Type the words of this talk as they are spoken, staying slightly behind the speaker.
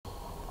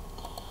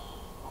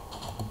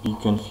be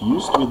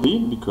confused with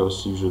it,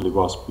 because usually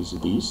VASP is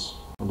this.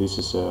 This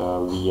is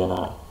a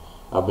Vienna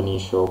ab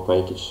initio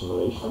package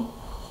simulation.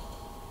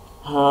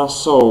 Do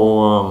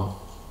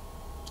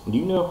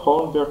you know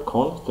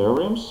Hornberg-Kohn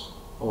theorems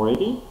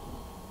already?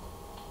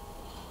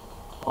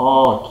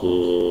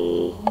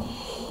 Okay,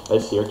 I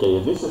see. Okay,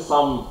 this is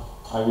some.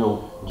 I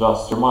will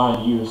just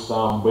remind you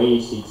some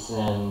basics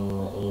in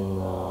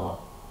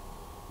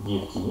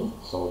DFT.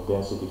 So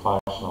density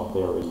functional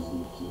theory is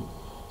DFT.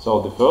 So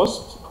the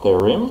first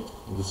theorem,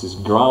 this is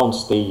ground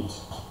state.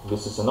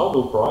 This is a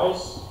Nobel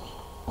Prize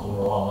in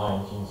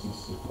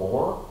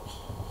 1964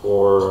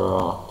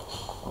 for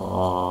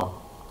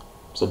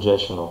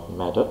suggestion of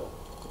method.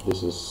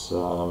 This is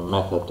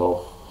method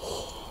of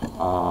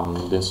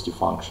density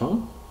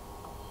function.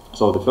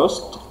 So the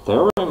first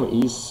theorem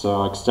is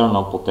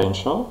external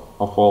potential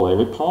of all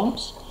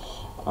electrons,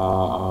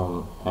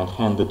 and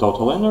hence the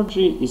total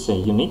energy is a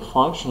unique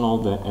function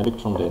of the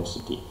electron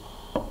density.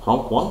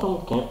 From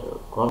quantum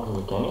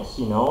mechanics,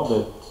 you know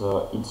that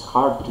it's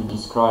hard to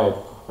describe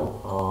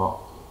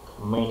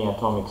many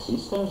atomic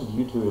systems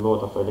due to a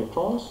lot of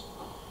electrons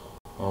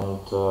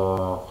and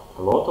a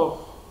lot of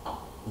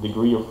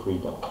degree of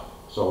freedom.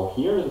 So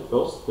here the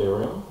first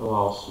theorem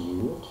allows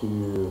you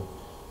to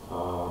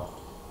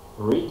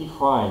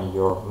redefine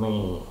your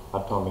many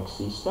atomic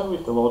system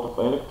with a lot of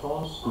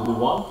electrons to the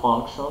one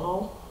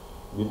functional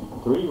with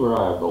three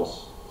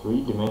variables,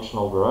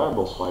 three-dimensional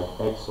variables like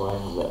x, y,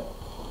 and z.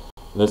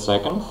 The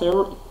second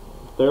theorem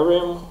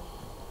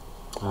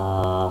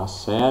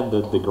said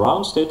that the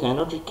ground state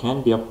energy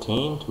can be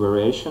obtained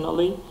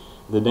variationally.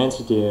 The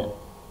density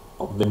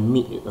of the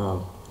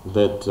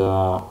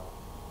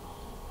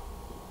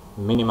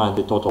minimize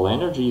the total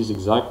energy is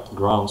exact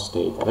ground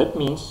state. That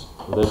means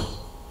that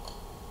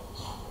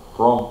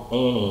from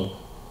any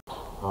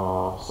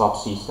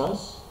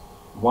subsistence,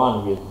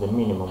 one with the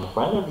minimum of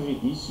energy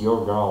is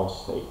your ground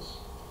state.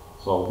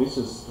 So this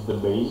is the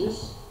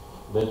basis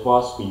that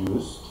VASP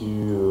used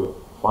to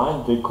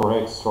find the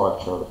correct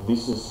structure.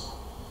 This is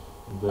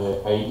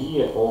the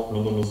idea of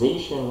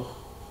minimization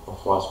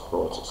of VASP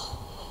process.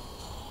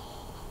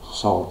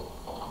 So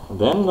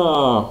then,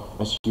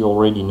 as you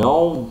already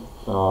know,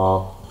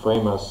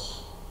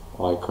 famous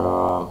like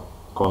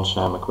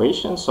Kohn-Sham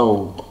equation.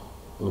 So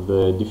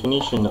the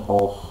definition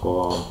of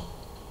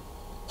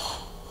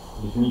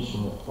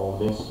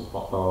density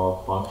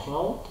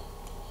functional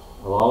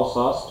allows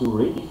us to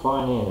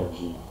redefine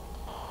energy.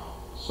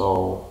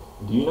 So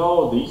do you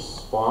know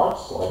these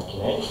parts like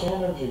kinetic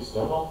energy,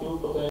 external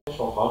field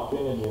potential, hard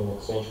energy, and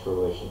exchange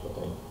correlation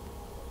potential?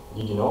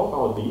 Did you know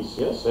about these?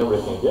 Yes,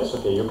 everything. Yes,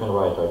 okay, you can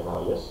write right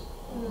now. Yes.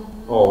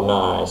 Oh,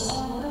 nice.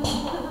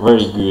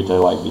 Very good. I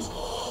like this.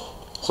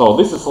 So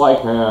this is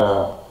like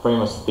a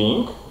famous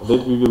thing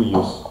that we will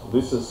use.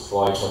 This is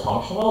like a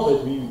functional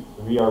that we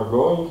are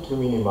going to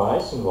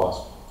minimize in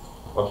VASP.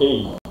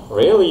 Okay,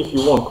 really, if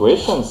you want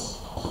questions,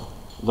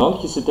 don't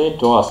hesitate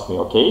to ask me,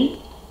 okay?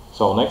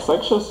 So next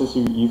lectures, if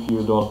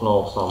you don't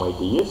know some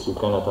ideas, you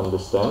cannot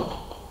understand,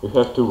 you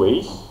have two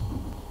ways,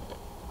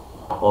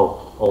 or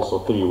also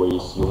three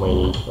ways. You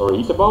may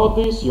read about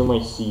this, you may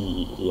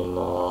see in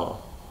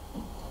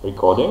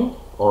recording,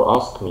 or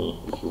ask me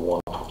if you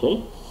want,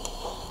 okay?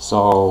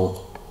 So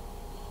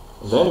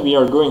then we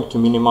are going to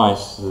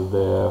minimize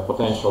the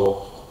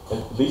potential.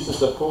 This is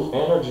the full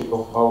energy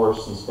of our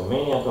system,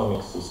 many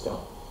atomic system.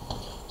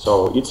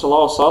 So it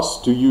allows us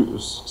to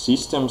use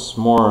systems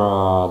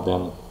more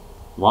than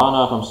 1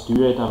 atoms,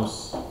 2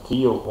 atoms,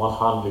 till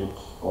 100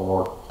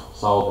 or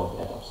 1000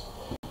 atoms.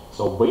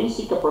 So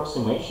basic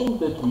approximation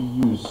that we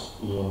use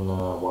in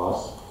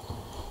VASP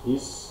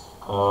is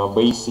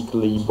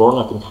basically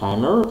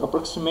Born-Oppenheimer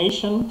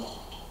approximation.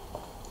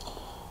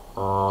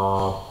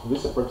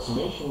 This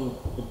approximation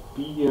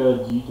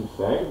appeared due to the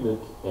fact that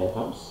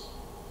atoms,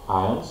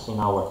 ions in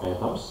our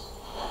atoms,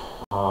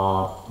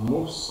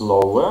 move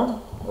slower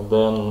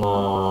than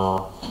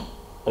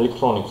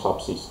electronic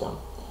subsystem.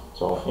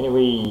 So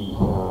anyway,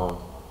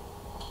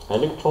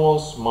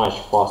 electrons much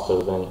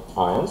faster than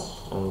ions,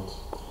 and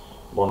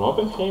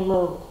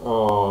Born-Oppenheimer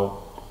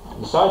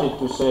decided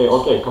to say,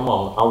 okay, come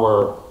on,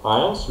 our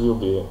ions will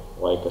be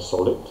like a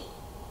solid,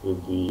 will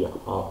be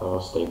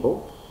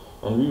stable,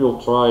 and we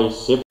will try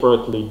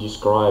separately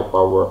describe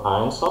our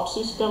ion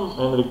subsystem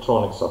and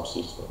electronic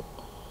subsystem.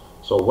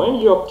 So when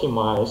you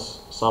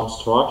optimize some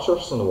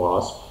structures in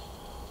VASP,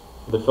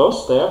 the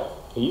first step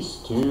is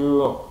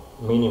to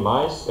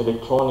minimize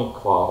electronic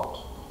cloud.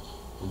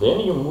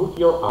 Then you move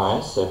your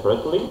ions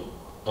separately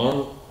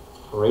and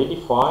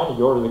redefine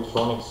your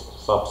electronic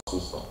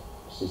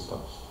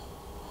systems.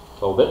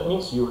 So that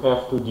means you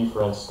have two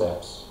different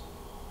steps.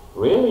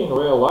 Really, in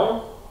real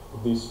life,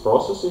 these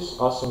processes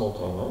are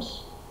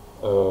simultaneous,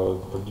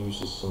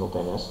 produces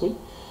simultaneously.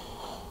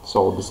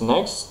 So this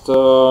next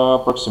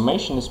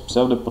approximation is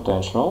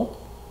pseudo-potential.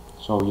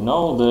 So you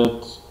know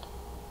that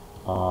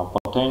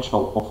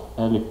potential of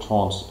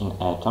electrons in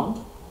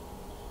atom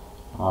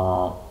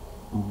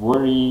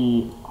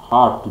very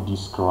hard to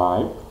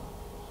describe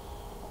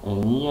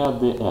near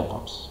the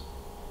atoms.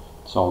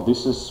 So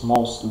this is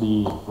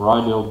mostly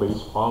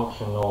radial-based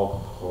function of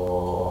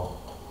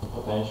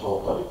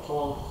potential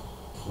electron.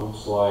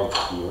 Looks like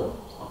here.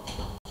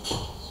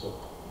 So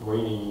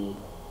really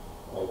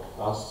like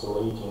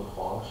oscillating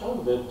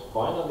function that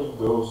finally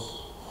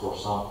goes for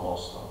some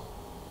constant.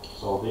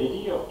 So the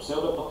idea of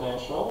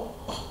pseudo-potential,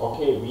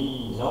 okay,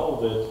 we know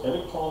that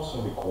electrons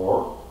in the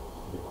core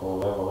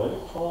level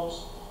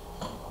electrons,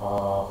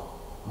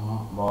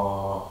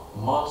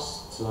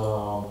 must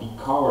be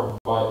covered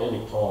by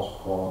electrons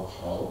from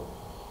shell,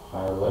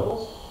 higher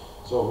levels.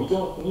 So we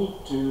don't need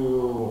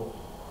to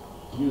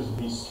use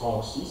this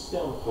strong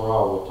system for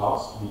our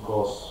task,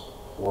 because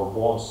for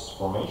bonds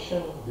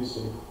formation, these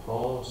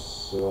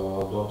electrons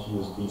don't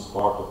use this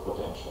part of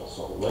potential.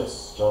 So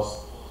let's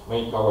just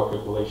make our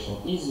calculation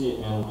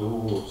easy and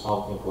do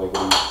something like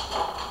this.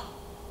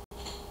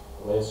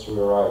 Let's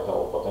rewrite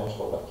our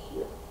potential like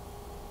here.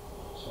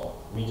 So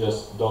we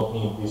just don't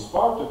need this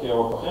part. Okay,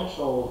 our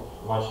potential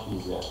much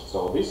easier.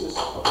 So this is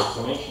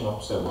approximation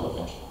of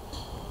pseudo-potential.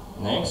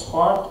 Next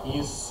part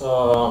is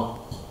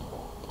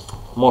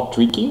more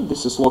tricky.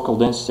 This is local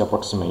density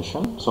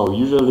approximation. So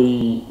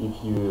usually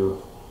if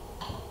you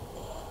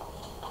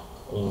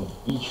in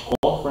each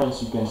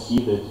conference you can see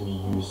that we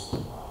used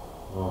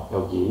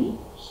LDA,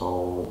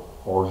 so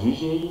or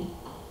GGA.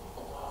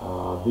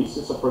 This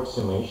is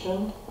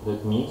approximation.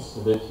 That means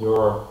that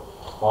your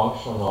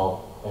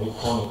functional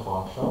electronic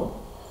function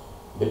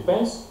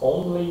depends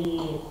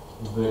only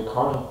the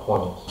current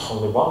point,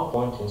 only one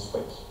point in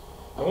space.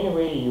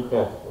 Anyway, you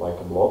have like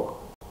a block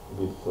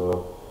with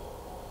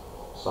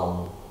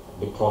some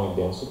electronic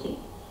density,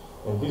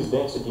 and this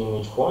density in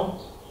each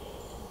point,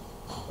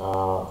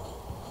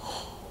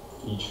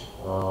 each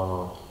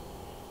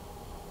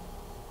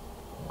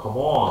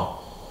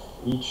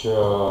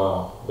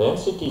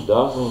density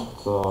doesn't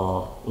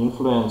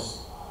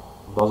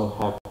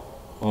have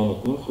any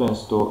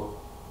influence to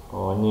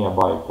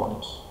nearby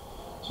points.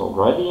 So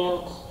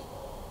gradient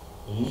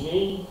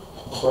GA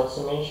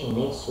approximation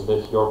means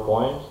that your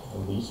point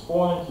and this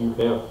point, you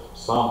have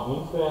some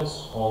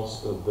influence on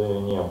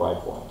the nearby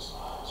points.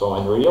 So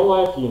in real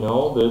life, you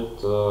know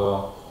that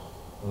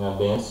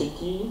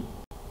density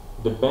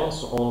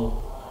depends on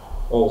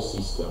all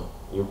system.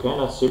 You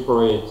cannot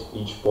separate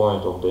each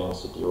point of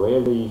density.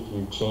 Rarely, if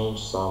you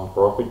change some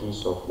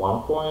properties of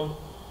one point,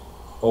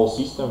 whole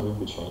system will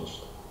be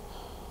changed.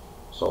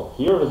 So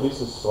here, this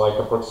is like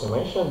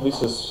approximation.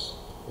 This is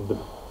the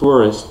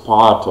poorest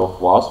part of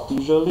VASP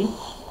usually,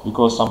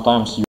 because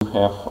sometimes you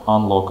have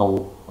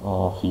unlocal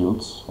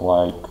fields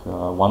like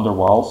van der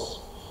Waals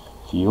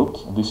field.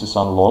 This is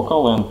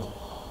unlocal, and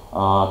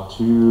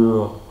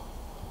to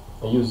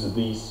use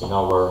this in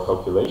our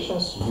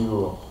calculations,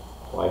 you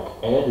like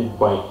add it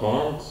by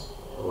hand,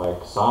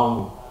 like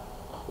some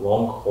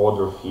long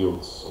order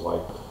fields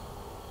like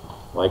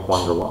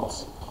van der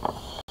Waals.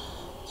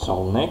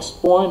 So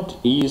next point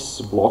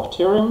is block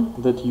theorem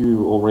that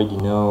you already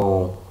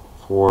know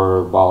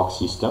for bulk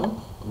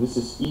system. This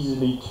is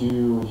easily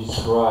to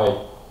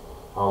describe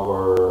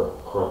our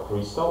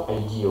crystal,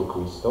 ideal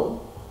crystal,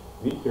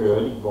 with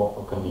periodic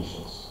bound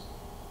conditions.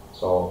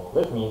 So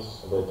that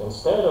means that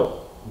instead of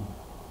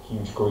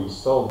huge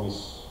crystal with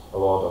a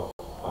lot of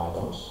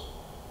atoms,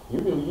 you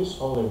will use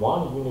only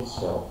one unit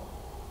cell.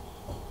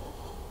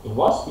 In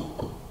VASP,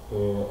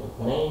 it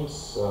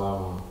names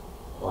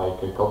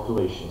like a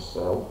calculation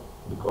cell,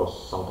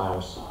 because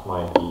sometimes it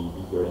might be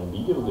bigger and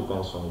bigger,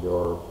 depends on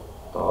your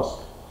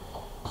task.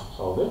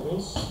 So that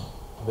means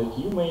that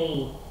you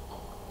may,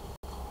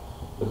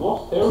 the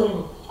block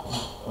theorem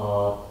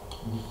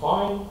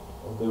define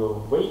the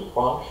wave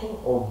function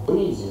or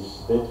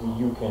basis that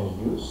you can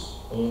use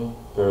in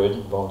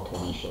periodic bound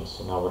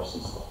conditions in our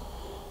system.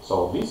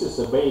 So this is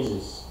a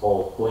basis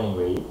of plane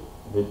wave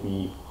that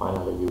we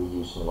finally will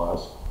use in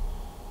VASP.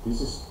 This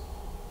is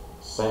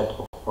set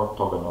of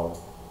orthogonal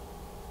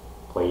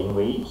plane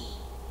waves.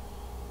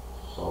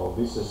 So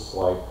this is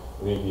like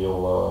we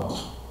will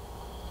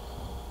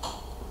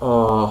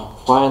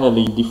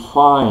finally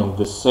define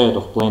the set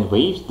of plane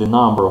waves, the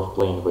number of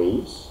plane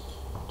waves,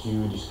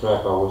 to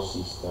describe our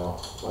system.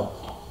 But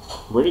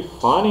very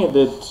funny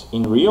that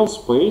in real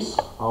space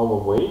our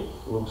wave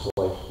looks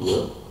like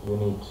here. You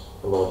need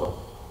a lot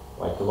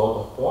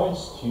of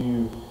points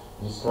to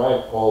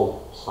describe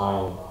all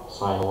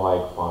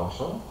sine-like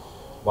function.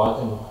 But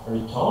in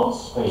return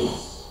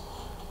space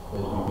that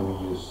we will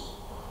use,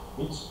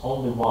 it's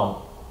only one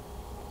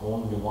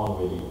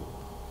value.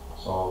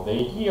 So the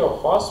idea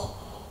of VASP,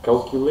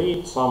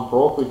 calculate some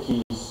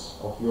properties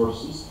of your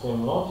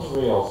system not in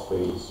real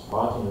space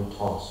but in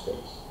return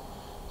space.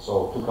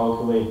 So to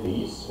calculate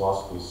this,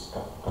 VASP is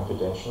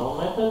computational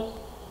method,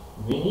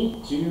 we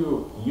need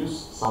to use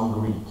some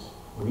grid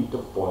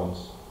of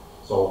points.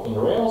 So in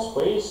real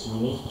space we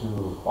need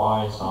to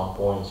find some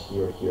points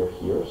here, here,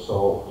 here.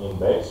 So in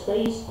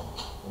backspace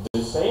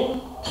the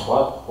same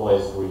but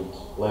less grid,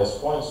 less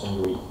points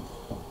in grid.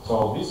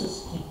 So this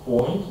is key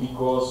point,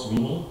 because we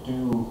need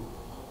to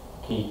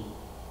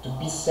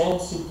be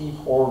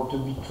sensitive or to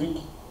be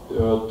tricky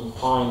to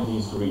find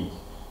this grid,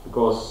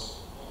 because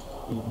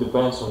it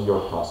depends on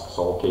your task.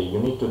 So okay, you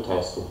need to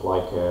test it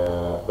like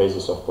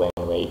basis of plane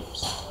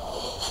waves.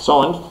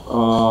 So and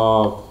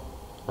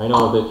I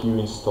know that you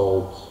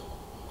installed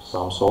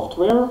some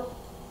software.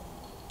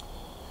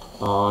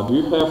 Do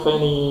you have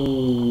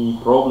any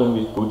problem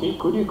with PuTTY?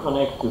 Could you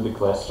connect to the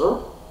cluster?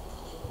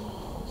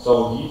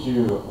 So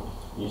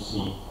you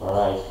see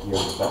right here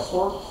the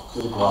password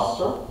to the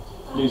cluster.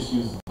 Please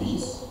use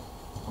this.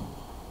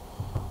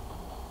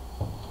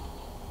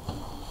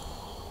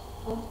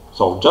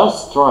 So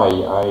just try.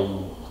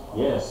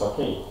 Yes,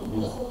 okay. Can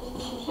you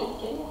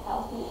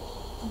help me?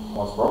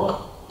 What's the problem?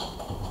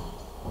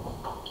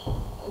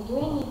 Do I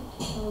need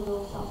to do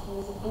something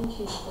with the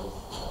pinches because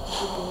you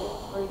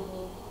read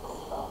me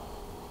stuff?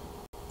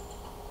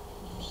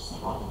 Just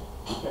try.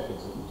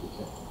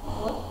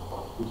 What?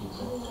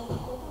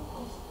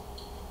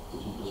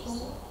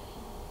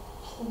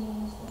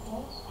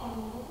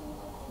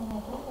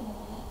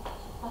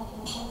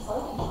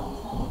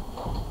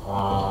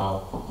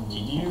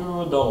 Did you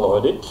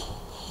download it?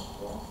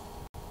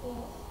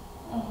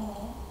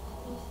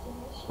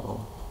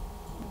 So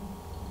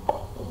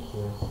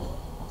here.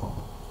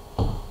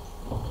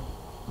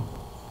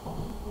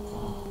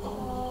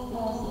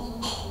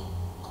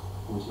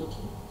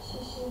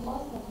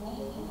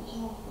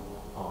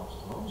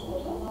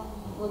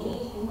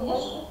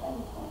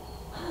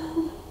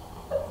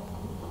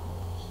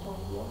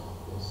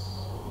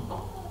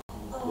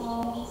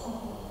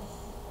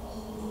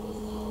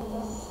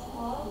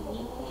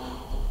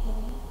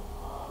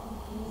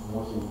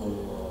 What is the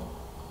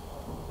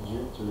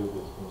directory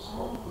that you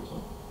installed?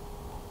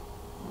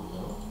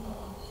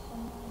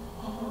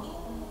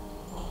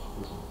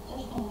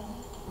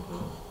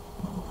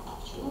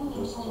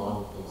 Just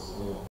one is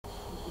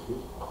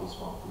this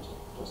one,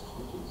 just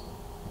put it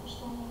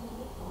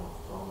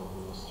from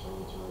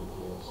administrator,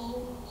 yes.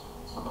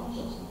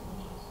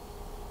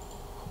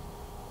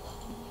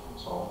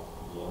 So,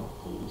 again,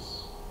 please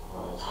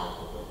write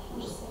something like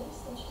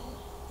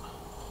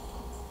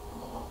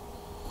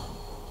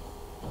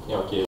yeah,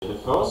 okay, the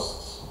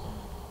first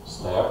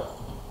step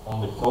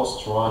on the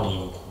first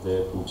running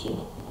the PuTTY,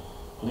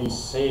 please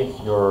save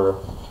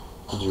your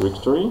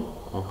directory.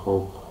 I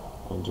hope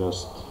I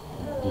just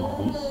did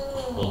this.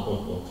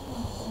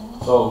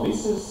 So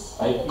this is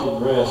IP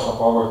address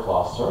of our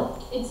cluster.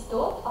 It's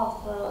dot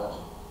after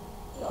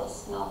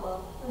yours number.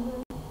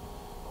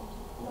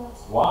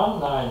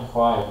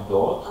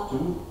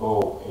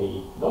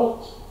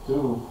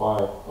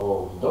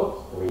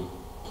 195.208.250.3.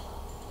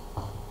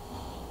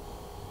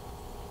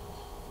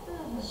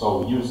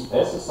 So use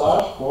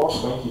SSH port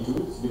 22,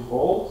 it's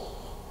default.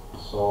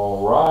 So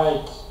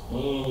write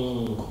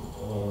any I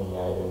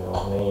don't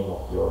know name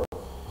of your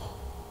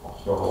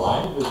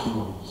line that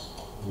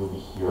will be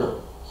here.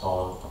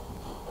 So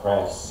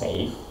press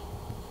save.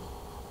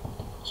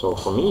 So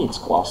for me it's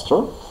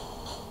cluster.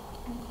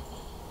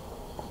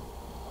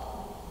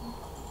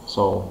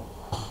 So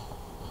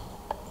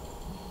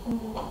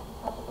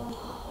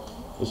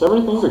is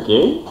everything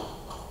okay?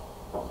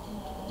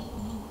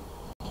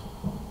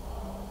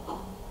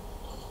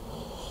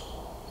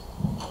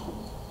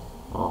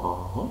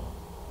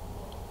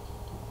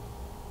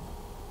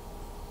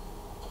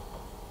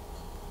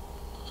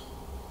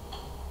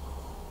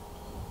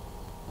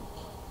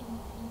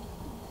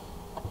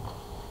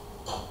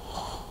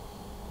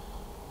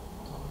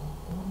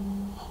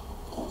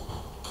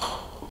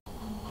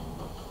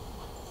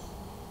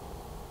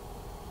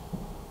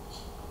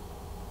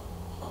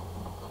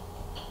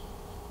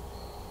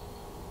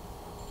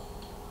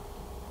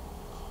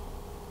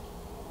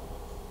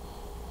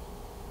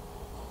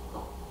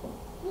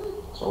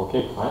 So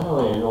okay,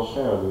 finally I will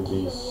share with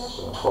these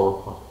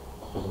PowerPoint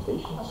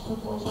presentations.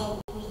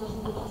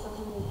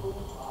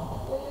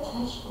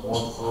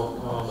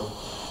 What kind of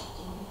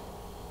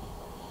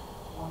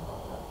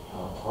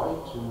try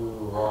to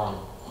run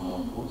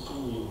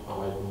PuTTY from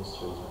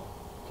administrator,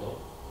 okay?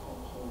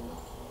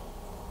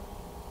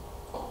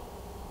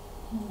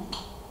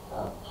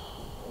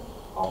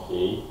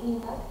 Okay.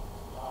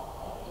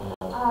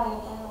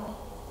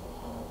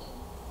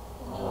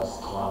 Just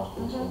run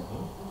PuTTY.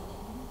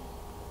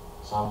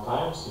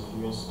 Sometimes if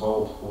you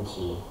install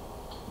PuTTY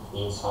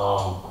in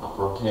some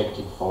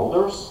protected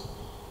folders,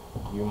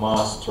 you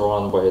must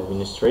run by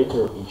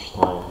administrator each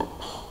time.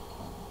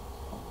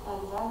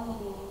 And then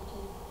we need to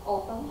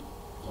open.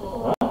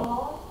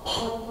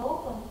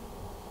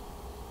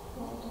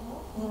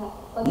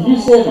 Did you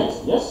save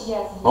it? Yes?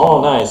 Yes. Oh,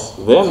 nice.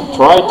 Then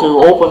try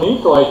to open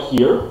it like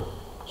here.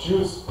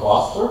 Choose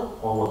cluster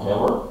or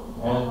whatever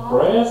and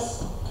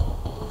press,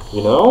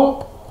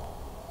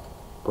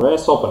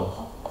 press open.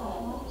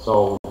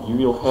 So you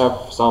will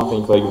have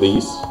something like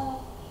this.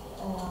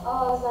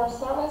 Their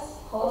service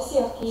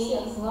CFK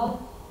is not,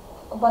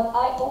 but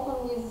I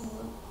open with.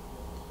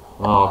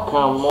 Oh,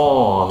 come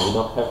on, we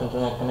don't have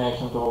internet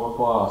connection to our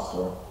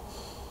cluster.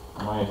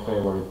 My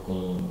favorite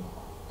thing.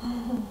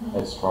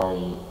 Let's try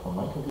on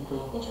my computer.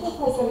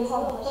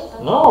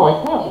 No, I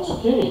have, it's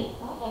okay.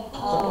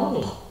 It's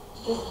okay.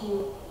 Just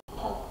you.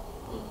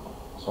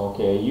 So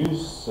okay, I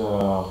use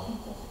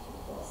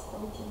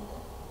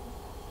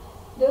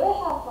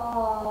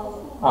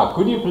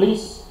Could you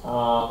please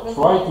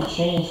try to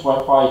change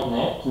Wi-Fi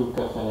net to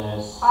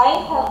KFNS? I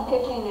have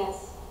KFNS.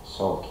 It's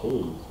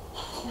okay.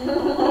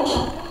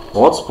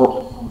 What's Come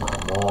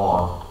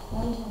on.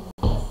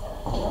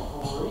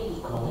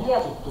 Already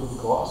connected to the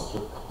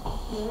cluster.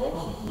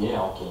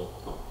 Yeah, okay.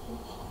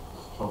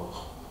 Sure.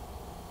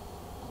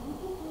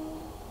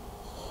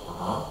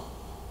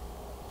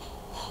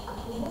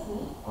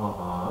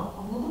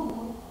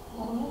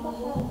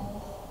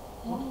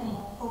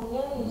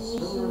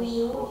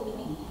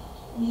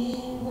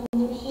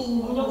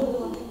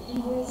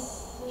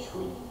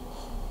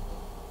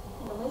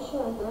 Давай еще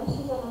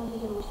разберемся заранее,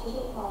 видимо, что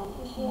это правильно.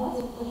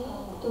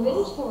 Ты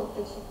уверен, что вот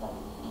ты все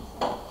правильно?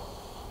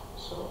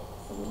 So,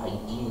 I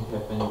didn't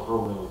have any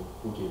problem with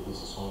Putty,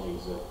 this is only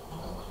the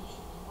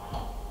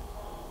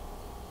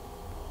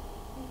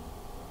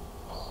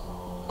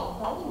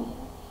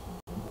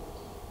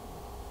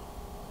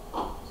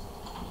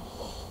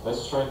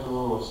let's try to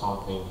do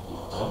something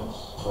different.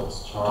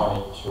 Let's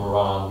try to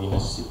run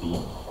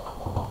WinSCP.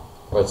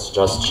 Let's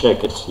just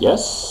check it.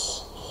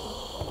 Yes?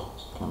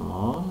 Come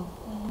on.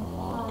 Come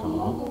on, come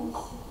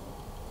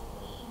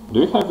on. Do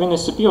you have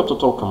WinSCP or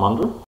Total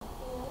Commander?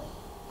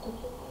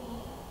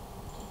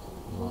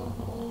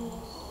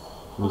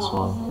 This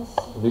one.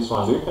 This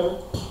one, do you have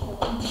it?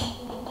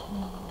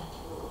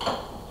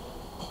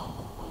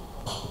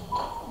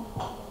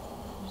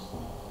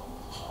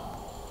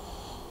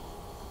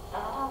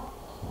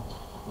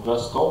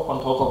 Just open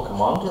Total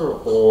Commander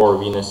or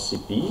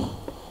WinSCP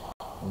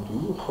and you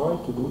will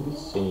try to do the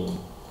same.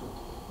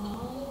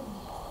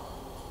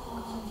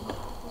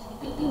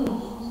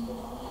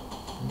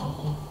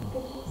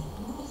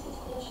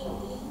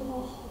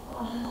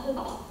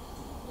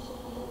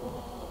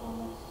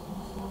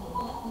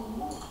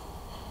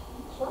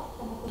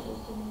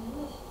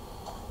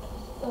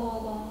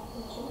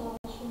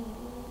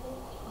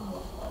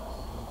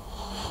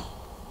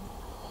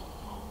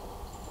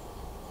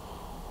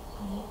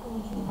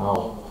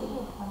 How?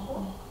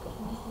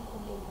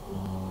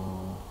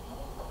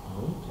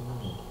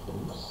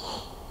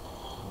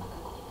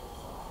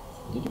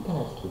 Did you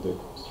connect to the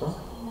extra?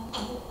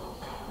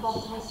 But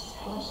was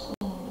question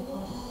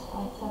because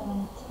I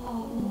haven't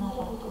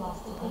another class.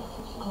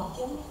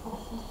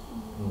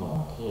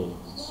 No, okay,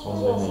 it's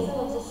on the name.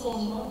 It's the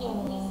same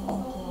name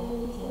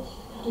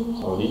and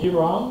So did you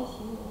run?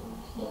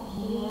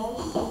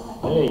 yes.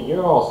 Hey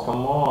girls,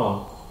 come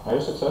on. Are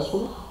you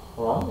successful?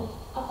 Run?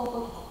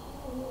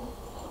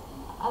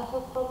 I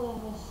have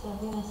problem with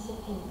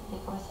WinSCP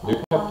because Do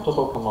you have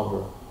Total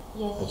Commander?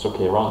 yes. It's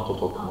okay, run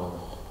Total Commander.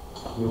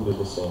 You'll do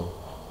the same.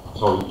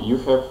 So you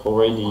have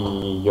already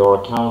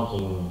your account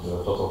in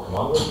the Total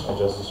Commander. I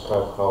just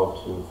described how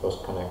to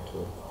first connect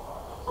to it.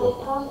 I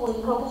can't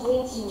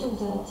complete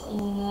student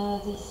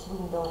in this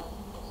window.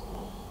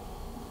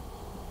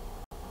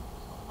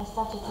 I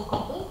started to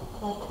complete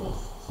like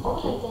this.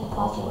 Student and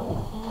password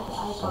and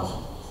I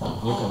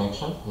can't. New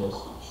connection? Yes.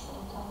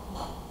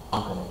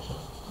 New connection.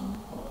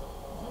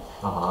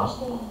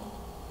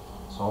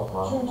 So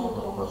run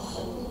Total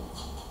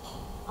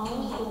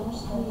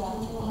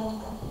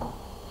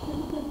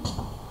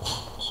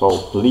So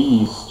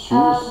please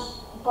choose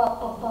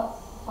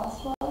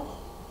Password?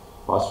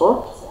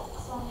 password.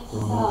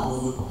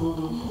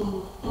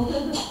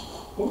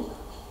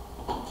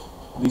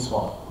 This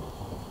one.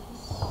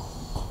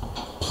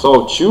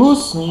 So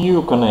choose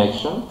new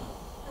connection.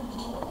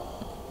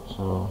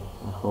 So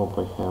I hope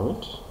I have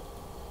it.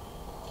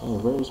 Hey,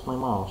 where is my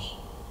mouse?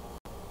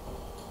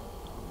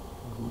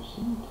 Do you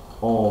see it?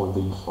 Oh,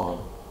 this one.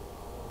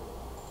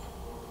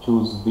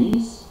 Choose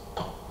this.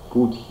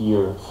 Put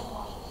here.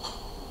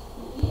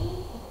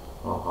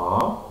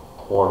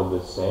 For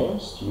the same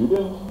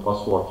student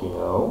password, you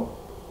know.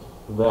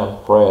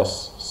 Then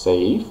press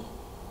save.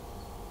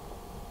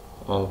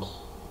 And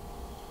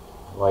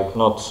like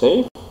not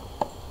save,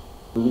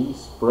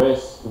 please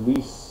press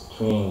this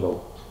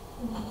triangle.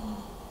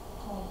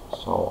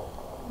 So,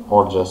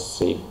 or just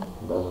save,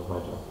 doesn't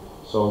matter.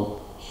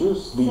 So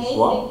choose this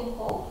one. Save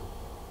default.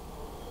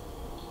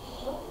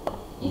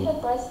 You can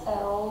press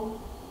arrow.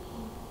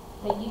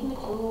 They give me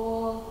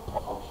two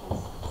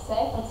options.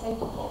 Save and save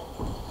default.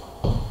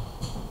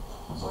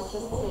 Or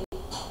just save.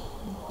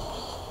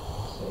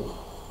 Save.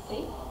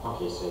 Save?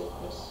 Okay, save,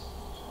 yes.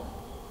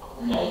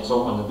 Yeah, it's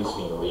open in this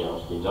window, yeah,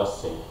 okay,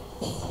 just save.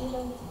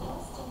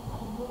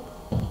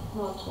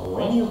 So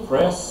when you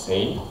press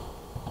save,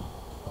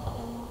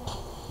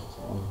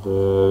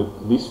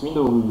 this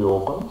window will be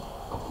open.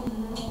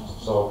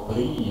 So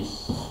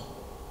please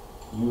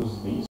use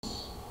this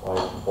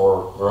like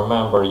for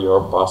remember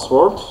your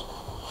password,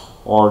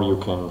 or you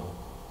can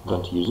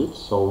don't use it.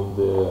 So in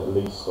the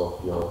list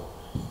of your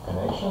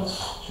connections,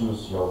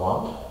 choose your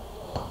one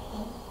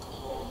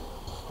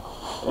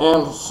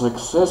and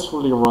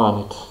successfully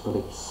run it,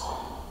 please.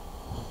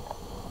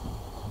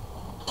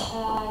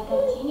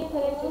 Continue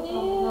connected from the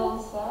known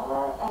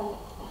server and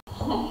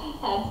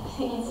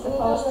it's the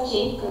first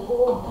key.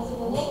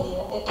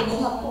 Это не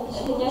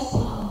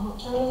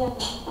Continue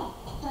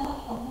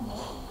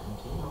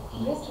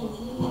connecting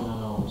to the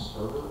known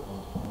server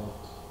and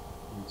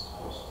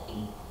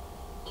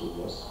Okay,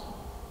 yes.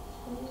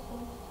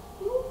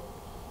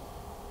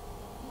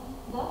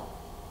 Да?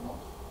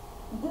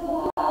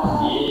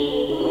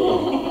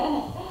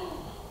 Yeah.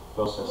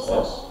 First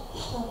success.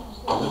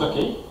 Is it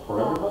okay for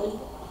everybody?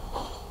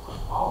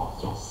 Oh,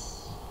 yes.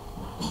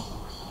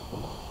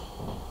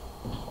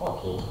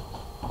 Okay.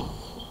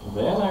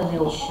 Then I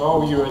will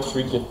show you a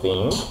tricky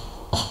thing.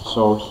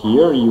 So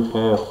here you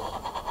have,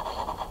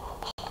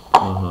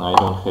 I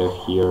don't have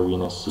here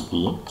VASP.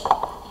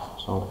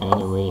 So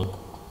anyway,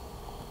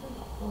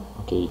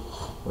 okay,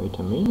 wait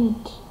a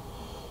minute.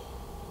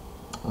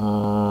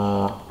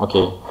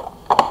 Okay.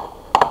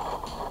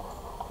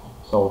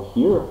 So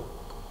here,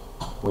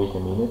 wait a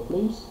minute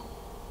please.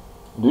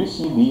 Do you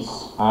see this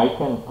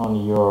icon on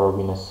your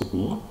VASP?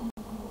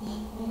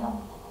 Yeah.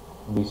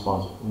 This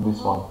one.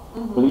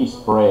 Please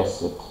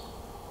press it.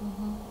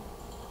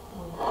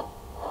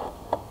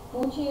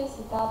 PuTTY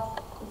setup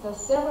the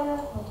server,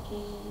 not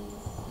keys.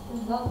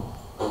 It's not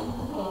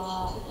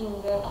cached in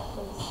the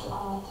place.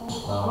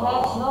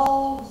 Perhaps no.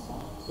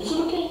 Is it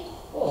okay?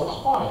 Oh, it's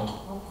fine.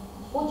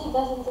 PuTTY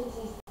doesn't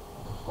exist.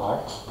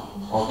 Like,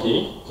 okay,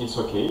 it's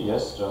okay.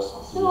 Yes, just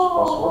use No,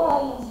 password.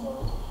 why?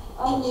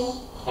 I'm new.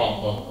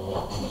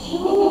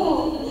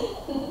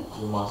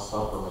 You must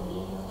suffer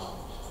again.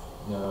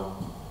 No.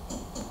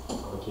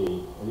 Okay,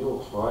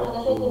 we'll try to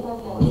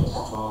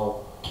install.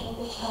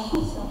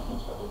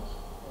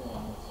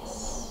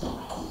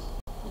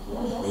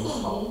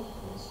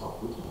 Reinstall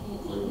PuTTY.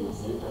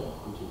 You have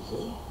PuTTY Z.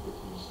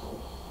 Install.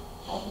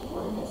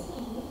 Try again.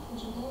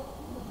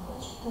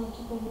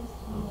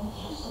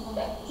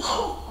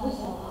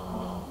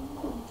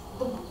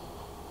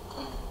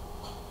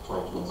 Try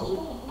to remove it.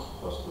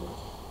 First do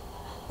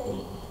yes.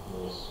 Okay.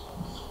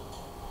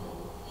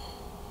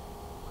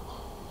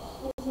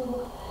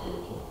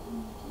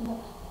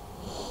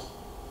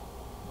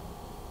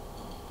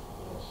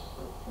 Yes.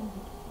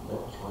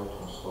 Then try to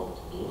install it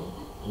again.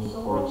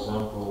 For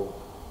example,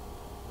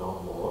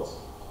 downloads.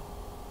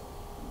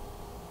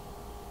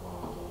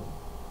 Again.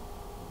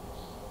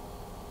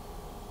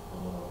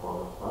 And in a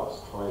product files,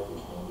 try to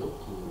change it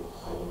to,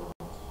 I don't know,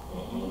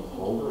 any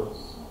folder.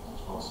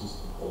 It's not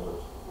system folder.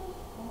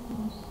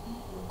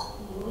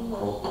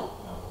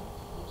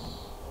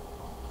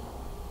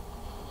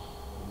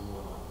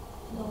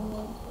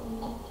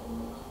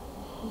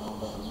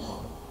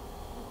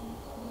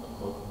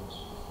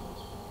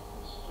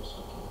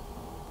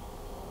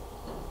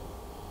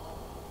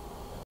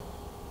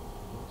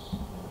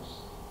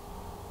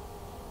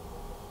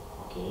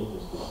 Okay,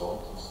 just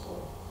default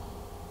install.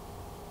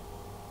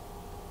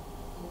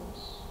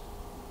 Yes.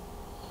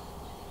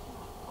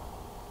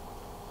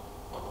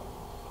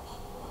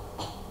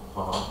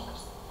 Okay.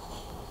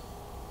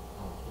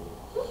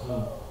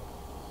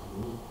 You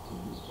need to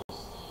use just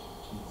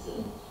GZ.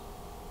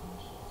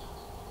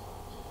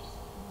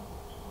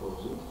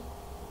 Close it.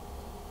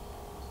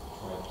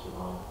 Try to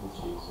run with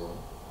GZ.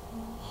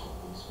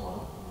 This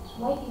one.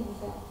 Why is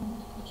that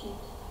cheat?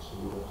 So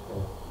you would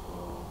have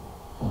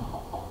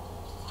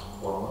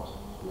format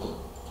here.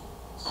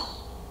 It's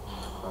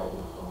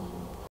hiding from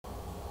you.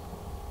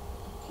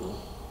 Okay.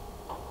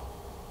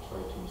 Try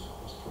to use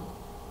question.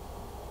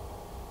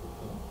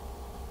 Okay.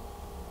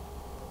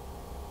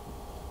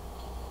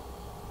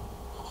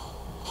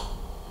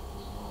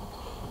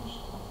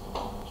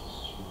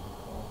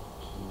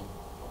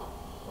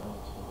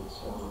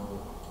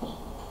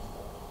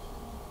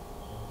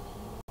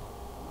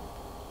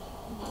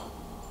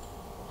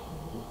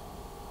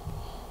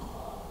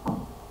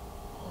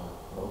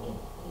 Loading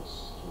is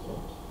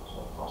student, so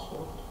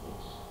password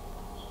is.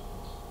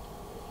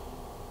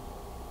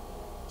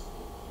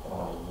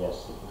 Yes,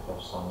 if you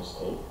have some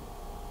mistake,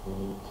 you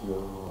need to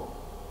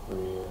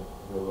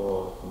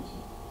reload PuTTY.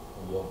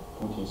 Again,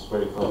 PuTTY is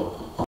very clever.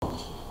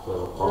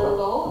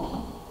 Reload?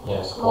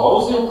 Yes,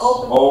 close it,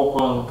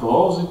 open,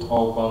 close it,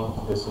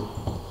 open. This is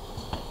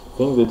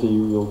thing that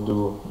you will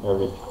do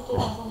every. PuTTY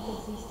doesn't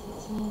exist.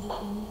 It means that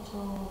you need to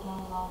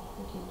download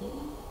PuTTY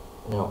again.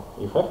 No,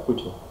 you have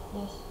PuTTY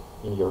Yes.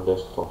 in your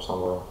desktop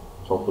somewhere,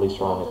 so please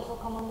run it. Total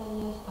command I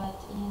use, but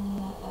in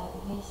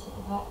VASP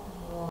I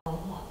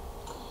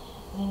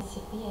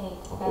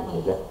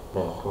Okay,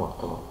 then come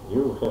on.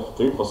 You have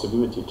three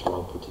possibilities to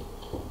run PuTTY.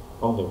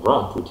 Only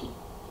run PuTTY.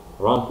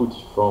 Run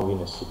PuTTY from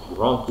VASP.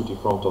 Run PuTTY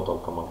from total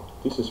command.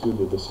 This is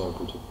really the same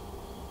PuTTY.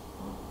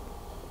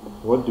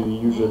 What do you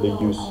usually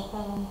use? I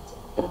haven't.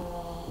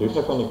 Do you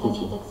have any It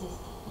PuTTY? doesn't exist.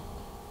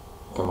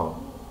 Come on.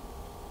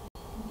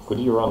 Could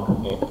you run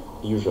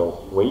a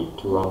usual way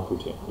to run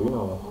PuTTY? Do you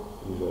know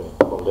usually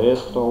from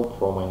desktop,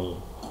 from any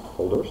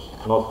folders,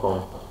 not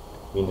from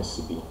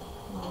VASP?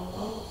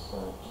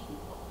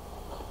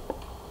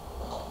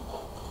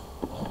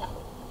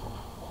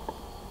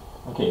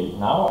 Okay,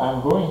 now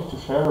I'm going to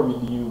share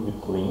with you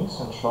with links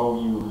and show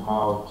you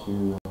how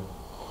to.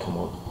 Come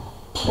on.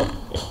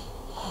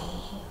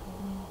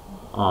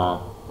 I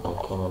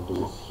cannot do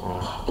it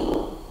here.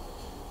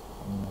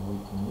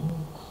 Wait a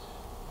minute.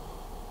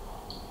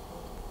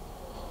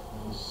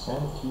 I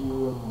sent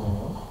you a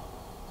mail.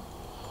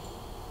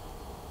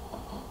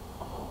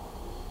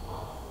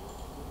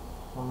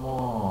 Come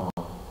on.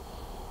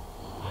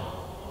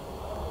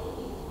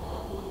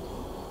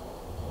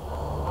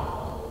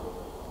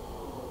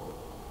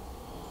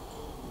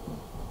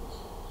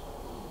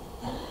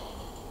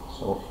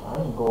 So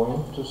I'm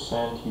going to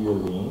send you a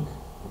link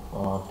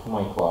to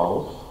my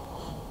cloud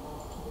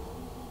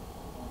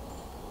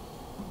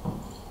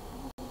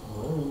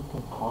where you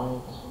can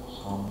find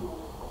some.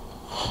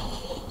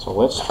 So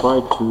let's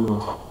try to.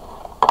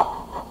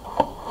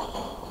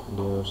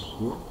 There's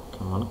here.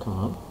 Come on, come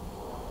on.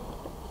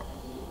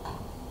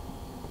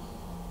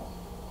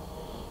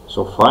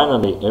 So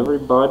finally,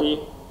 everybody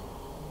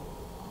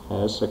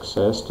has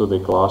access to the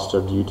cluster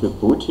due to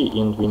PuTTY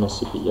in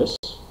WinSCP, yes?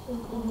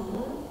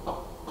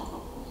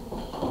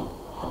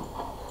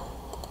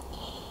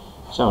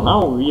 So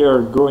now we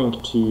are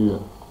going to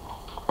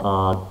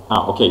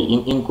okay,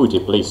 in PuTTY,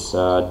 please,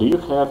 do you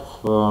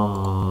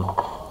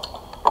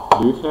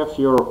have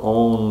your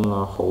own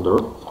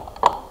folder?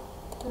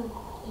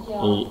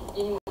 Yeah.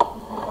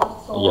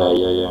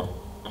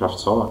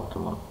 Kravtsova,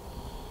 come on.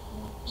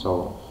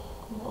 So,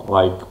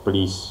 like,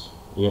 please,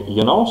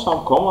 you know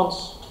some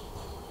commands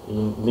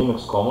in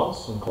Linux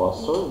commands in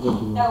cluster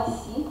that you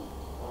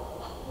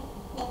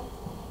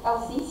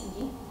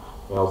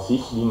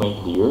LCCD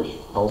make dir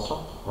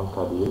also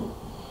mkdir.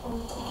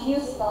 You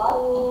start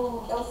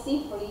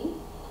LC free,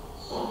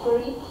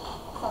 grip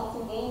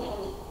something name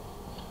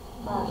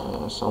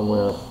and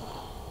Somewhere.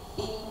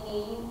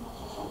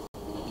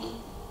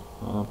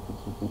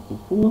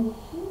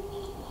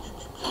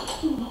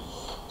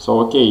 So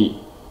okay,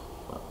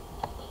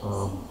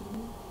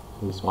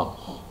 this one.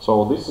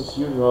 So this is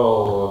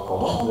usual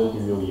command that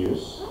you will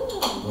use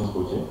in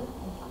PuTTY.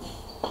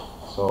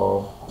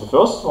 So the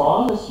first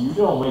one is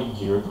usual make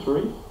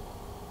directory.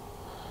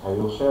 I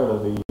will share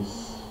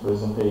this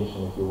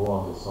presentation if you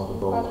want. It's not a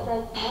problem. but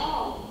right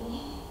now.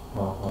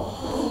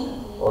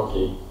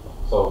 Okay.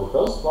 So the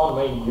first one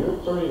make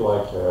directory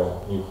like a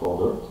new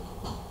folder.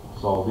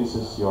 So this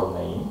is your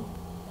name.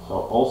 So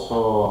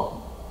also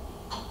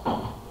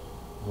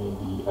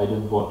maybe I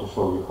didn't want to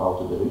show you how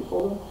to delete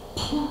folder.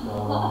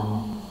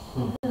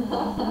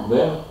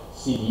 Then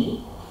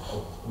CD,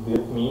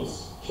 that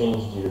means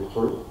change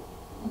directory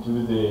to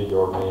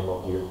your name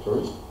of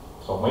directory.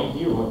 So make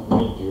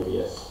dir,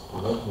 yes,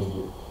 make new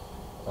dir.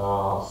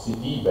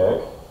 CD back,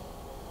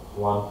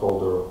 one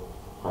folder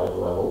higher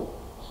level,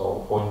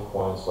 so //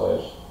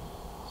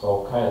 So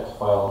cat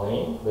file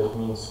name, that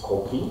means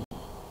copy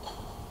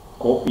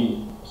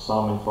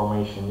some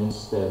information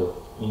instead of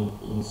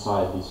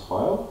inside this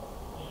file.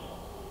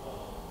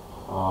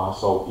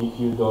 So if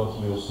you don't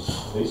use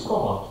this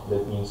command,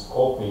 that means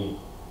copy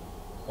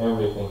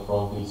everything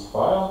from this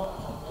file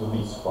to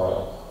this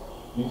file.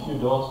 If you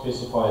don't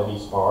specify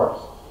this part,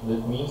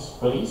 that means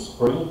please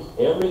print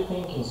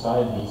everything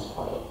inside this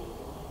file.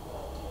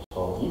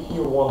 So if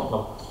you want,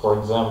 for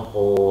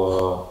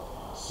example,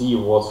 see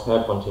what's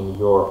happened in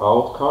your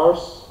out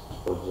cars,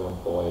 for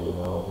example, I don't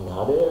know, in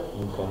ADF,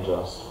 you can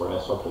just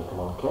press OK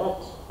command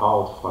cat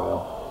out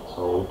file,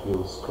 so it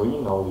will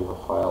screen all your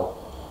file.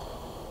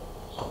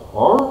 So,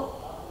 or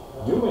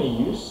you may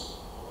use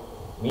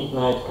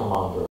midnight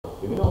commander.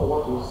 Do you know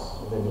what is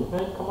the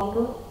midnight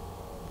commander?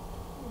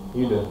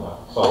 You don't know.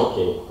 So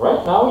okay,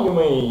 right now you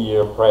may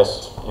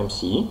press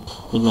MC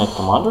midnight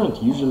commander, and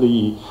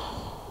usually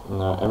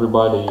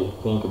everybody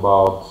think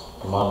about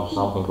command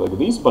something like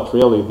this, but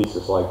really this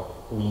is like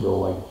window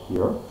like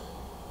here.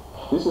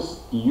 This is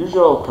the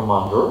usual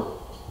commander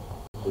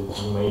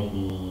that you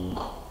maybe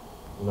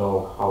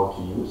know how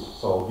to use.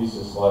 So this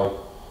is like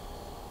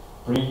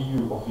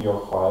preview of your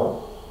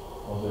file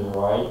on the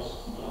right,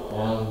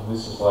 and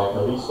this is like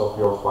a list of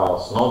your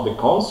files, not the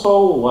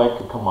console like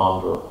a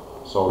commander.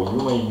 So you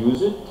may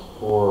use it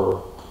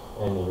for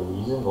any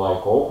reason,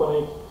 like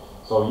open it.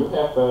 So you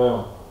have,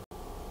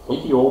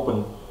 if you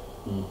open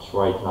it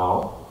right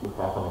now, if you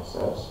have an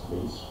access,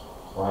 please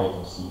try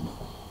and see.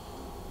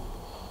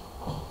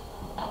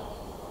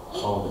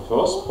 So the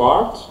first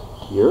part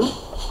here.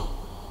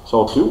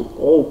 So to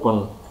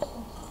open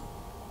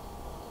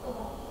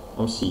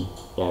MC,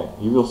 yeah,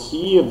 you will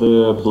see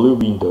the blue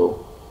window.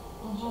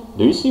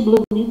 Do you see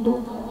blue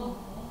window?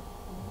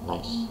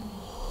 Nice.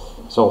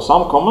 So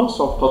some commands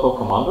of Total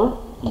Commander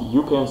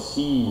you can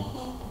see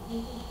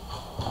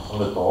on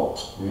the top.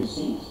 Do you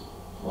see it?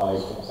 Like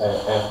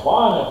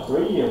F1,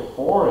 F3,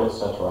 F4,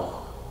 etc.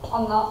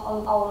 On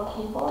our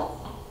keyboard.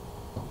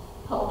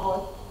 Oh boy.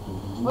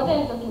 What are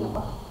you talking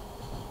about?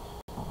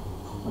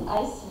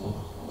 I see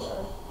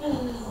here.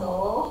 So.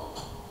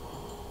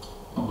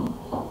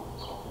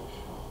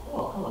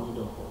 Oh, come on, you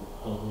don't have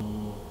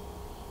any.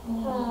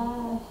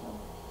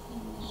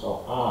 So,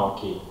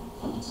 okay.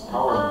 It's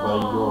covered by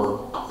your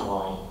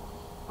line.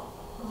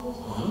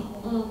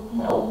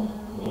 Help,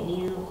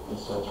 menu,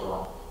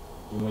 etc.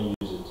 You may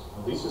use it.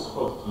 This is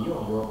called key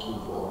on your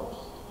keyboard.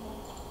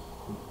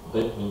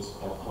 That means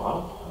F1,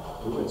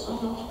 F2, etc.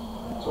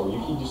 So you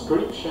key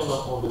description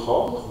on the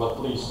top, but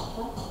please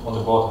on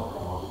the bottom.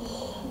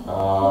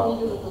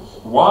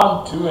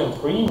 1, 2, and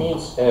 3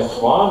 means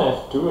F1,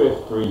 F2,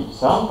 F3.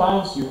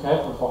 Sometimes you have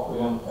a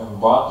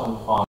button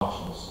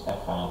function.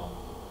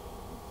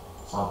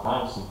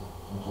 sometimes it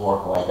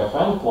works like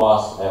Fn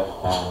plus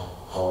F10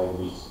 or like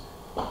this.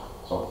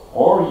 So,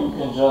 or you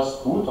can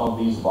just put on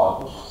these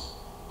buttons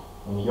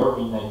in your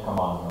midnight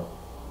commander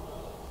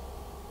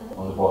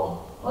on the bottom.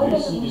 What Do you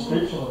does see it mean?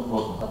 description at the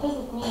bottom? What does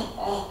it mean,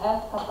 an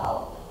F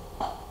catalog?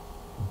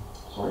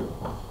 Sorry?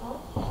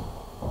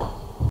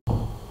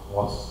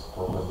 What's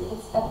probably?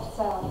 It's F7.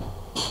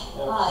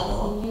 Ah, it's a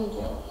F7. new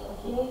directory.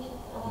 Okay.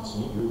 It's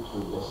new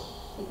directory, yes.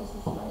 Because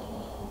it's right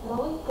here.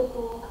 Новый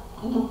каталог.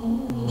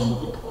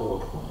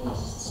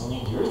 It's a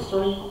new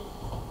directory.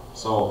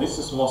 So this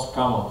is most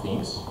common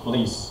things.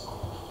 Please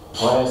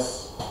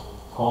press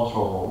Ctrl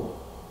O.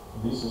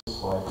 This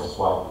is like a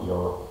swipe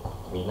your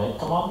midnight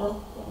commander.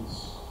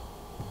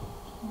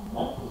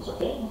 It's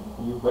okay.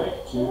 You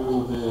back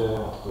to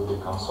the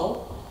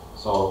console.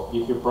 So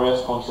if you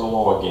press Ctrl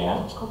O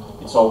again,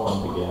 it's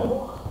opened again.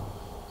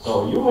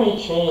 So you may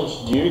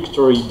change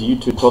directory due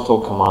to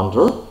total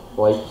commander,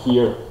 like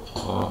here.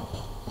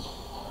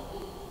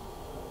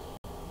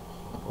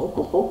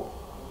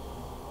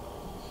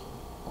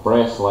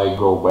 Press like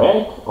go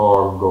back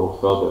or go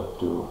further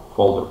to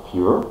folder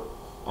pure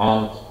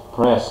and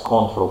press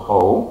Ctrl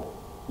O.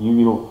 You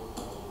will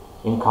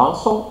in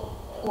console.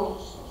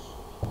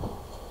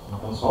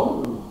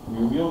 So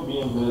you will be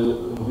in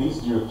this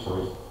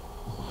directory.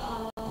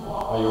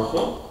 Are you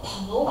okay?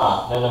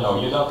 No,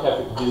 you don't have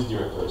these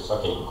directories.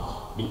 Okay,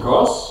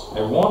 because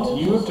I want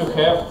you to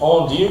have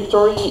own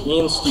directory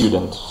in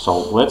student. So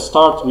let's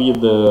start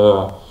with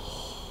the.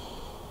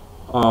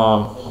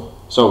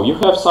 So you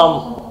have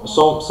some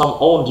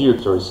own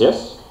directories,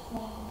 yes?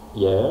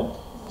 Yeah.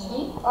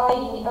 If I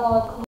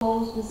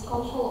close with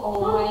Ctrl O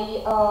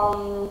my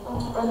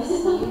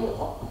receive,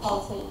 how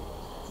to say?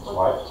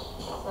 Swiped.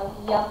 So,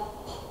 yeah.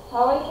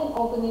 How I can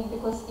open it,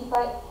 because if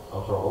I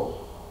Control.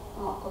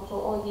 Ctrl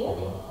O here.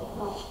 Again.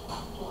 No.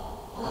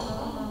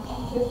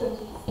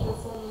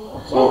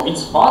 So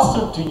it's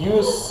faster to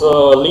use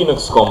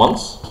Linux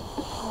commands.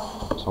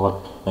 So what,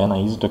 Lena,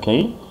 is it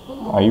okay?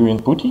 Are you in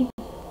PuTTY?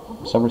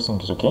 Is everything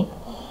is okay?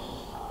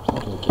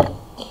 Everything is okay.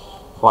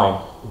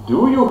 Fine.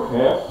 Do you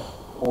have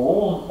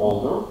own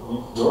folder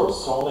with your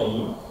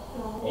surname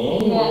Yeah,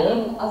 anywhere?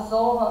 in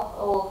Azova.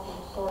 Oh,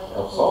 sorry.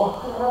 Azova?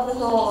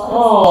 Azova.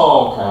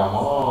 Oh, come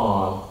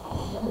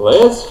on.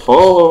 Let's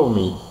follow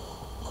me.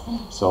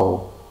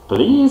 So,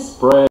 please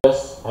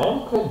press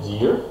and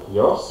clear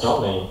your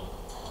surname.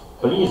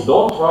 Please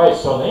don't try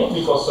surname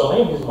because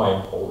surname is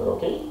my folder,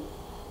 okay?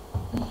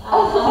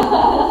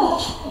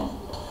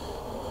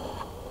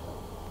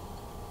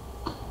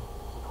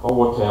 Or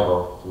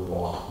whatever you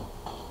want.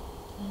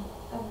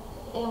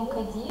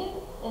 Kadir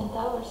and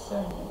our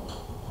surname.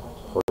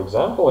 For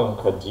example,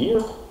 Kadir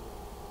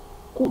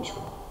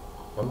Kuchma.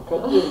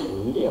 Kadir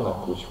Lena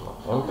Kuchma.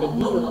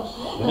 Kadir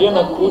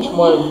Lena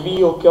Kuchma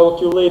will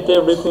calculate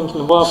everything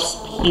in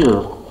VASP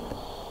here.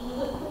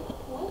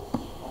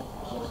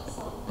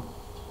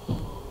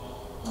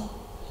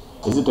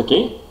 Is it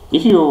okay?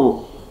 If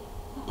you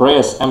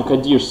press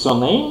Kadir's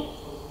surname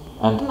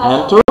and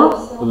enter,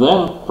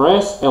 then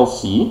press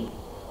LC,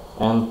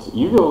 and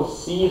you will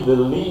see the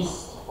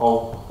list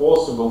of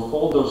possible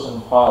folders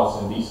and files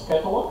in this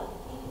catalog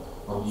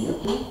on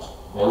YouTube.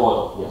 A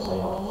lot of, yes, I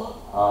know.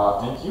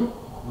 And you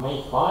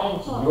may find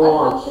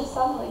your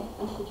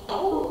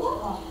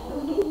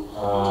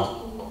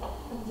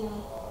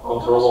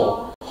Control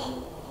O.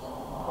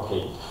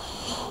 Okay.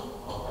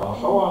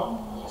 Control.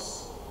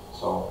 Yes.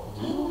 So,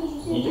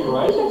 did you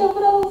write? Я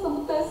набрала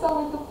самый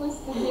самый тупой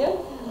студент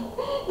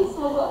и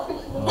смогла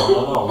хоть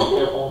No. We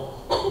have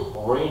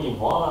already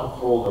one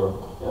folder.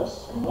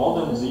 Yes.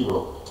 More than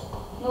 0.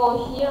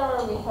 No, here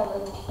we have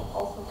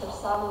also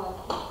persona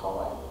and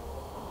color.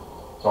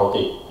 So,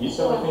 okay. Is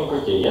everything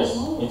okay? Yes.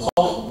 It's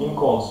all in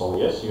console.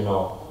 Yes. You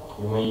know.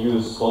 You may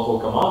use total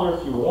commander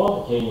if you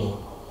want. Okay. In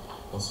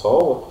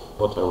console,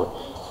 whatever.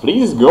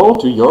 Please go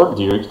to your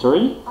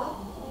directory.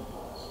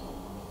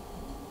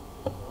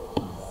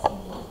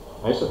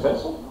 Are you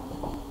successful?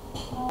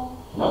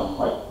 No,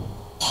 right?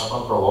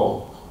 Control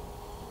O.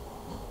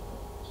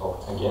 So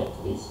again,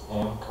 this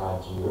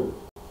mkdir.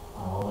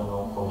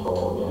 No, Control O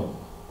again.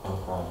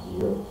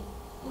 Mkdir.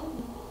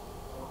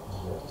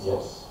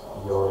 Yes,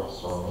 your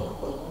surname.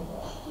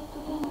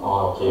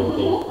 Oh, okay.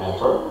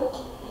 Enter.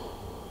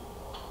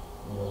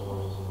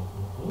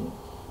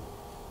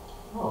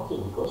 Oh, okay,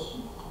 because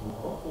you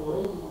have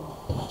already.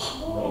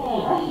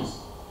 Maybe this.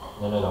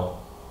 No.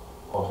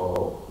 Control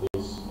O.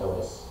 This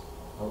LS.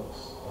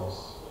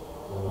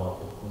 No,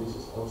 this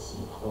is LC,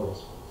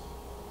 LS.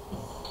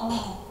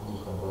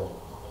 Different way.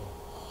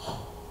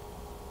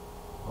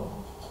 So,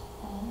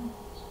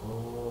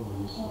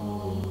 this is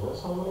in here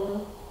somewhere.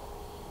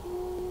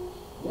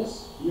 Yes,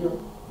 here,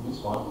 this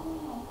one.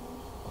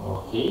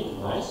 Okay,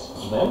 nice.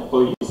 Then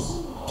please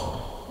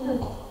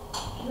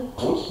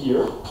put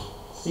here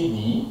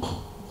CD,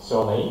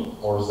 surname,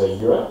 or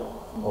Zaira,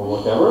 or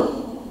whatever,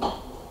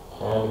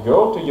 and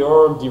go to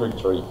your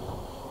directory.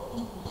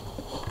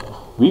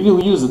 We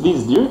will use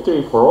this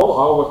directory for all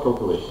our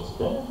calculations,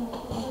 okay?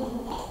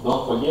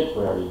 Don't forget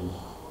where it is.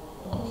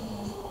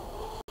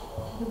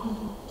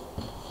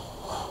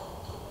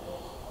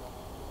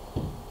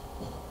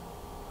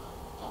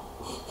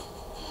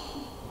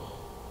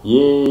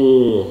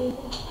 Yeah.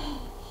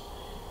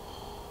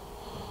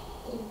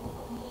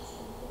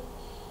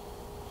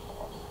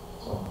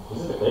 So,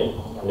 is it okay?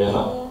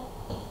 Lena?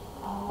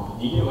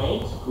 Did you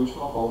make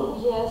Kuchma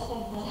folder? Yes, I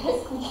have.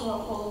 Kuchma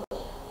folder.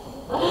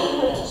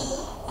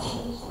 Yes.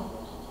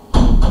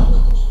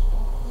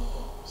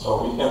 So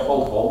we have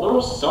all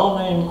folders,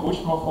 surname,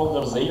 Kuchma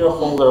folder, Zera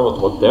folder,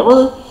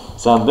 whatever.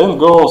 So and then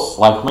goes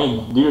like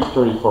make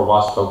directory for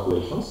VASP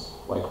calculations,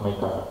 like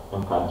make a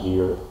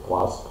mkdir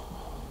VASP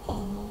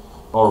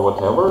or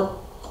whatever.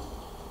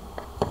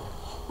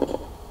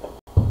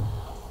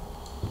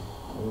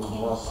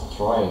 We'll just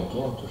try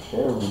again to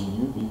share with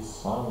you with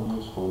some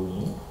useful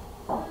link.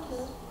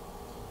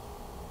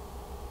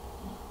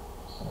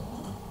 So,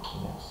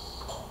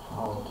 yes,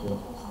 how to.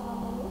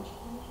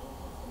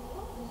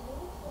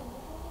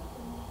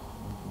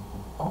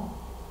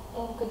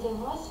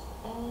 VASP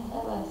and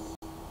LS.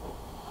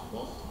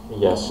 Yes?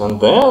 Yes, and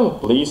then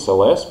please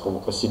ls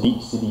cd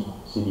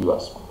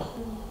VASP.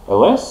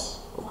 ls,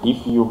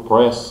 if you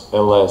press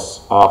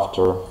ls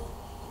after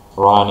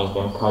running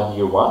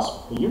mkdir VASP,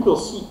 you will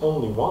see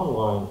only one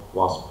line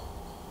VASP.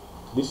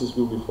 This is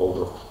will be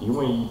folder. You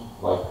may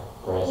like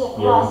press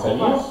here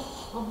mkdir.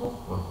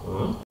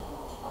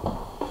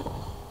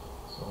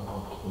 So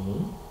okay.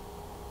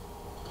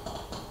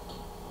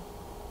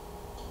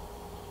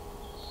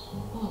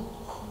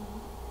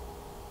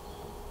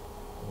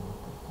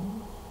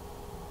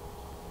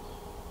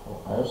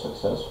 Are you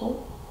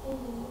successful?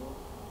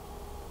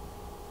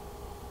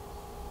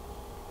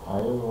 I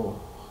will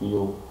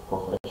feel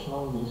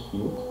professional in this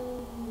field.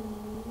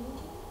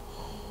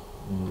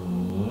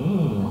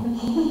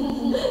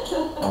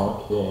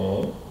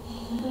 Okay.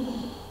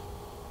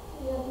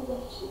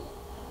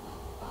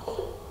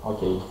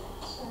 Okay.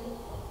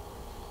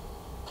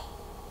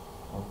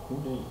 How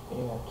could I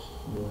add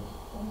here?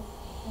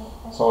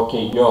 So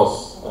okay,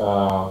 girls,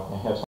 I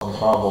have some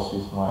troubles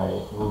with my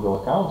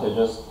Google account. I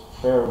just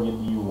share with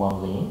you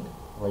one link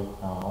right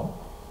now.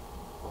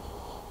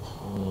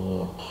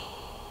 Yeah.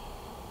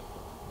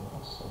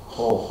 Yes, I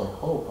hope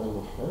I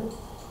will share it.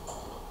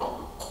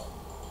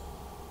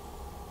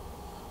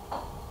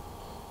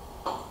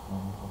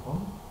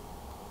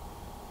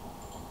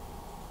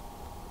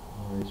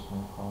 Where is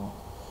my phone?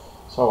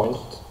 So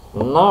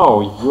now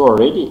you are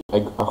ready. I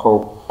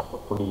hope.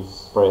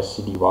 Please press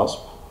CD VASP.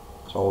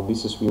 So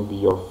this is will be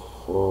your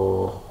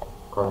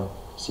current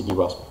CD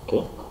VASP.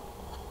 Okay.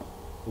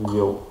 We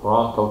will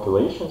run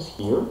calculations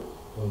here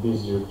in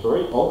this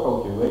directory. All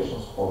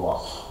calculations for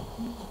VASP.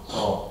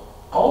 So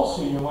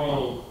also you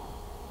may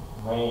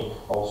make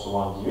also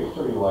one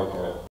directory like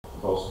a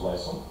first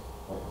lesson,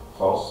 like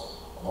first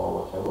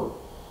or whatever.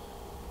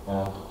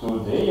 And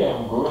today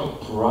I'm going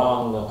to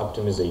run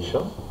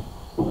optimization.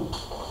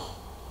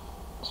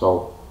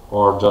 So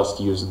or just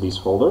use this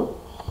folder.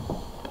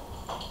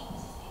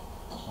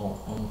 So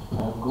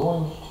I'm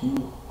going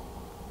to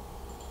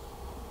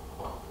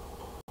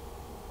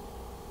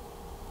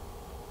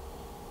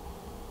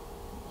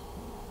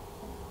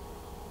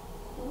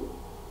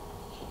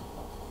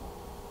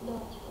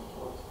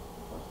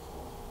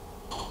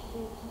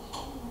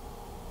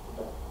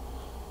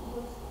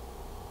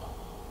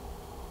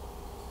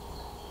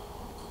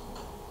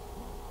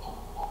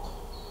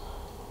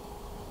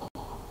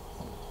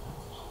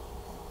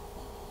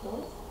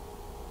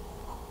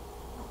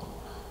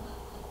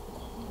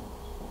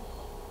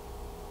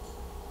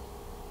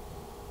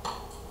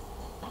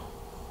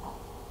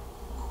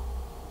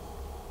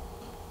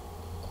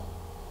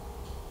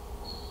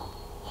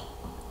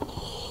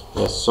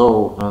yes,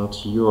 so and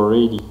you are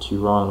ready to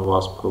run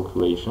VASP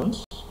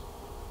calculations.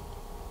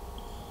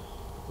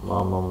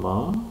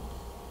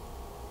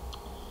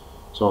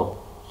 So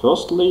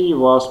firstly,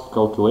 VASP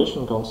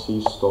calculation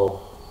consists of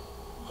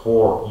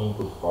 4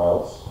 input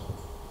files.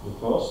 The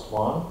first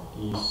one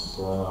is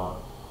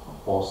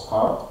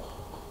postcard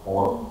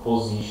or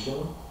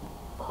position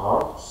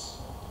cards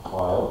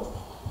file.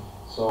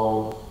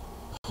 So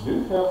do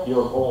you have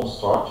your own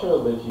structure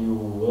that you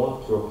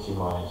want to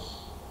optimize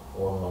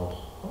or not?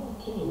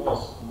 Okay,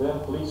 nice. Then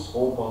please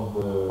open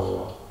the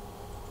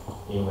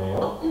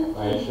email.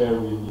 I share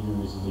with you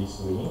this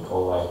link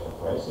or like a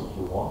press if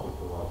you want, if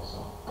you like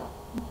some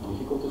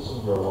difficulties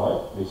in your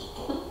life, please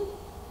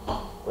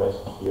press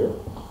here.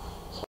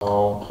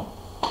 So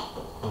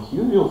and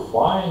you will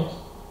find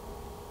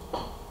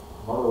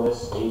more or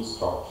less 8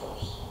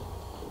 structures.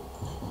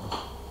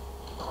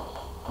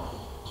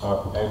 I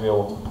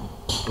will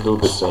do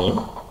the same.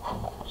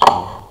 So,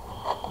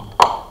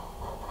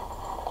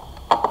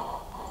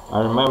 I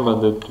remember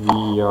that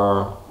we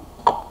are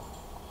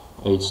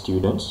 8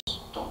 students,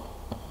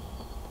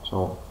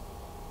 so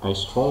I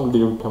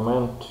strongly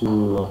recommend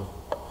to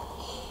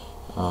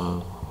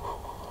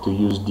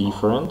use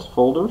different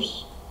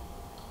folders.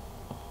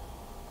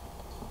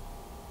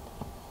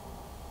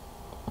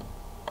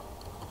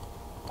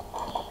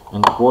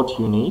 And what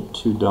you need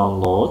to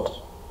download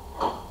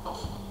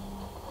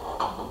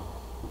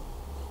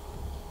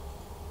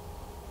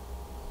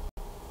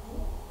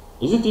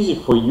is it easy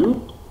for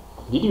you?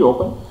 Did you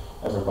open?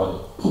 Everybody?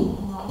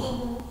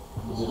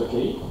 Is it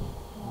okay?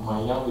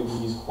 my younger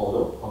disk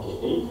folder. Okay,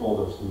 8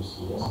 folders do you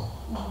see, yes?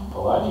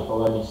 Palladi,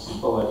 Palladi C,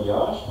 Palladi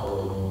H,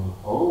 Palladium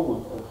O,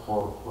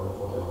 for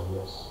whatever,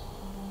 yes.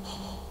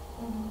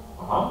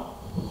 Uh-huh.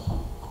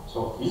 So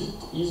is it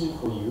easy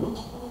for you?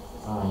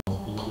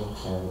 You don't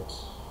have it.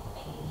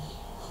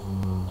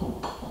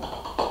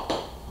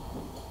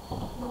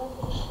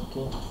 Okay.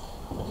 Okay.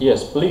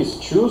 Yes, please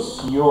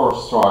choose your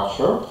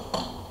structure.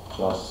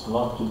 Just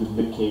not to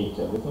duplicate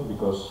everything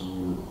because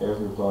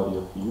everybody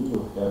of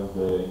you have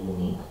the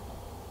unique.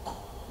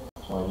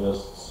 So I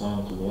just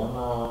sent to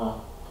Lena.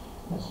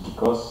 That's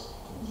because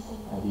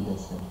I didn't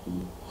send to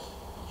you.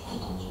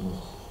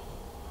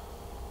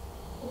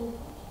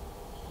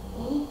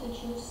 We need to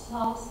choose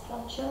some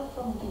structure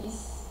from this.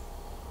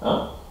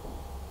 Huh?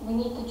 We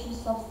need to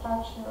choose some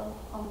structure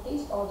from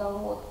this or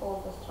download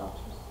all the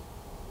structures.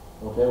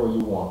 Whatever you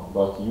want,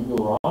 but you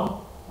will run.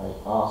 I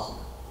ask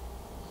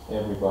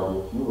everybody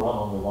of you run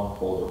only one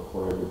folder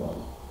for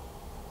everybody.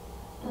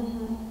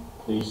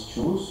 Please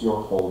choose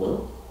your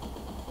folder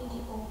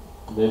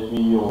that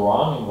we will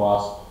run in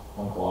VASP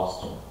on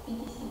cluster.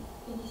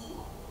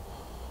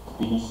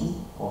 PDC?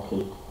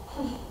 Okay.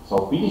 So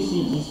PDC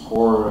is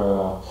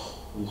for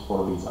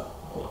Lisa.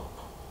 Okay.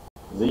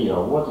 Zira,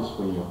 what is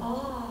for you?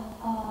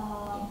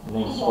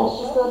 Next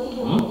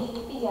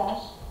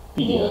PDH.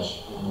 PDH.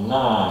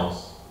 Nice.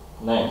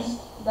 Next.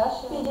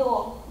 Video.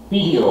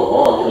 Video.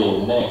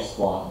 Okay. Next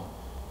one.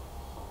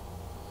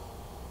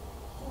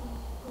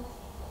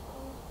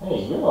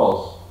 Hey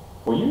girls,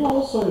 for you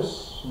also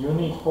is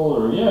unique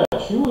folder. Yeah,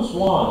 choose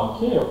one.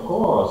 Okay, of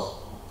course.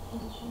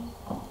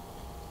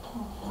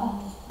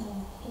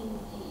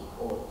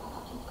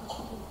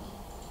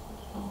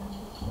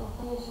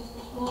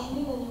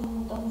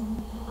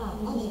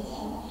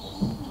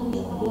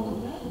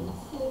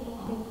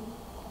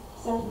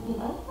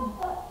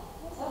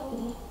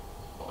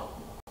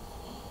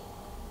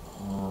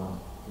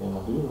 Lena,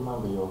 do you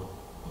remember your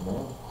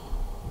name?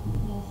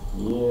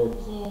 Yes.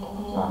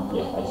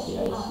 Yeah, I see.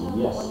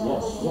 Yes.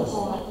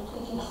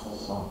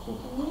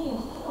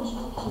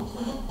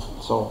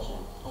 So,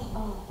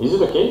 is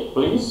it okay?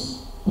 Please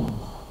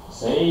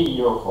say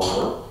your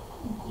folder.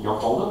 Your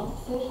folder?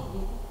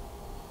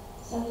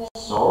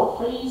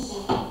 Surface,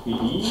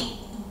 PD,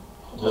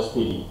 just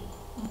PD.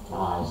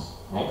 Nice.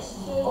 Next.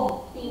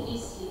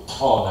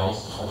 Oh, nice.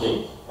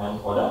 Okay.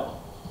 And order?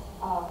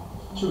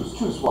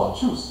 Choose one.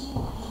 Choose.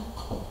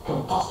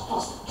 Come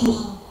fast.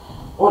 Choose.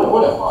 Order.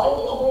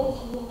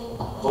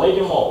 Play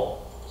them all.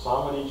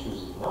 Somebody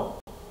choose it. No?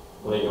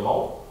 Play them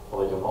all. No,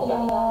 another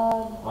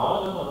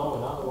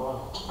one.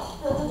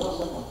 No,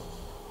 second.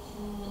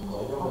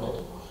 Play them all.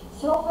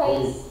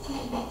 Surface.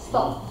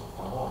 Stop.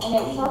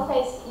 Okay,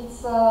 surface. It's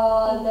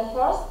the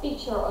first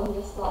picture on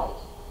the slide.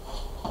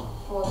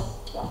 Because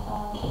it's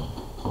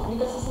on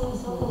the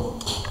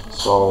surface.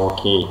 So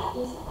okay,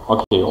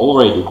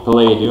 already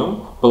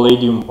Palladium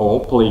O,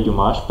 Palladium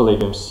H,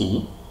 Palladium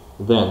C.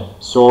 Then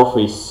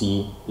surface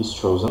C is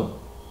chosen,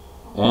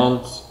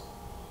 and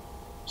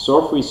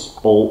surface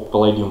O,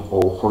 Palladium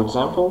O, for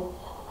example.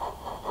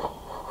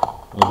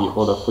 Maybe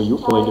order for you,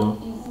 Palladium.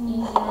 Is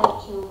easier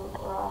to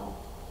run.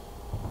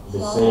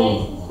 The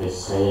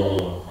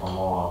same. Come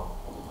on.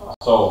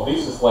 So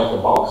this is like a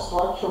bulk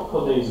structure.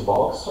 Palladium is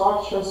bulk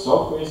structure.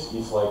 Surface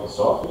is like a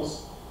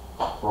surface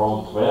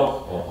from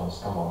 12 atoms.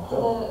 Come on,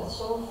 12.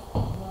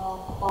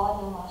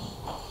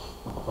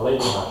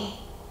 Palladium H.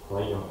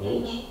 Palladium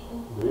H.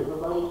 Do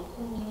everybody?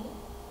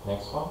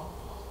 Next one.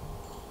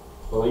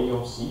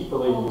 Palladium C,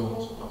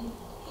 Palladium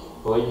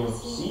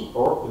C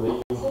or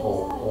Palladium O.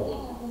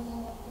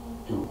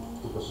 Two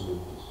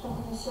possibilities.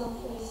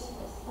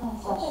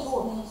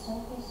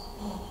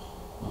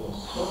 Yes,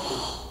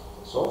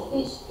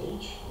 surface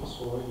H is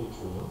already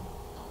true.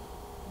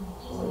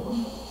 So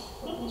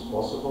it's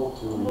possible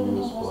to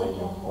use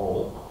Palladium O.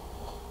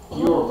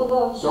 Your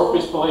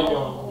surface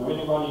Palladium, do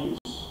anybody use?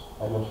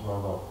 I don't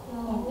remember.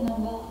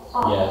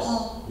 Yes,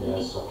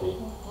 okay.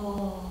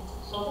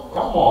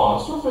 Come on,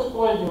 surface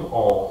Palladium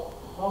O.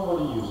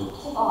 Nobody use it.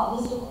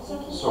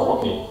 So,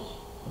 okay.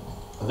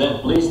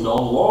 Then please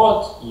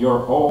download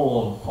your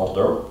own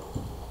folder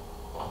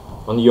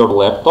on your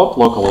laptop,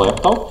 local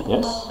laptop.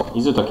 Yes,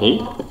 is it okay?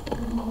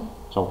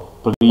 So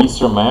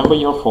please remember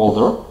your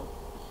folder.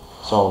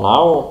 So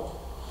now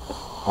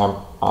I'm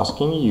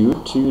asking you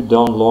to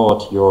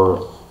download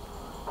your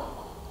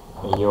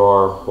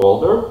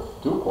folder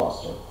to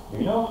cluster. Do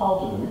you know how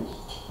to do it?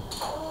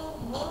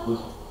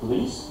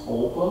 Please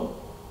open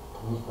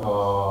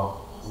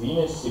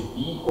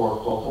VNSCP or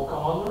Total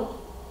Commander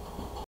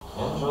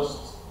and just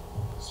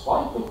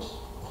swipe it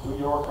to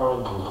your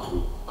current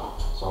directory.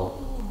 So,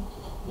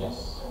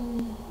 yes,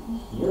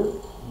 here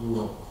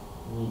you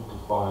need to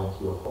find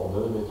your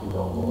folder that you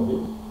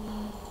downloaded.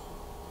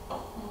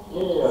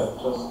 Yeah,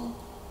 just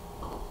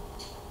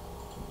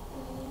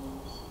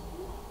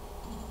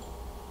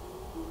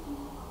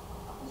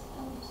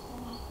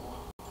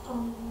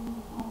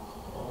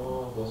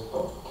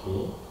desktop.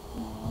 Okay.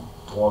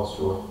 What's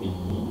your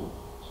PD?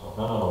 So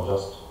no,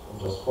 just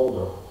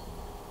folder,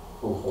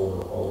 full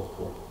folder, all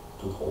full,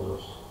 2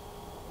 folders.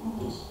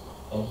 Please.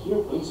 And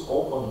here, please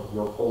open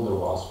your folder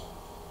VASP.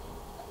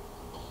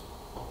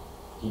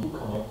 Did you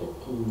connect it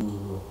to?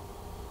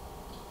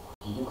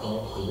 Did you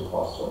connect to the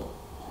cluster?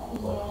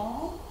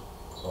 Yeah.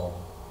 So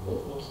that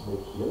means that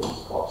here is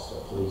cluster.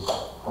 Please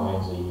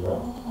find the era.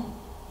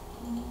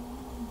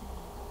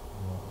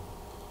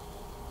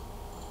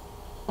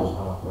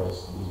 Press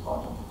this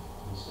button.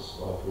 This is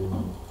like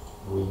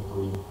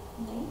green.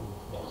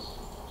 Yes.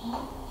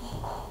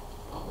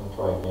 And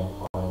try again.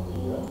 Find the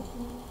era.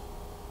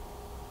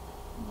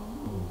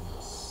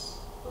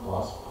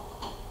 VASP.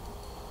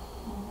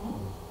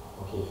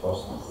 Okay,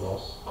 first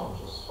yes.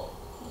 Just stop.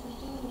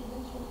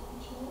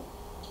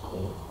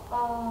 Okay.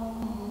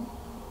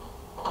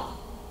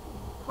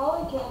 How I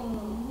can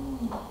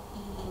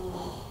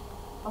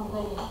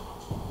update it?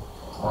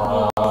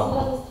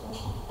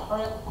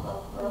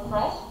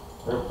 Refresh?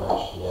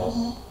 Refresh, yes.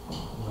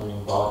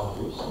 Green button,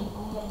 please.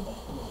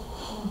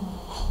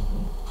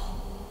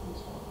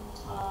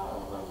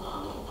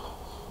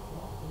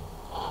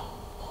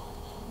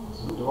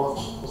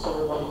 Is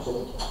everybody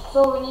clear? So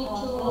we need to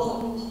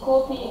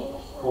copy.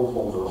 Full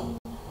folder.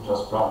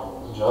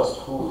 Just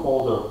full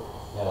folder.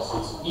 Yes,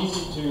 it's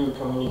easy to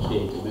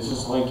communicate. This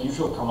is like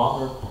usual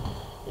command.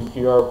 If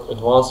you are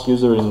advanced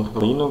user in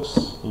Linux,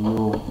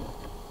 you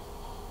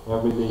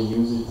every day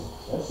use it.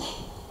 Yes.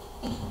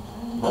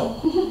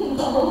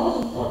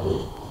 Okay.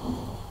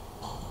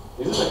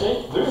 Is it okay?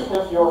 Do you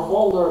have your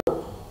folder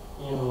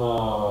in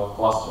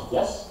cluster?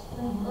 Yes.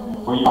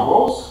 For you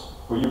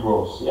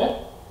both, yeah.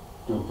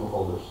 Two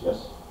folders, yes.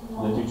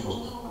 Let you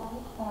choose.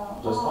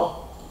 Just not.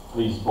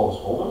 Please, both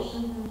folders.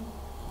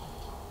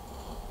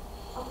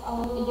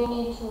 You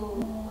need to.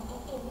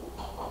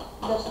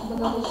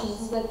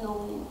 That no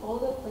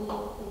folder for you.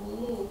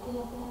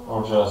 Or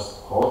just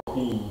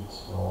copy it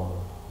on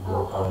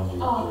your current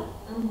directory.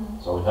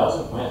 So it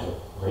doesn't matter.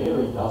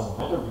 Really, it doesn't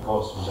matter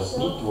because you just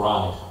need to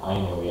run it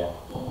anyway.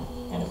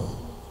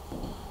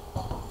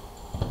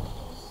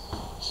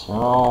 So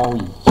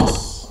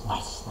yes,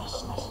 nice.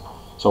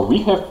 So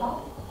we have.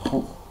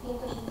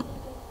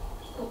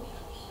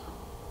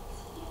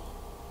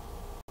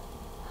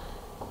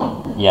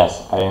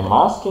 Yes, I am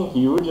asking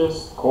you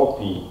just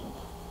copy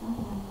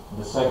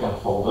the second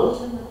folder,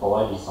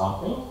 already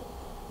something,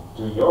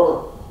 to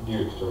your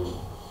directory.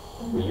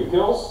 For you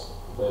girls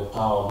that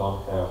now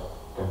don't have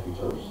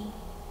computers,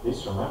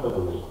 please remember the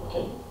link,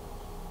 okay?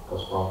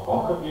 Because from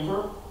home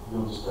computer,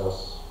 we'll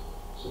discuss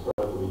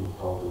separately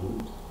how to do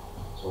it.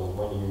 So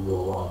when you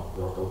will run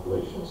your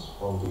calculations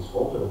from this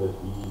folder that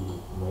we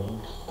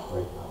made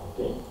right now,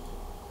 okay?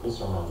 Please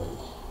remember it.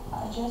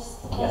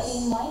 Just Yes.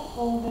 in my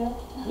folder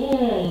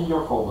Yeah, in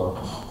your folder.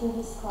 to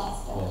this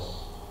cluster. Yes.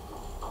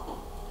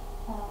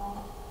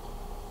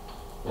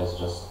 Yes,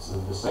 just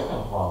the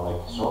second one,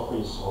 like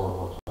Surface or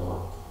whatever.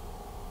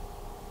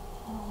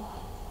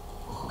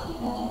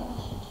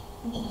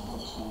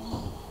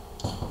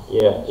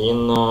 Yeah,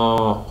 in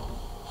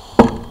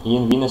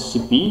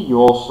WinSCP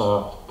you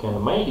also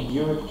can make a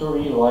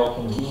directory like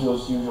in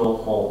Windows usual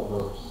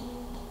folders.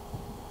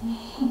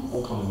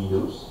 Open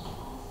Windows.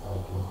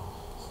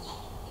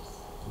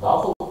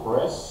 Double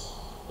press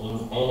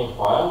in any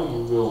file,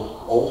 you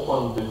will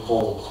open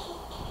default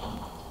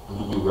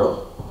viewer,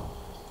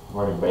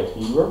 very bad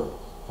viewer.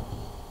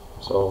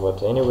 So,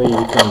 but anyway,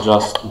 you can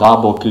just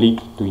double click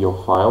to your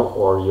file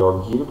or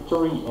your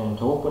directory and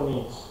open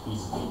it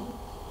easily.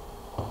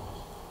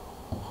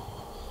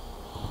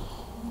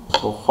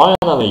 So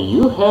finally,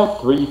 you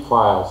have 3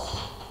 files.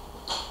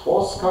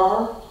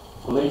 Postcard,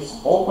 please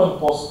open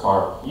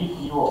Postcard if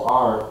you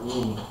are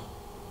in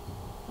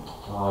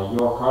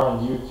your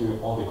current directory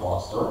on the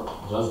cluster.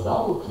 Just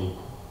double click.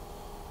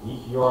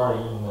 If you are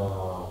in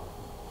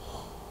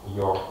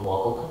your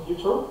local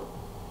computer,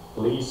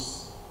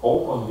 please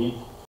open with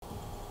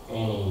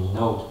any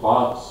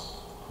notepad,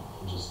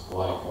 just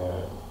like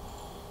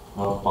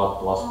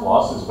Notepad++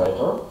 is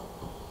better.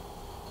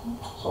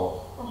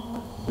 So,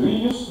 do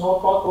you use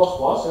Notepad++,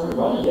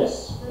 everybody?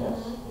 Yes,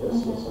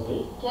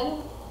 okay. Can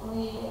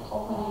we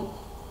open it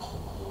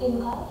In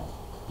card?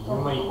 You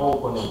may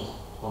open it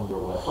on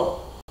your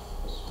laptop.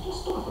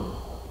 Just open it.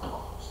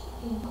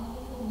 In card?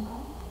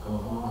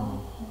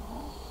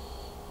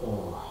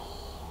 Oh.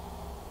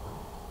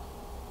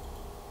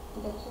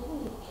 That's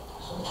really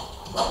So,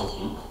 double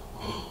click.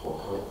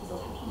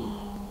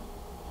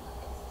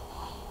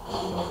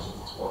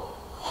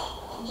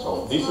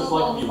 So this is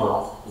like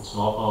Beaver. It's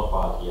not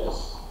Notepad,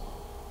 yes.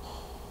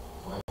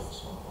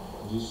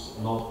 This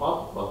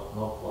Notepad, but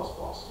not ++.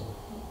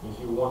 If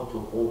you want to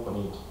open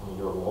it on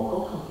your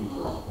local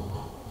computer,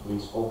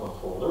 please open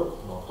folder,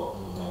 not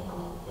on Mac.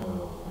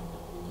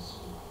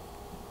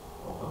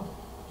 Open.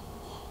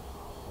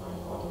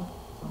 Right button.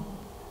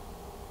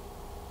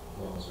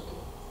 Then it's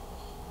okay.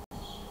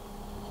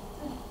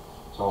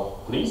 So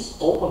please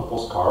open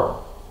Postcard.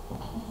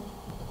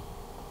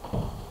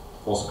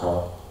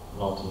 Postcard,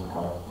 not in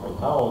card. Right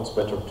now it's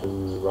better to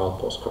run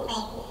Postcards.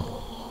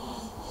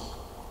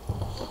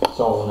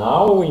 So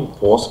now in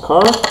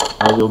Postcard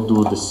I will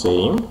do the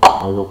same.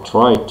 I will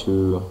try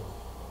to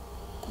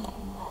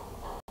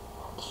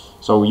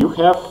So you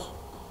have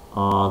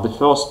the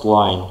first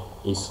line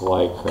is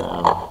like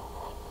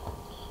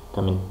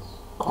comment.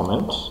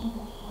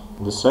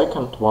 The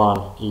second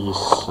one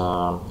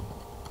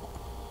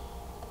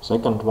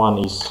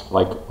is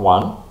like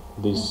 1.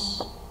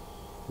 This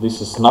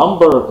is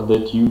number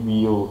that you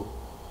will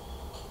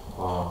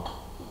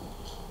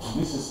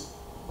this is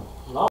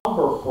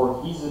number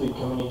for easily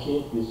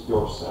communicate with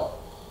yourself.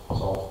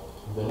 So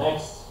the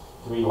next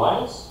 3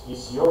 lines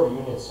is your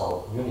unit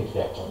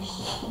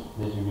vectors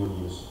that you will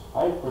use.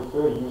 I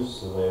prefer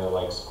use the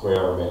like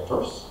square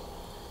vectors.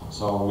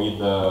 So with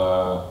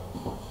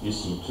you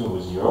see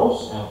 2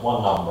 zeros and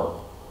 1 number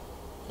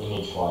in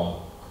each line,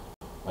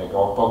 like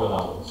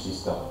orthogonal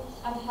system.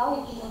 And how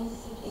you can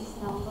see this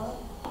number?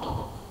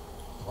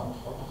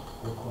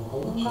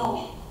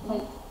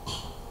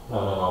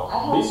 No.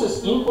 This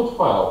is input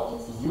file.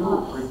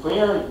 You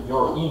prepare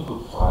your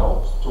input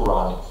file to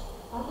run it.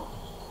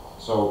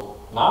 So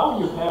now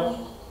you have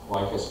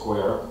like a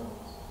square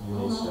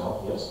unit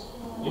cell, yes.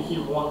 If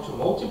you want to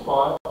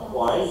multiply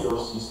your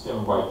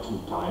system by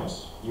 2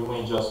 times, you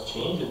may just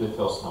change the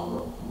first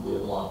number, the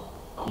 1,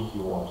 if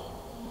you want.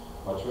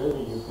 But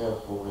really you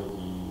have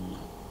already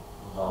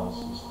done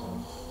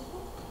system.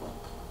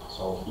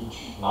 So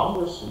each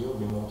numbers will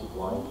be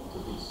multiplied to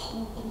this.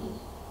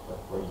 That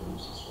very good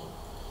system.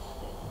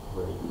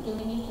 Very good. Do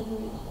we need to do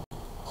it?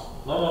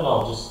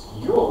 No, just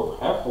you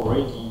have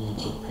already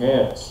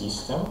prepared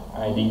system.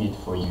 I did it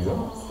for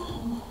you.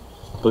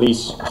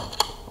 Please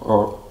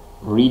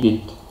read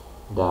it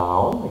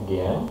down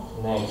again.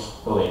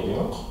 Next,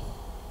 palladium.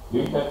 Do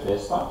you have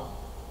Vesta?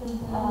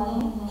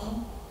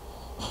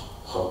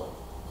 So,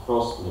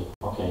 firstly,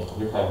 okay,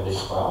 you have this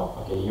file.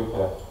 Okay, you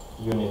have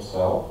unit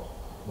cell,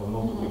 the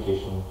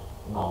multiplication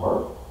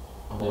number,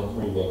 then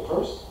 3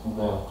 vectors,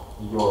 then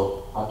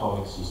your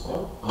atomic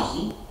system. You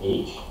see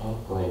H and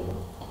palladium.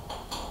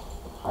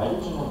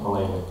 Hydrogen and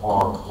palladium,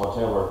 or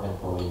whatever and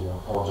palladium,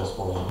 or just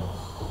palladium.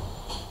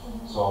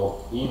 So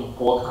in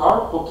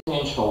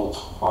potential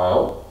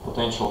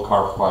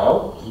card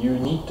file, you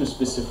need to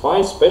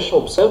specify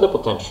special pseudo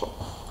potential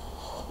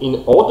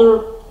in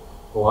order,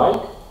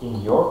 like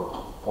in your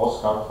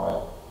postcard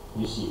file.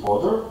 You see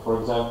order, for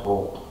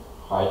example,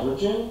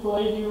 hydrogen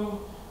palladium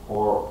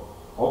or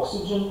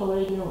oxygen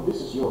palladium.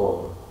 This is your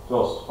order.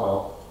 First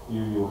file,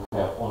 you will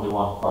have only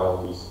one file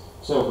with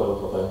pseudo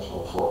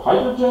potential for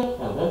hydrogen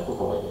and then for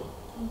palladium.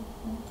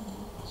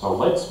 So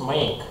let's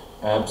make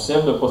a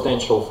pseudo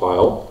potential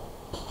file.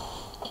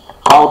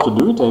 How to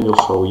do it, I will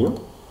show you.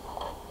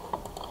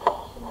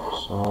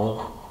 So,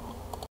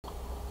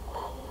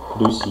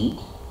 do you see it?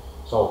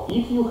 So,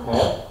 if you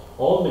have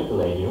only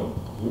palladium,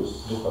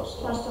 use the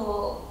first one. First of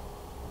all,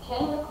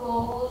 can we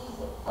close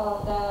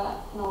the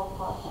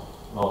notepad?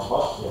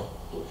 Notepad? Yeah,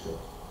 okay, sure.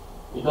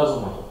 It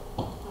doesn't matter.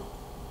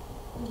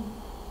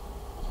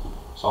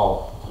 So,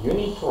 you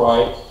need to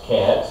write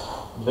cat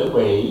the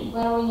way.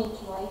 Where we need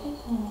to write it?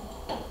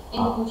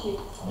 Input it.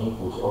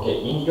 Input.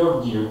 Okay, in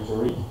your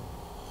directory,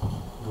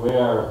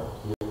 where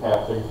you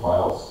have 3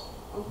 files.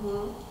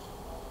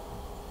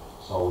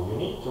 So you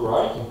need to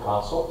write in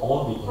console,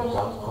 only in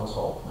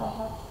console.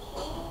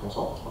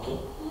 Console, okay.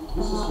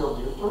 This is your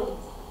directory.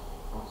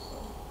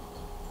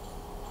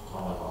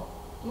 No.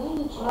 You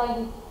need to write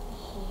it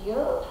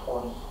here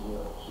or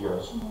here? Here.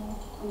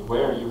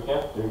 Where you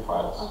have 3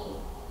 files. Okay.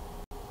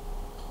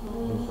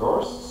 In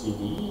first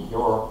CD,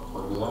 your,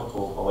 for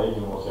example,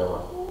 palladium, whatever.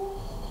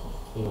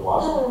 In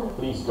VASP,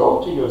 please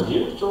go to your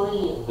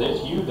directory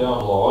that you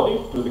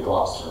downloaded to the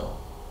cluster.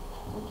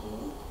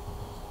 Okay.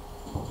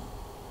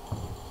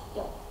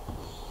 Yeah.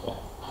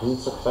 Is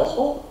it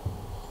successful?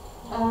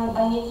 And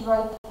I need to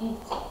write it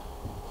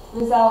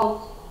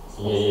without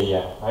spaces.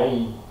 Yeah.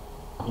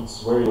 It's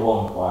very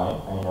long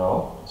line, I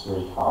know. It's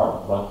very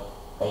hard, but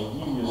I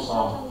give you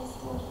some.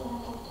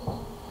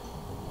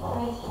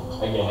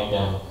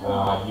 Again,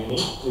 you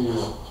need to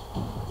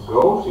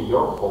go to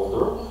your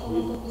folder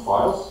with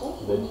files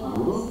that you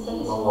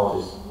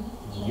downloaded.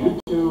 Due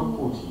to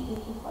PuTTY.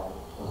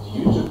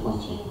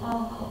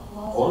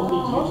 Only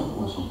due to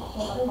PuTTY.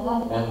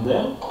 And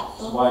then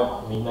swipe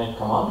midnight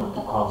commander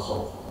to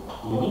console.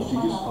 You need to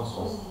use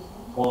console.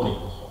 Only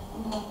console.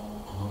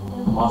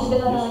 Must use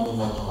midnight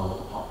commander.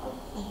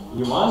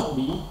 You must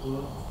be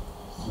in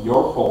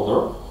your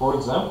folder. For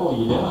example,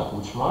 Elena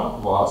Kuchma,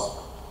 VASP,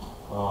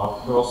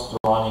 first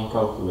running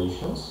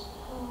calculations.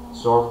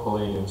 Sort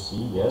palladium C,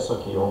 yes,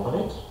 okay, open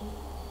it.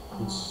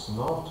 It's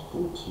not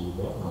PuTTY,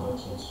 then no,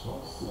 it's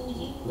not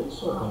PuTTY.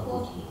 Let's open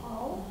PuTTY.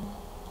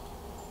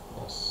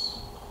 Yes.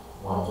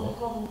 1 minute.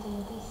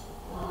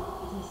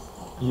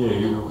 Yeah,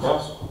 you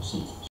have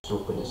C. So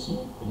put a C,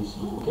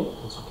 okay,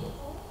 it's okay.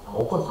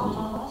 Open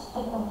PuTTY.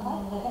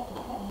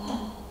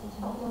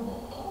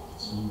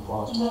 C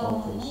was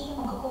surface.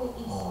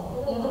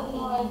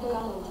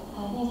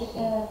 You need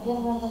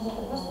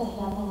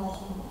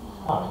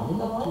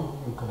to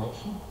new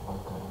connection,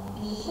 like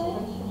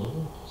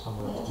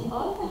somewhere else.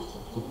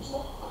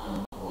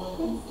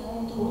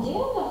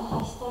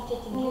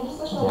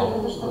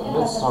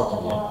 Let's start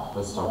again.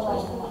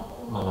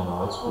 No,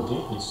 let's put it.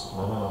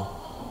 No.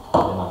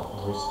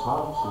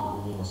 Restart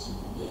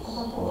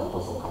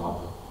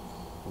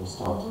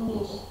Restart.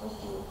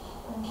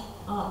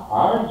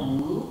 Are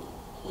you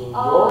in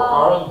your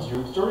current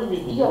directory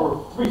with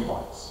your 3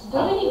 files? Do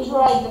we need to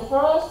write the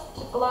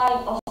first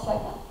line or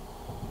second?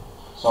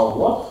 So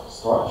what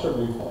structure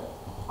do you have?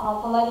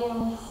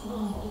 Palladium C.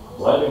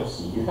 Palladium C.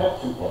 You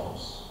have 2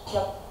 atoms.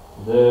 Yep.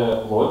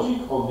 The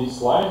logic of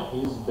this line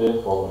is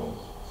the following.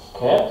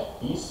 Cat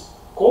is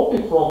copy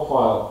from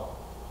file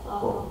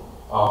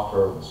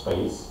after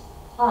space.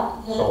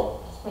 So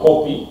space.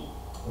 copy,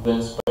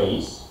 then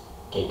space,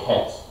 okay,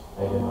 cat.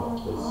 I don't know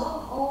this.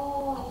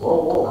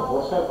 Whoa,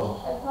 what's happened?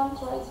 I can't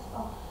write.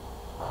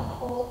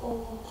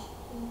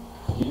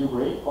 Did you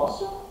break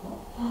faster?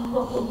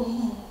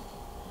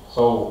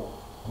 So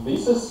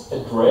this is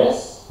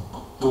address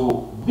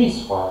to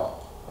this file,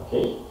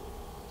 okay?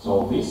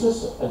 So this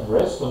is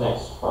address to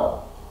next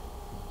file.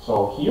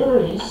 So here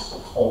is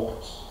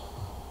opt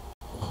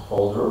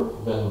folder,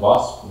 then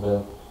VASP,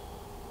 then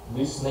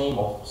this name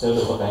of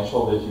pseudo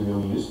potential that you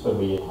will use per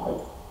VA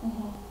type.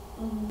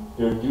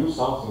 Here do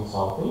something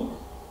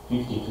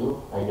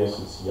 52, I guess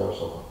it's years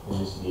of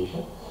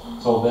investigation.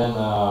 So then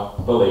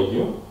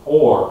palladium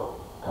or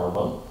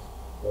carbon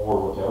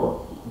or whatever.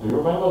 Do you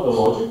remember the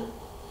logic?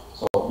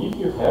 So if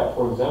you have,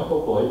 for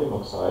example, palladium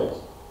oxide,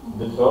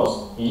 the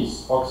first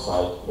is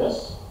oxide,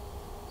 yes?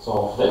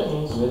 So that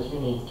means that you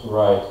need to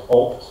write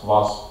opt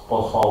VASP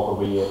pod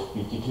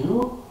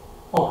 52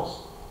 ox.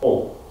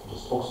 Oh,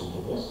 just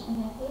oxygen, yes?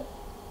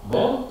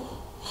 Then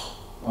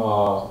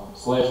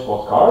slash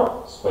pod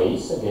carb,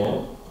 space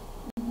again,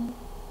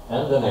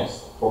 and the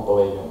next for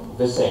palladium.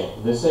 The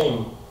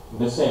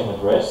same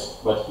address,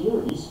 but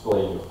here is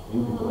palladium,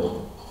 will be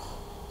palladium.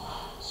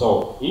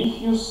 So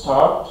if you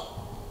start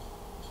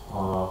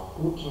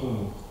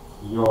putting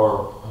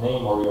your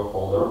name or your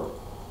folder,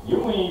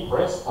 you may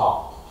press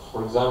tab.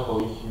 For example,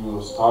 if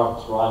you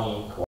start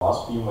running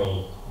VASP, you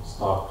may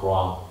start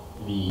run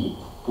V,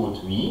 put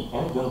V,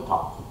 and then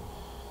tab.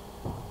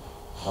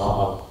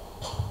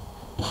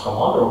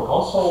 Command or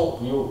console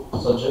will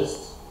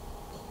suggest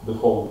the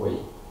full way.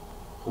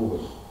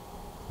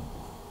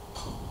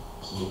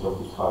 It's a little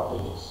bit hard,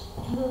 I guess.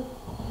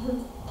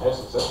 Are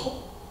successful?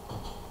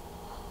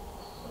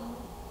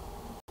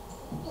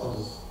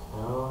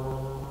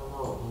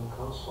 No, in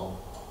console.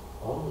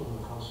 Only in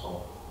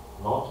console,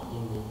 not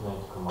in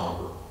Midnight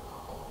Commander.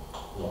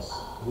 Yes,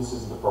 this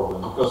is the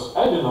problem, because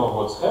I don't know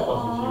what's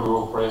happened if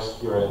you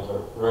press here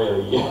enter.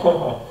 Really,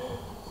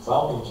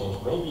 something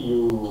changed. Maybe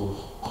you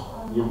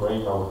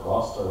break our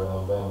cluster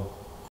and then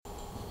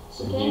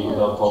Sergey would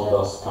have told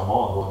us, come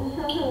on,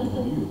 what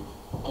did you do?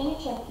 Can you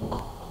check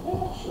please?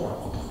 Yeah, sure.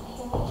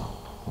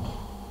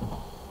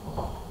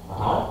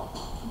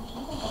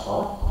 So,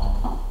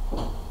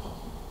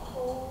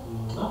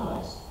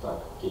 nice. Так,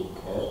 окей,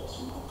 cat,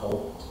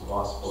 opt,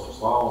 VASP,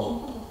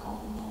 wow,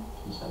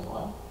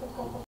 51.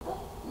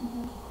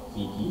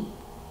 VD.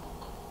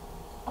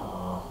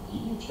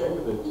 Did you check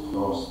that the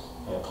first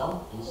atom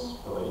is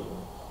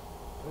palladium?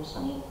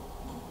 Recently.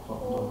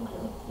 Don't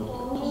care. No,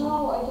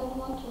 I don't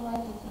want to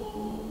write it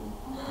again.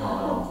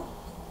 No.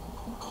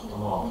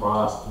 Come on,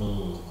 trust me.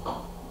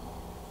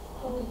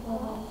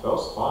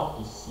 First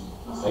one is C,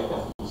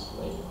 second is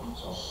palladium.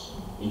 So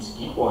it's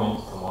key point,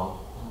 come on,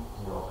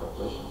 your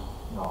calculation.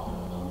 No,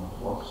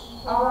 works.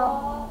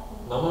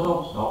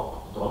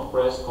 No, don't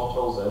press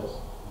Ctrl Z,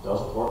 it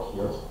doesn't work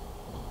here.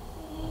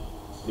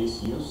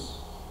 Please use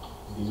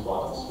these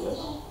buttons, yes.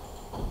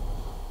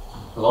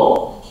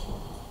 Hello?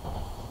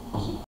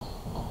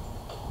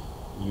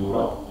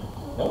 Yura?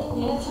 No?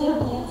 Yes.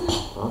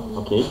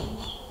 Okay.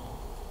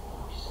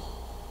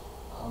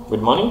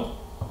 Good morning.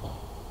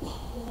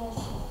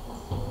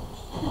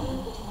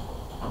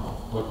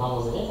 Вы к нам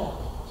на занятия?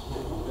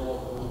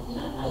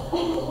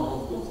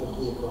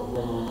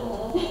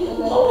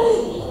 Да.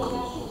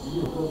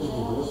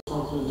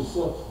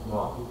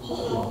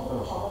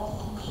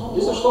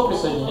 Если что,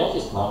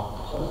 присоединяйтесь к нам.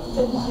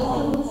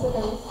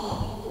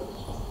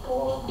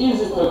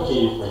 Is it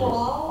okay for you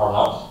or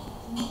not?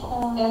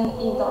 And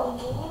enter.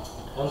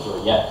 Enter,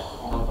 yeah.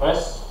 And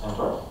press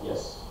enter,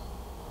 yes.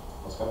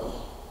 What's happened?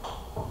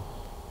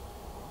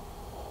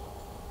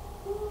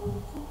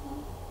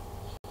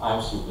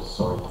 I'm stupid,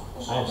 sorry.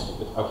 I'm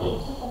stupid. Okay.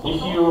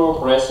 If you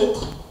press it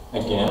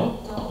again,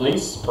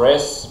 please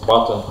press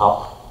button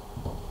up.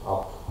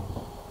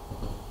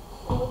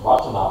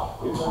 Button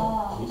up. This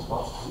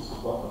one. This is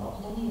button up.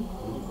 Really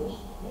press.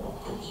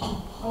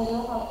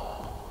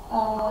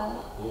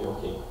 Yeah,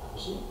 okay. You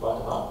see,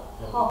 button up.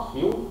 And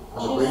feel the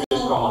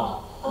previous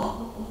command.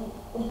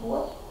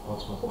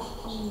 What's my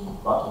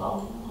button up?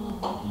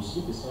 You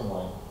see the same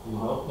line. You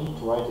don't need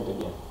to write it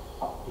again.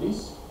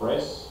 Please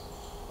press,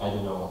 I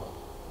don't know,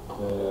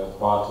 the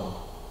button.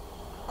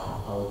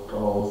 How it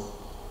goes.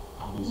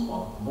 This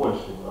one.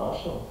 Больше in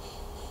Russian.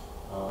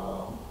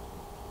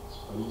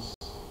 Please.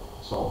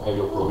 So I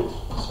will prove it.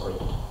 Sorry.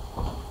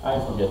 I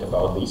forget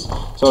about this.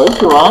 So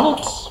if you run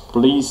it,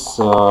 please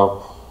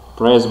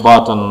press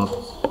button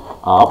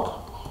up.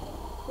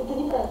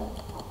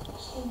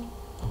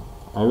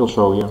 I will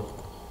show you.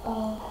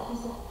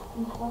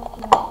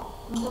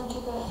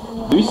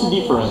 Do you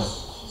see difference?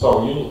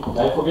 So you need,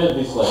 I forget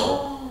this letter.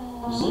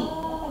 You see?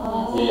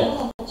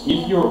 Yeah.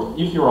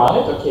 If you run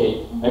it,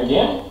 okay.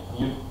 Again,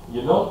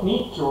 you don't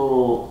need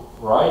to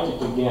write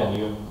it again.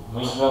 You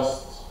may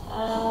just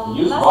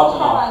use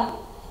button up.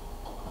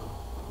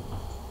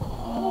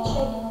 Can you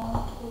check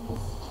it?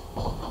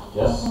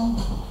 Yes.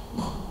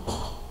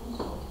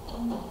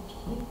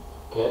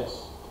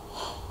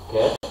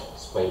 Cat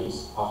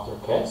space after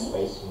cat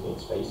space. You need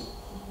space.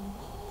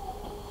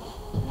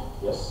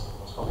 Yes.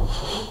 Let's go.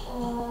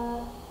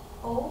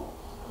 O.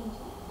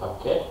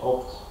 Okay.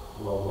 Opt.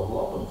 Blah blah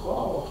blah blah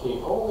blah. Okay.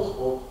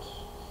 Opt.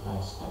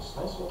 Nice.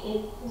 Okay.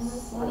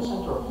 Very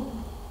center.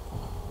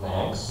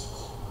 Next.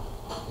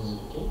 Is it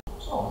okay?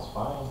 So it's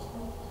fine.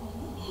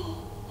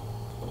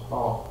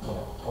 Oh,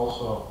 yeah.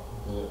 Also,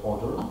 the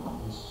order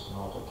is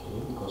not okay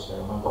because I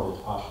remember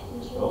that Ash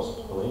is the first,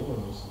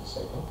 Palladium is the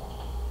second.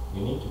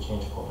 You need to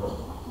change order.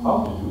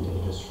 How to do it?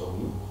 I just show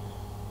you.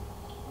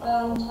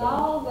 Now It's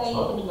they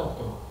not a bit that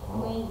come.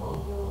 made you.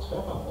 What's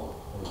happened?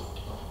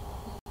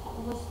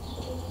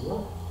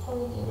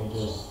 You may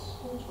just.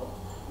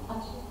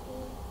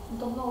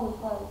 Don't know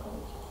if I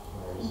correct.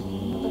 Where is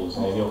it?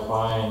 I will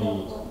find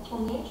it.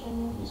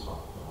 This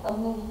one.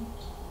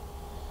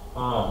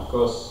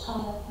 Because.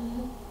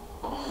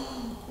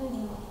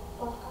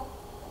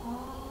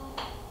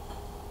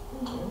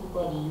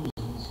 Everybody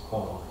uses this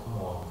common. Come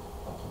on.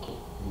 Okay,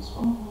 this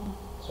one.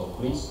 So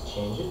please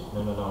change it.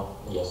 No.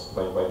 Yes,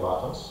 by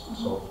buttons.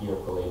 So here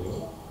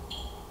Palladium.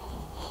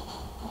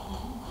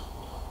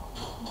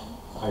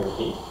 I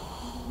repeat.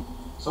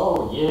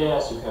 So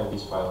yes, you have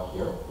this file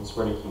here. It's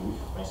very huge,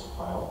 massive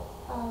file.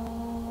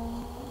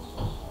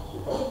 You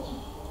have it.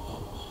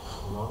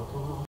 Come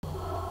on.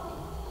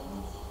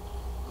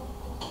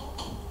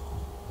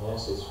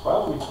 Yes, it's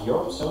file with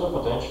your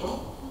cellular potential.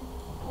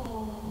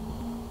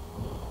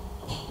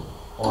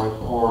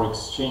 Or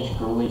exchange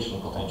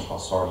correlation potential,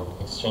 sorry,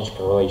 exchange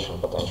correlation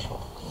potential.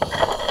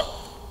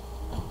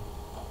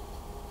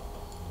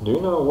 Do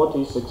you know what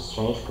is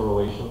exchange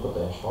correlation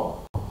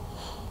potential?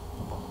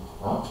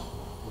 Huh?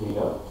 Do you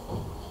know?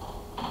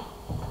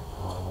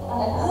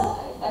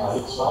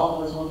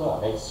 Alexander is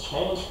not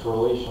exchange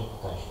correlation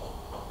potential.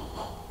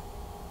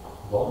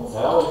 Don't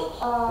tell it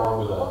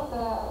formula.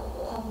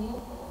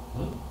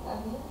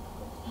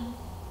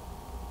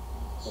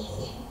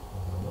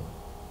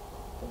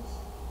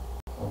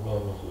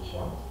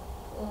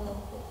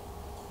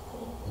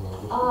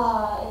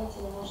 Эти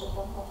может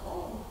там пока.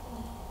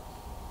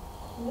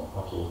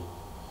 Okay.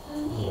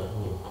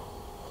 New.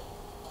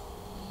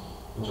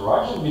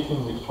 Interaction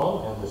between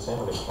electron and the same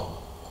electron.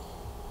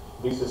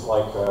 This is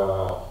like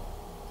a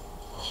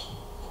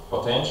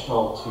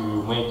potential to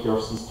make your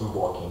system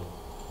working.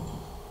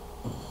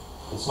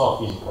 It's not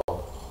physical.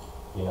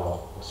 You know,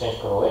 exchange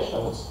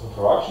correlation is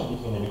interaction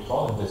between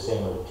electron and the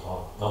same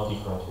electron, not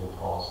different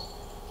electrons.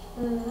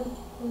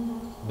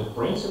 The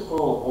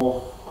principle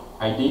of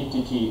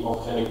identity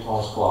of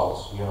electrons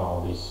clouds, you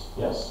know this,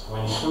 yes?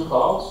 When two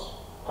clouds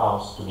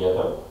comes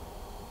together,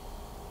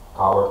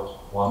 covered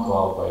one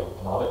cloud by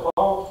another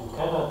cloud, you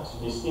cannot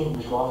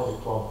distinguish one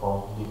electron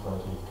from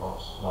different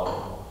electrons, another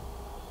one.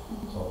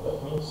 So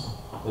that means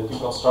that you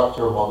construct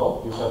your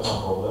model, you have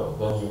some problem,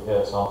 then you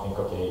add something,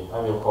 okay, I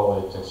will call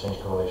it exchange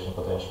correlation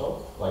potential,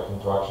 like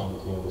interaction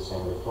between the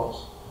same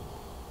electrons.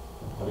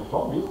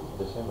 Electron with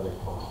the same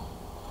electron.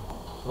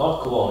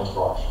 Not clone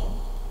interaction.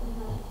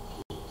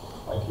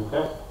 Like you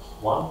have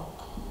one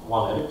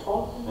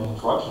electron and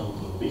interaction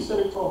between this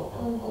electron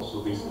and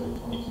also this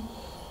electron.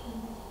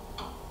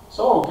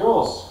 So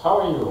girls, how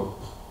are you?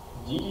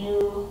 Did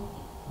you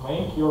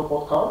make your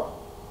podcast?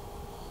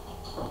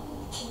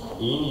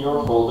 In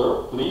your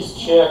folder, please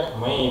check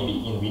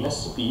maybe in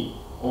VASP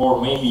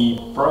or maybe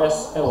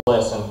press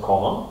ls and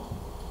common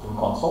in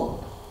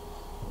console.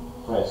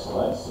 Press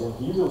ls and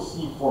you will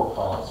see 4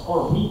 files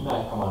or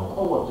midnight command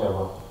or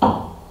whatever.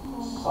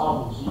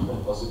 Some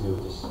different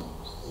possibilities.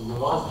 You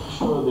must be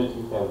sure that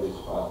you have this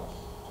file.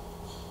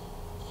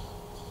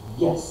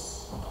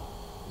 Yes,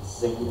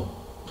 exactly.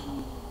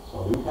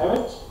 So do you have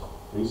it?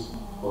 Please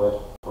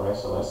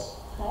press ls.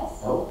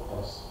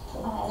 LS.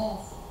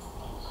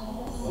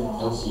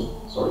 LC.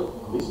 Sorry,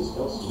 this is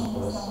LC.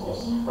 LS. Yes,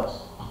 press.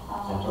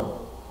 Enter.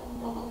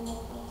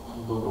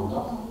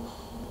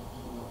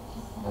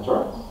 Enter.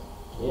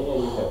 Yeah,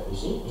 you have. You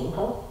see,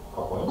 income,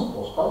 components,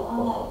 postcard,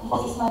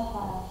 This is my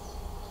file.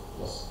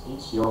 Yes,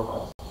 it's your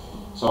file.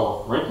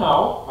 So right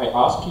now I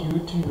ask you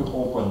to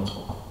open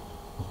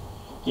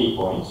key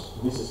points.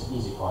 This is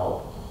easy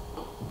file.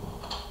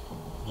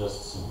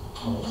 Just see.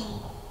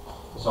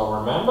 So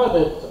remember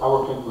that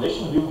our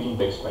calculation will be in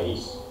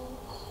backspace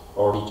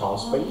or return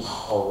space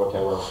or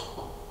whatever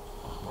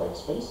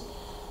backspace.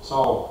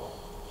 So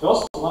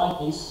first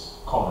line is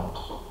comment.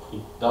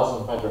 It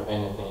doesn't matter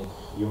anything.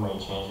 You may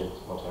change it,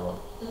 whatever.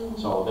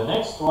 So the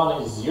next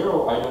one is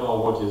 0. I don't know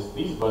what is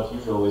this, but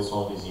usually it's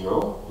only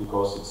 0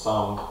 because it's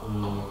some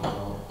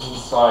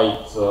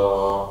inside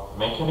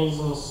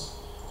mechanisms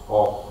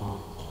of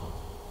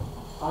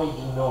I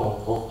don't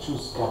know, of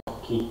choose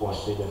key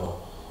points. I don't know.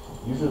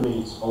 Usually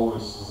it's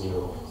always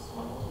 0.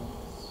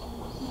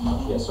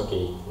 Yes,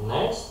 okay.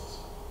 Next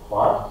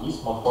part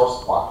is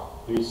Montfort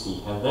spark. Do you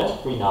see? And then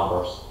 3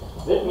 numbers.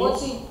 That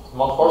What's means it?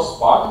 Montfort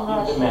spark is the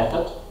Russian.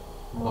 method.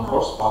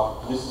 Montfort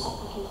spark. This is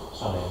Okay.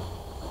 surname.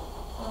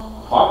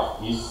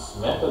 Spark is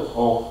method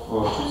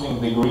of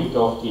choosing the grid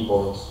of key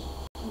points.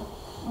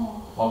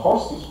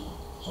 Montfort is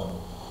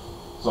surname.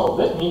 So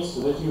that means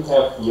that you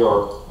have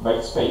your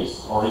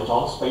backspace or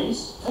return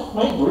space and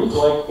make grid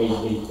like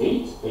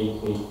 888,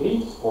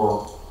 888,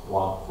 or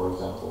 1, for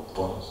example,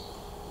 points.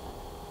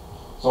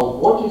 So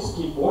what is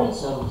key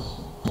points, and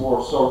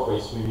for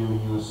surface we will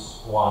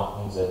use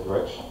 1 in that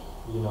direction.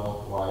 You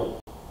know why?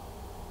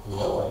 You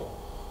know why?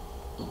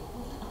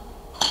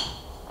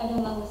 I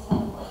don't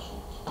understand the question.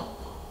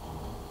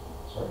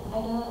 Sorry? I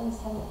don't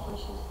understand the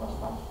question. First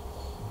one.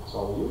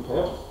 So you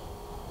have,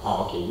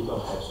 okay, you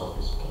don't have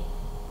surface, okay.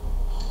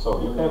 So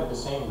you have the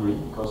same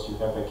grid because you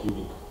have a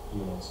cubic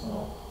units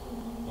now.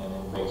 And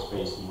in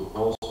backspace you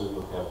also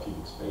will have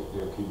cubic space,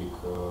 cubic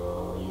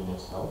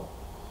units now.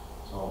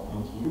 So,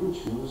 and you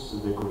choose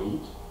the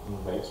grid in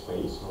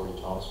backspace or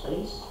return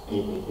space,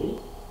 888.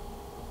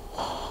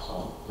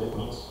 So that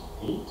means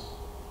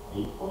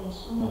 8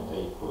 points and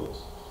 8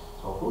 points.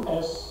 So who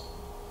has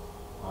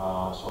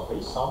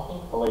surface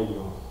something,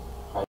 palladium,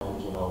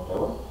 hydrogen or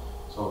whatever,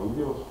 so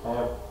you will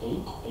have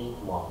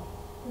 881.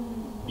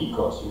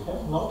 Because you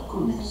have not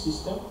cubic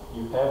system,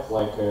 you have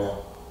like a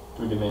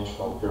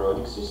 2-dimensional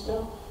periodic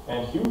system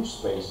and huge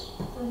space.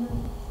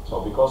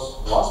 So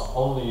because VASP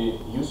only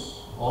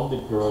uses on the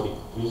periodic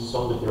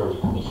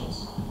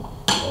conditions.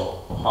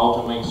 So how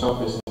to make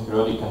surface in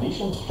periodic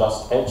conditions?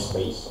 Just add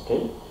space,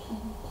 okay?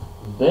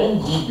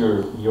 Then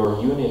bigger your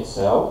unit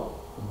cell,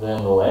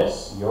 then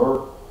less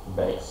your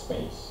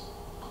backspace.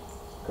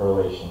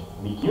 Correlation.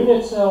 Big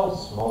unit cell,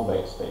 small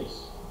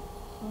backspace.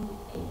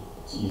 Okay,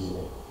 it's easy.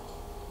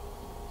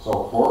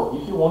 So for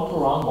if you want to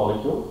run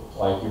molecule,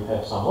 like you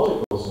have some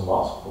molecules in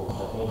VASP or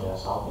titanium or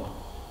something,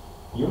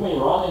 you may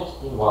run it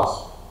in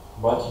VASP,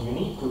 but you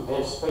need to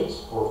add space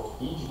for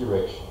each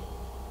direction.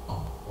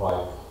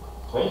 Like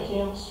 20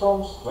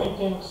 angstroms,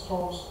 20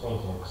 angstroms,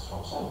 20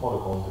 angstroms, and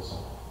molecule in the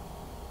center.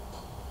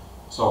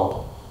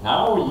 So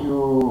now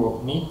you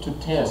need to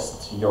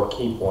test your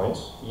key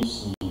points. You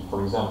see,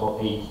 for example,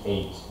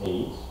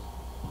 888.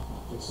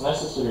 It's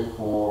necessary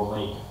for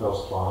make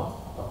first one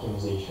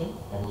optimization.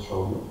 I will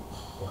show you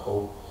the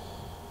whole.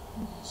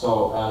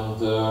 So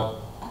and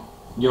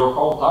your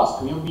whole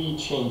task will be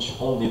change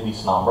only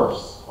these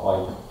numbers,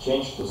 like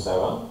change to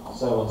 7,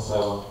 7,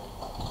 7.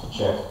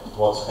 Check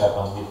what's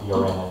happened with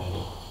your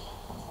energy.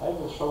 I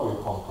will show you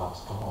whole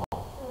task. Come on.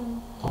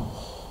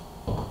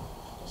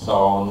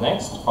 So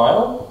next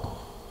file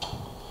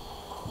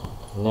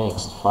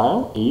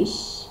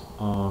is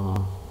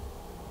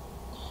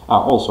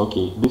also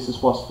okay. This is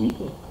VASP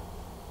tweaking.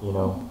 You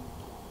know,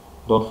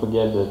 don't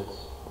forget that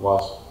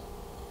VASP.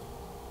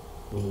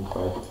 We need to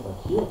write it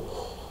right here.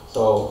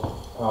 So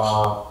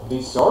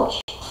this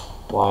search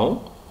line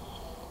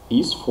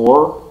is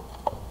for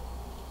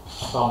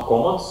some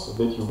comments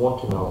that you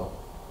want to know.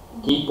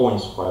 Key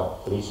points file,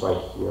 please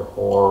write here,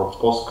 or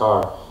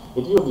postcard.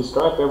 It will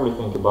describe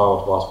everything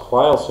about VASP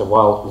files,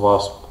 about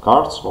VASP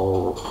cards,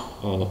 or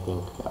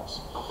anything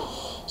else.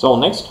 So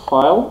next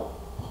file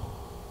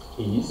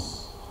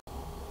is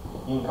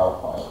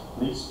in-card file.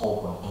 Please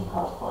open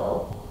in-card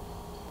file.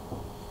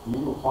 You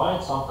will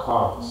find some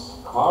cards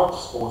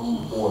or key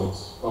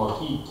points or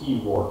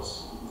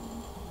keywords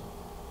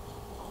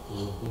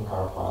in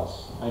in-card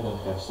files. I don't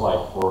have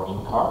slide for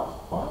in-card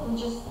file.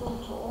 Just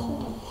put to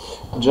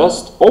open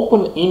Just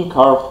open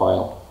in-card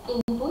file.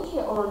 in Booty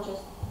or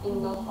just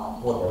in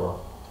Notepad? Whatever.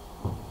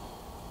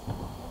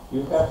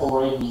 You have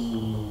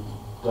already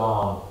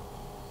done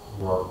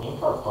your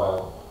in-card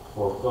file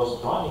for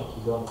first running.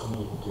 You don't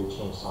need to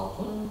change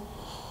something.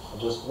 I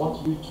just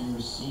want you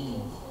to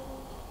see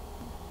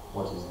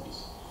what is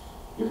this.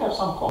 You have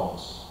some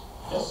comments.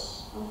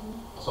 Yes?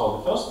 So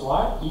the first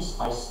line is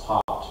I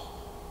start.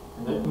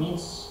 That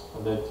means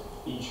that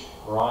each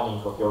running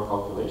of your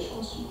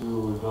calculations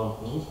you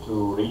don't need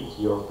to read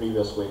your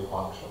previous wave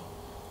function.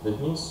 That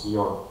means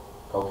your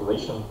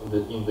calculation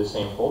in the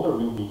same folder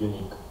will be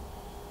unique.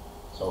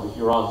 So if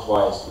you run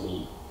twice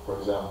the, for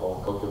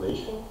example,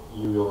 calculation,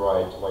 you will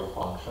write wave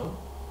function,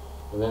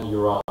 and then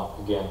you run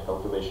again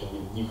calculation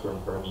with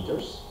different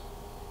parameters.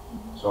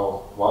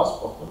 So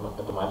VASP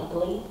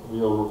automatically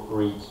will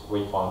read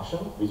wave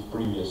function with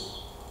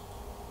previous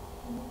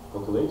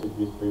calculated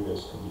with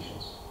previous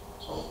conditions.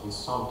 So it's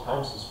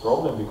sometimes it's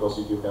problem because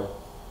if you have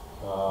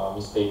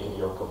mistake in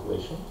your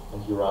calculation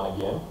and you run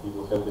again, you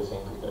will have the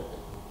same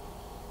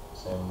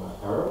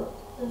error,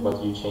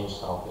 but you change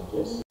something.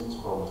 Yes, it's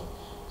a problem.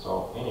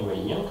 So anyway,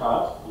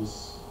 NCAT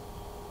is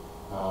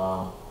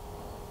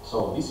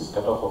so this is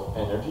cutoff of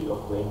energy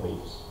of plane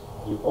waves.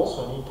 You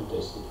also need to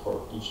test it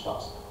for each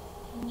task.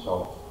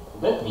 So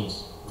that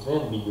means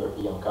then bigger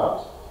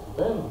NCAT,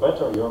 then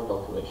better your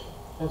calculation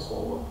and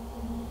slower.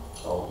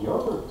 So your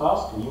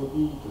task will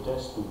be to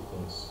test two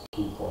things,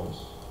 key points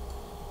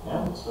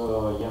and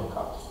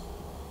NCAT.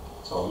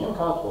 So you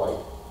can like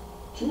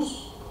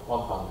choose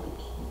 100,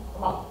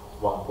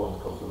 one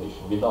point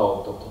calculation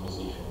without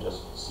optimization,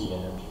 just C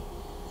energy.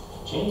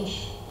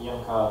 Change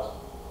EM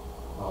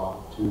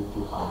to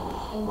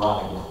 200,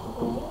 run again.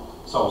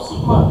 So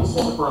sigma, this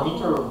is a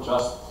parameter,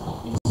 just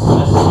it's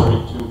necessary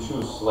to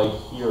choose, like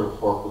here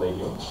for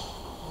palladium.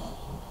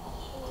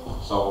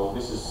 So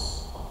this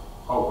is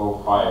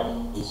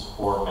 005 is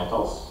for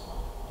metals.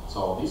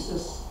 So this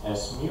is a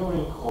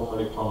smearing of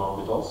electron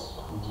orbitals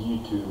due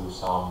to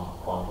some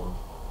quantum.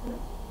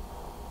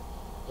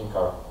 In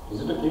car.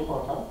 Is it okay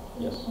for a car?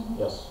 Yes.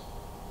 Yes.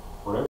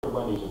 For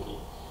everybody it's okay.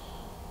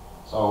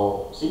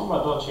 So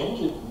sigma don't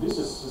change it. This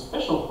is a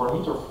special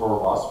parameter for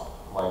VASP,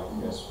 like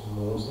a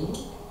smoothing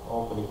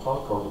of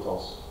electronic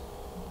orbitals.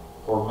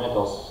 For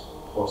metals,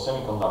 for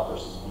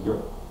semiconductors it's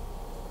bigger.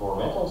 For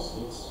metals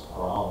it's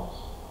around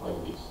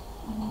like this.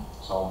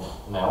 So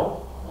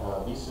now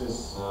this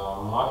is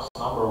max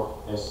number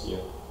of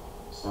SCF,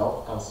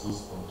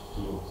 self-consistent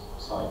field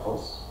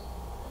cycles.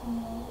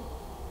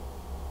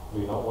 Do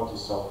you know what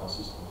is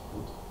self-consistent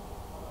field?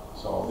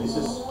 So this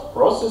is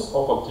process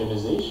of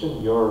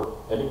optimization your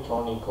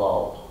electronic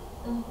cloud,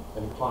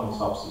 electronic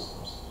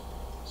subsystems.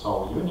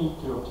 So you need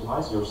to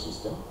optimize your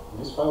system.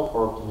 This file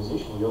for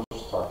optimization your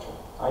structure.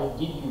 I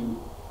give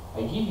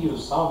you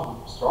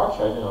some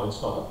structure. I don't know.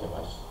 It's not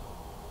optimized.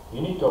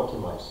 You need to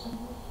optimize.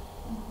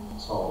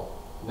 So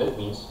that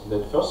means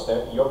that first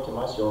step you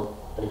optimize your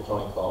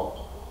electronic cloud,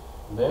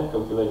 then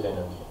calculate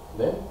energy,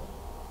 then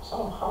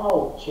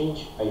somehow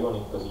change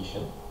ionic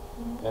position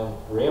and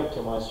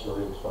re-optimize your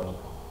electronic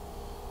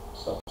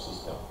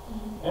subsystem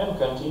and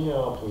continue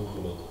to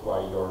infinity,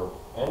 while your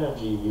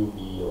energy will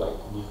be like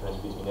difference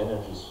between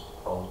energies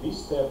from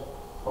this step,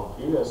 from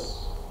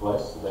previous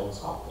less than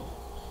something.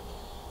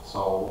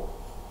 So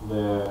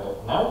the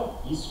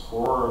now is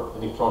for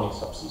electronic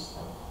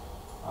subsystem,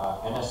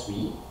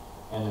 NSV,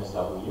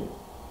 NSW.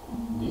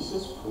 This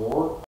is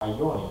for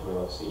ionic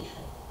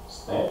relaxation,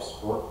 steps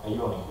for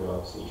ionic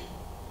relaxation.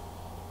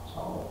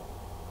 So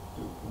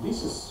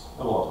this is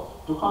a lot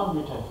of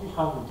 200 and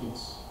 300.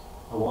 It's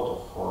a lot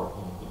of for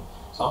anything.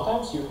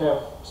 Sometimes you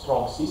have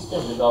strong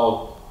system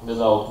without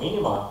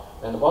minima,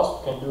 and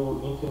VASP can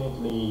do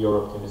infinitely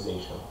your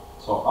optimization.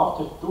 So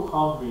after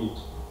 200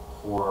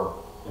 for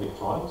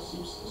electronic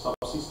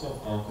subsystem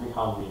and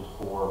 300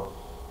 for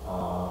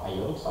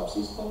ionic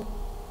subsystem,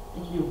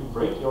 it will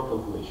break your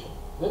calculation.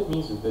 That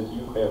means that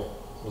you have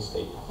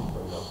mistake,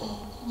 for example.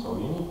 So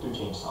you need to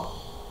change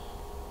something.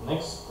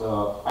 Next,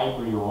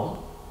 Ibrion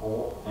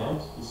and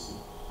PC.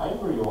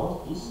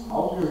 Ibrion is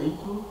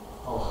algorithm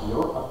of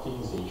your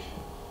optimization.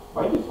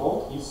 By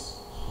default, this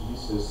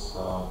is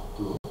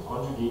to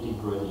conjugated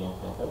gradient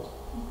method.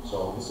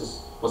 So this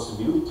is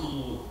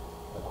possibility,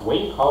 like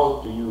way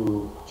how do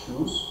you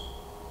choose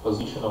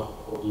position of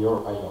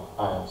your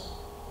ions.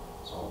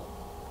 So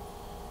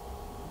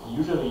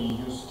usually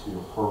used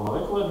to for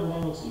molecular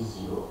dynamics is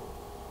 0.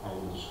 I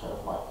will describe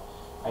why.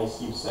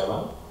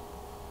 IC7,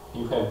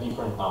 you have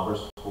different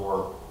numbers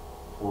for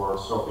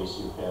surface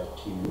you have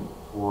 2,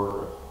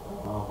 for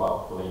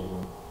bulk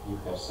palladium you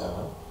have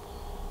 7.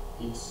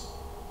 It's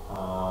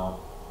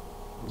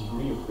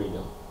degree of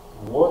freedom.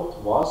 What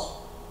VASP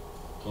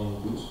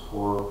can use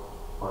for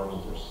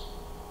parameters?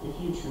 If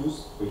you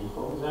choose 3,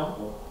 for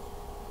example,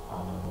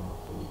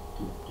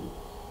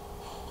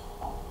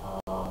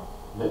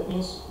 that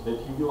means that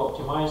you will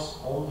optimize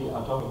only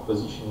atomic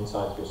position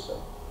inside your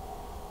cell.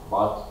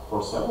 But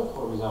for 7,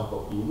 for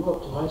example, you will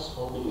optimize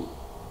only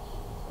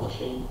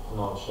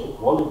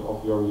volume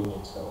of your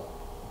unit cell.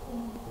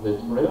 The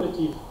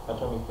relative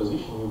atomic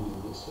position will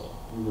be the same.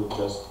 You will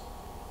just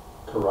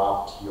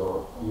corrupt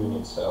your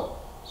unit cell.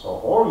 So,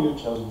 or you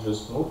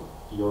just move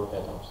your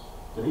atoms.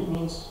 3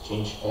 means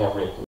change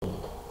everything,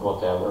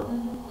 whatever.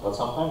 But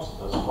sometimes it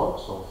doesn't work,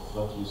 so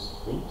don't use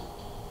 3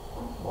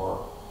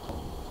 or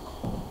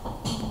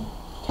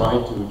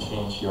try to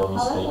change your I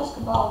mistake. want to ask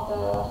about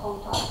the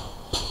home type.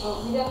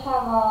 We don't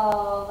have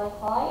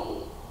Wi-Fi,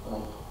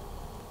 like.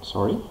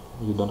 Sorry,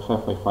 you don't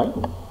have Wi-Fi?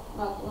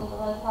 Not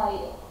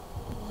Wi-Fi.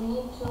 We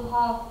need to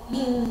have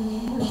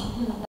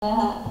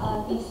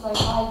this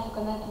Wi-Fi to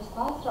connect with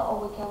cluster,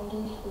 or we can do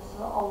it with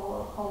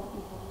our home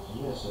internet.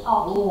 Yes, of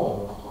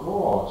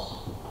course.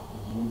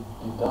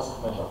 It doesn't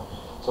matter.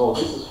 So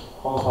this is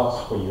home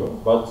task for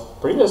you. But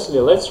previously,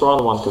 let's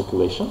run one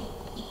calculation.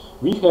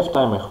 We have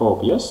time, I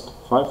hope, yes?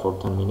 5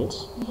 or 10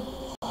 minutes.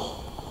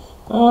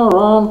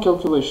 Run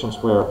calculations.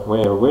 Where?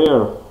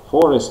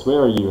 Forest,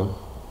 where are you?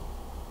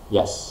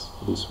 Yes,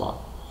 this one.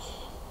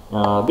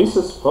 This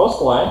is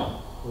first line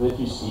that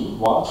you see,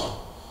 what?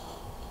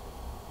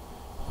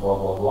 Blah,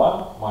 blah,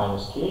 blah,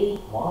 minus k,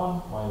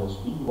 1, minus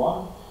b,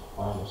 1,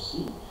 minus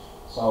c.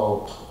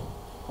 So,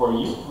 for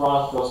you to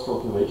run first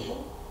calculation,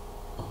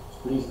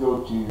 please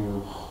go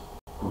to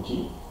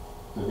Qt,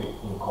 to the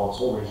in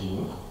console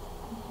regime.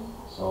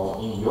 So,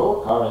 in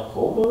your current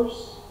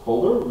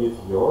folder with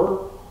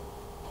your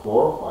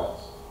 4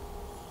 files.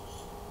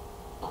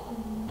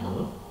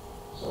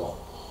 So,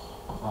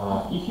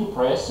 if you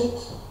press it,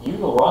 you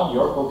will run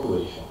your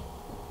calculation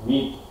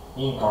with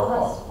in our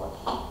Press part.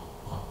 what?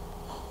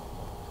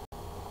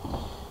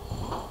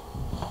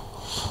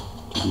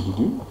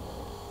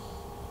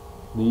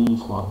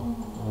 This one.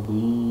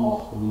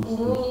 Oh, These.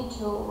 do we need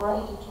to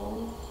write it all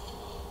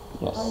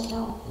right Yes.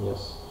 now?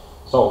 Yes.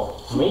 So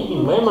maybe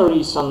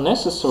memory is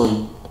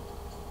unnecessary.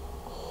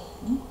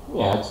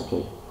 Yeah, it's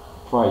okay.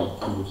 Try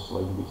to use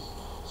like this.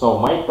 So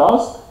my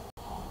task,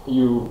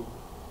 you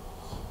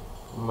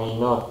may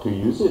not to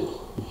use it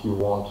if you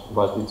want,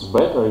 but it's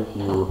better if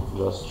you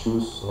just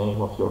choose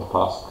name of your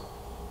task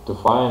to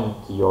find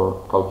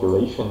your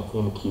calculation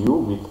in queue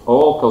with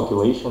all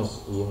calculations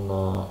in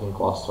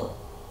cluster.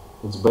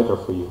 It's better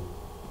for you.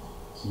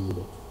 It's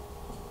easier.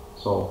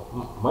 So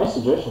my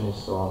suggestion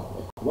is like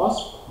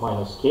VASP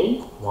minus K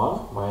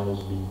 1 minus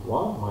B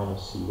 1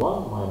 minus C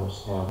 1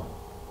 minus M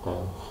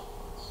 10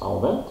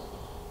 solvent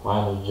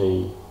minus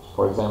J,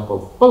 for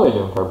example,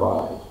 palladium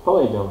carbide,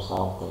 palladium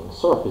something,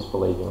 surface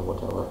palladium,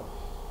 whatever.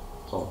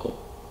 It's okay.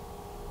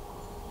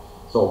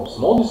 So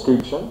small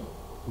description.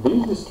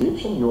 This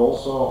description you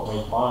also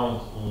may find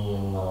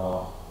in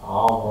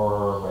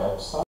our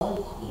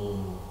website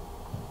in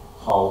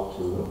how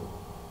to.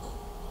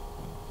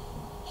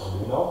 So do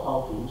you know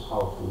how to use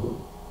how to?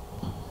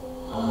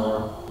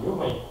 You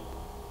may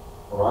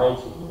write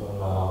it in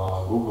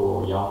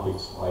Google or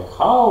Yandex, like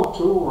how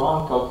to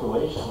run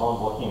calculation on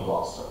blocking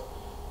cluster.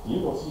 You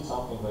will see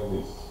something like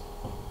this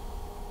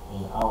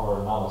in our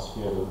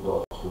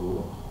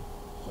nanosphere.2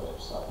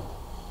 website.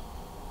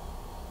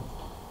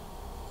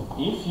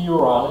 If you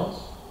run it,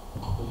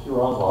 if you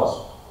run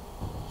VASP,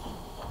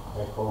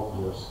 I hope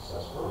you're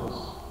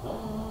successful.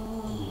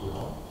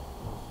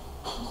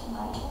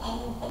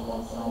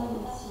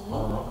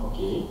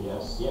 Okay,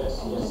 yes,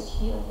 yes, And yes. just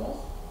here, yes?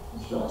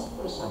 Just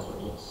press enter,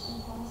 yes.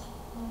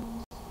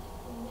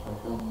 I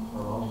have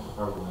wrong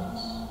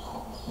arguments.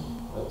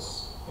 Let's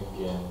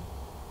again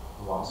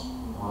VASP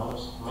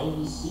minus,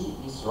 maybe C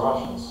is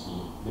Russian C.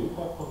 Do you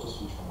have photo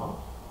switch or not?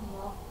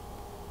 No.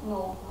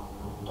 No.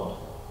 Don't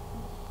have.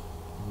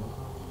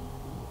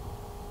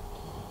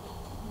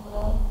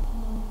 Well,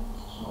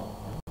 So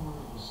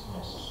memory is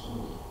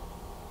necessary.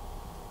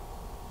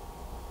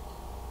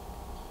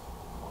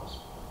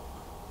 VASP.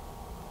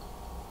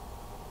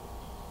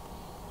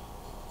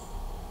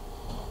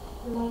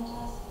 My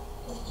task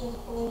is just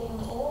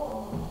palladium ore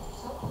or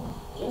something.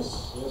 Yes,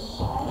 yes.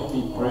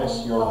 Maybe press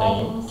your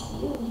name.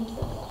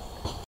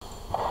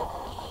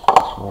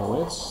 So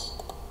let's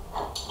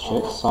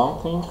check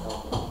something.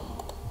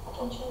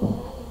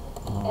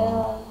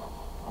 Error.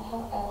 I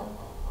have error.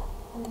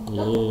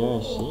 Yeah,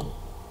 I see.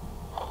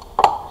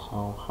 So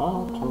how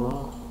to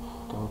run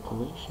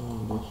calculation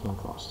on blocking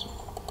cluster?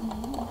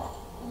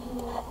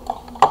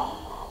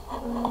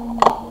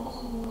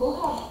 Who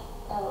have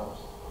errors?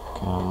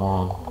 Come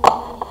on.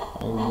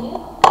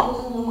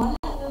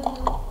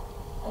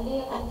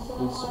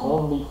 It's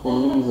only for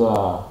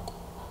Lisa.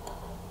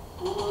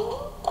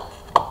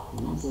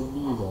 Lisa,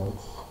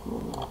 it's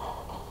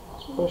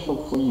special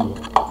for you.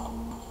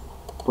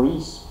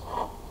 Please,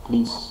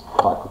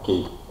 так,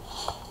 okay.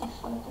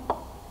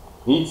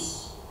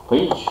 It's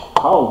page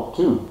how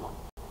to.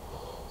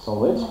 So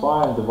let's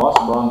find the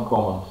VASP run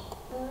command.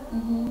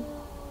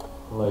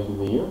 Like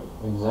there,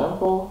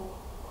 example.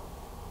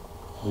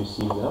 Do you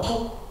see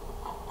example?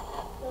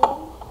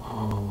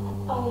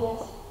 Oh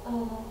yes.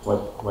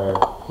 What, where?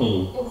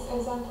 Hey. It's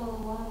example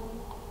one.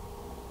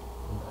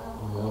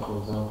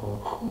 Example.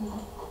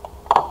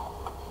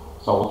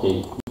 So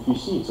okay, if you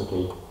see it's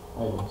okay.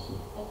 I don't see.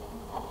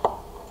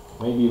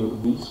 Maybe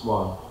this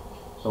one.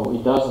 So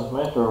it doesn't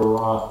matter.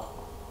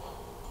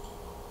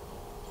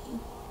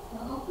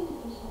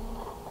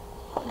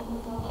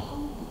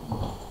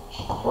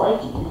 Try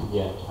to do it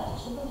again.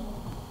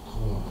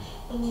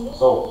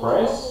 So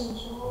press.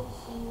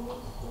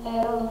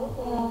 Error.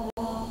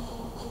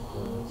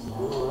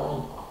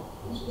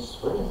 This is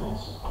very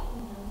nice.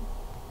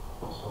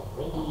 So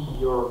maybe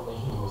your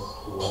name is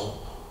too low.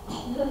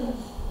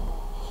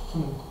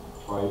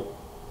 Try.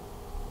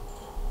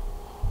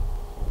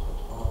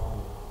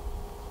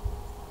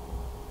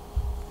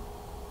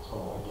 So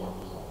again,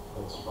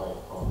 let's try it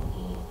from the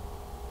beginning.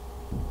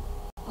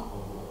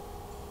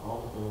 All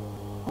the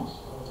names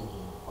from the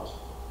beginning. First.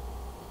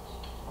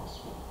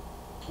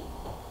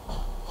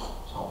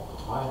 So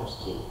minus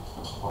K.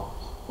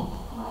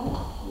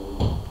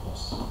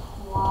 Yes.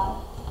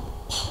 Why?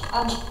 I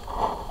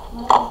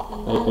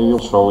will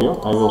show you.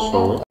 I will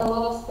show you. A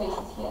lot of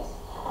spaces, yes.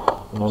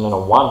 No.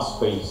 One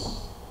space.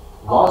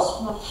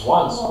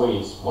 One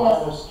space. Yes.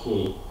 Minus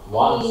K.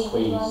 One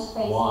space. One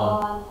space.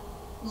 One.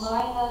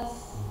 Minus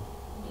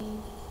B.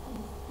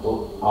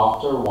 Well,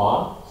 after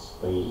one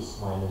space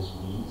minus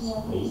B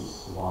Yeah.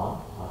 space one.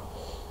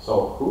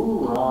 So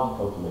who run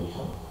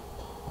calculation?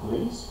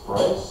 Please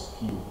press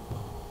Q.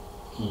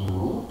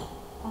 Q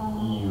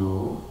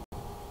U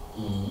E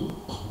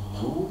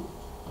U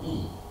E.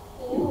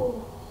 Q.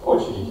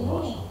 Очередь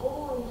наша.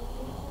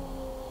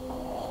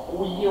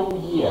 Уе.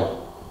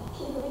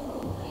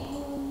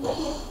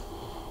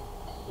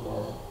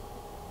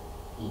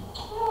 E.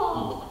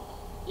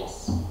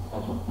 Yes.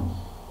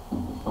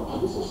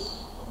 This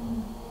pieces.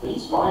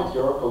 Please find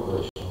your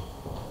calculation.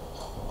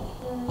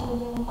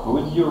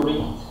 Could you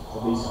read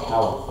this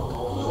count?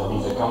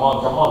 Lisa, come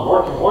on,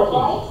 working.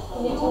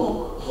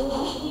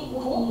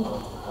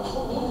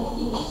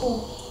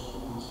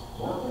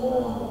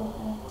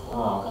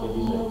 Okay,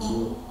 Lisa, you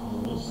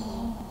missed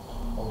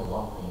only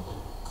one thing.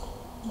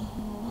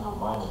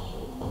 Minus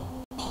shape.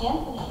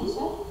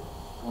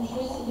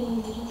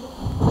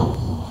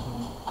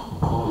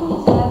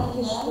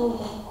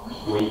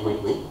 Wait.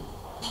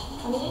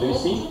 Do you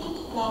see?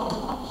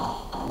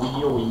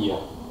 Video.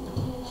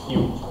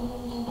 You.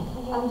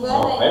 So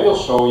I will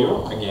show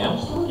you again.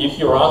 If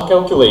you run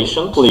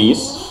calculation,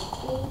 please.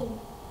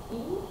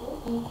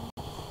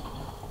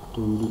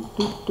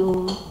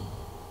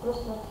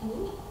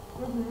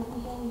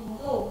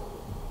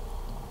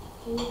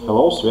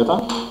 Hello, Sveta.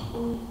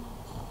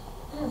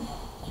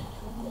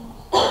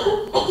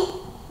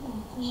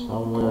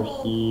 Somewhere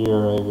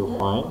here I will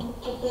find.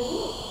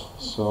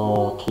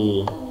 So,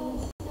 okay.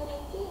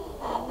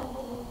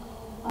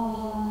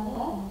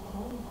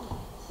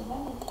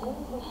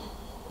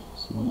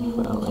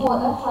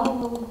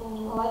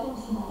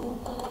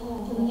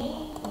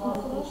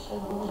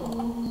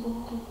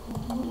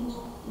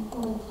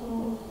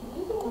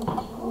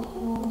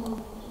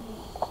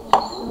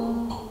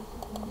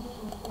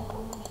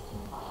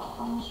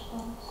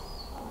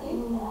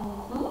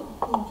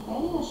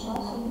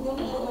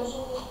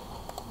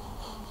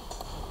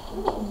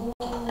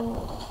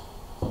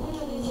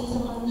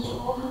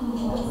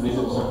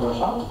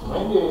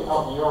 Maybe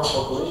your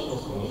calculation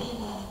is finished.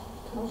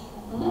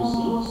 Do you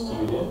see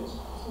student?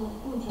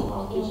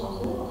 Okay,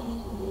 something.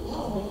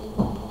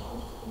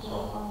 So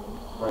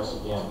press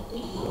again.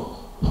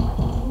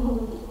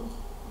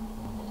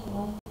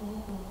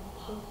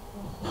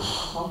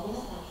 Something?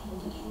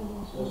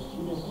 So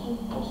students,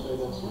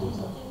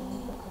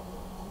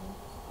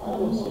 I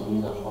don't see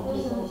these are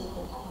complete.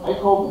 I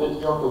hope that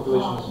your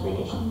calculation is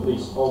finished.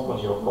 Please open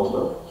your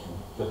folder.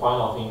 The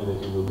final thing that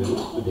you will do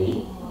today,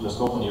 just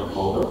open your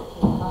folder.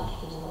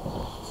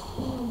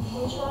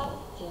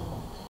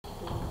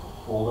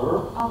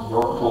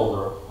 Your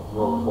folder,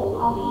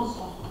 please.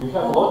 You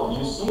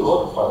see a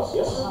lot of files,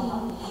 yes?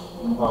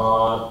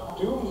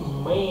 Two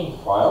main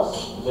files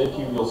that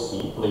you will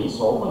see. Please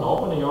open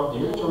your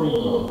directory.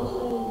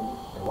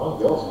 Come on,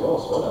 girls,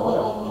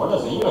 what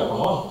is it?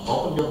 Come on,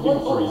 open your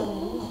directory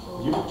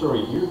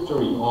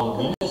on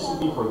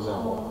VASP, for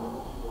example.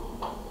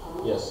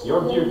 Yes,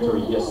 your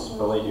directory, yes,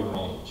 Palladium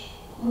Mage.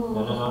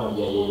 No,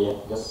 yeah,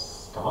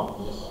 yes, come on,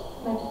 yes.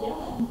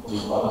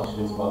 This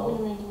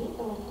button.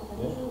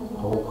 Yeah.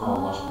 Oh, how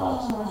much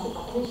cards?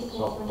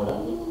 So,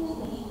 whatever.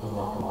 Come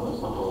on,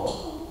 control.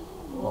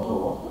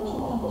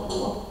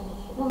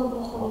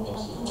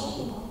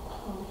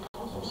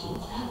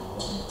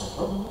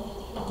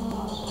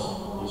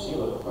 You see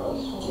what the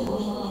files?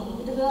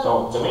 So,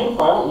 the main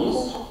file is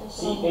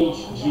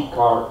CHG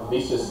card.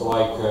 This is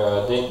like,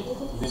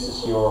 this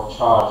is your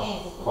charge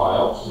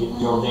file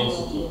with your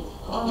density.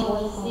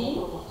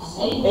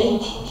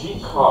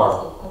 CHG card.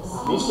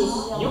 This is,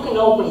 you can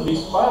open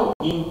this file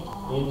in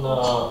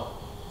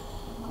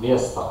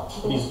Vesta.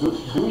 Please do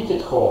it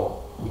at home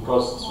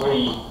because it's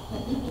very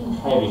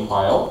heavy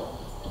file.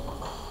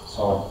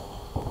 So,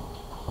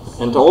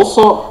 and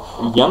also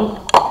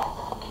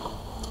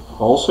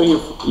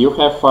you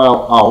have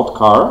file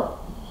outcar.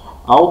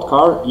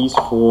 Outcar is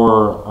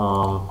for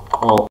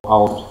all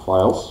out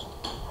files,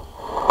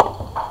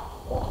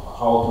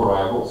 out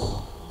variables.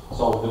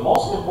 So the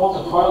most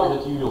important file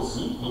that you will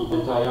see,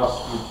 and I ask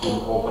you to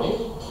open it.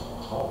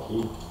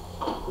 Okay.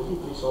 Could you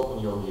please open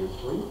your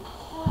directory?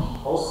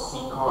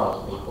 OSC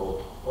card, they call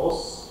it.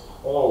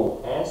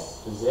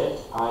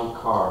 OSZI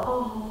card.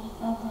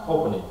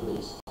 Open it,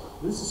 please.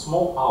 This is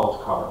small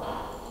out card.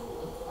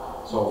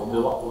 So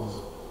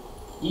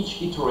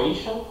each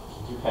iteration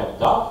you have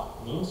done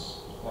means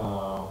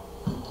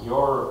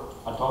your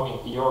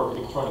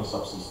electronic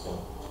subsystem.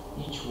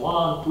 Each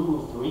 1,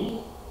 2, 3.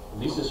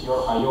 This is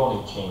your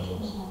ionic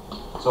changes.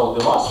 So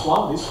the last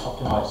one is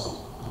optimized.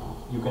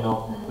 You can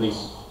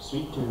please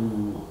switch to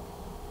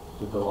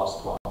the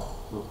last one,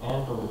 to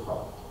end of the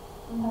file.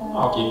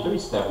 Okay, 3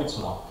 step, it's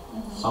not.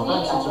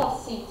 Sometimes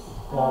it's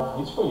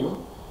it's for you.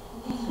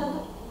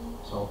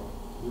 So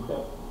you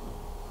have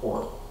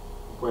 4.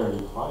 Where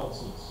you find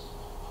 6?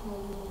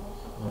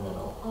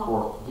 No.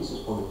 4. This is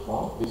for the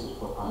phone, this is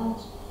for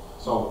ions.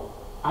 So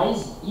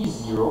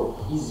E0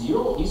 is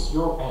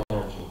your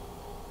energy.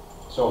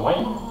 So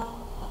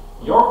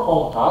your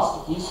home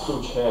task is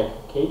to check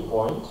K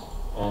point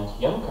and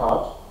N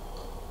card.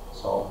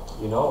 So,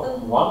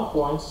 1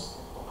 points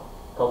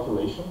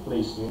calculation,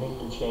 please, you need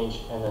to change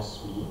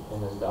NSV,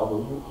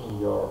 NSW in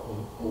your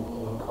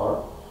in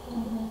card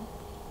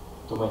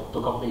to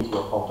complete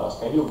your home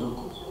task. I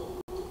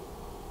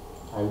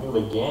will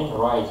again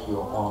write you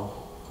on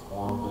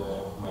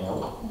the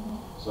mail.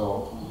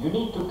 So, you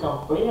need to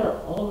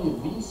compare only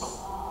this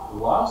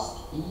last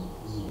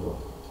E0.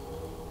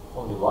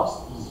 Only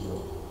last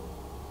E0.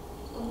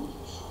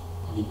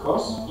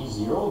 Because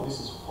E0, this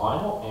is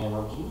final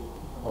energy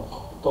of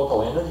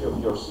total energy of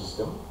your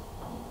system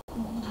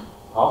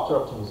after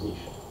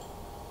optimization.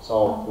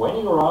 So when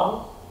you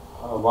run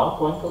one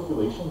point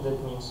calculation,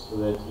 that means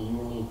that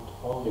you need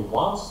only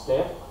one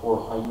step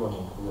for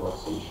ionic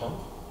relaxation.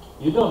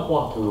 You don't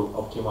want to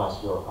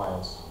optimize your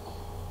ions.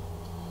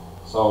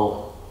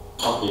 So,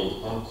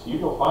 okay, and you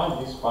will find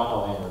this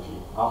final energy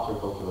after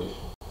calculation.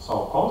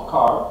 So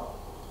concar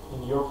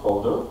in your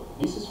folder,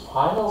 this is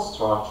final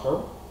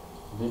structure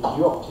that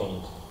you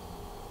obtained.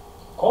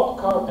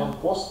 Concar and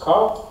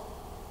postcar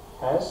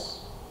has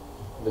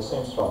the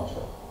same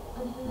structure.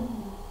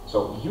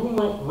 So you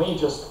may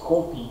just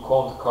copy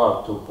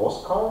concar to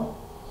postcar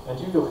and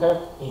you will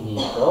have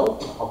initial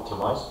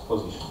optimized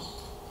positions.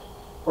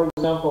 For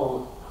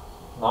example,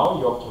 now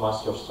you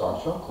optimize your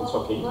structure, it's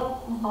okay.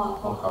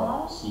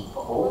 Concar,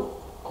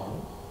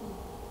 C-O-N,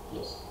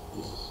 yes,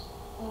 this is.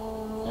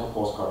 And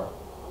postcar,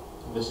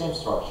 the same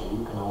structure,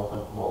 you can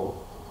open both.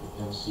 You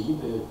can see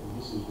that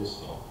this is the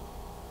same.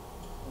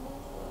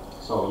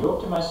 So you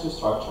optimize your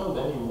structure,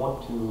 then you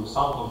want to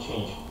something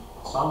change,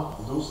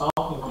 do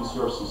something with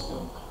your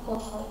system.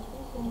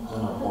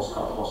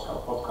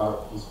 Postcar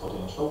is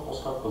potential,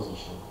 postcar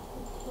position.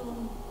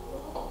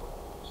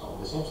 So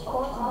the same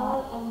structure.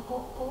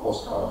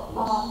 Postcar,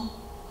 yes.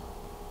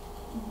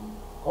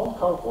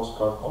 Concar,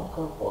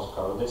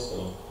 the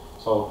same.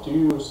 So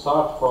to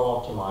start from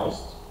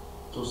optimized,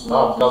 to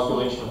start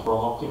calculation from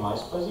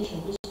optimized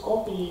position, please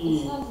copy.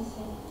 It's not the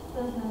same.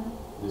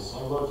 The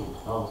same logic,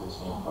 not the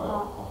same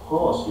file. Of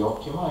course, you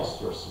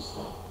optimized your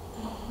system.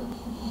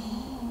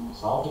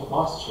 Something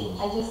must change.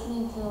 I just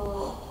need to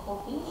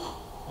copy.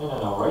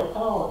 No. Right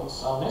now,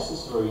 it's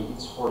unnecessary.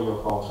 It's for your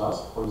home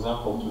task. For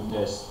example, to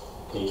test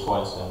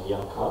K-points and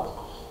Yan cut.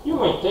 You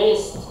may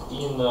test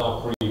in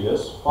a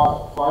previous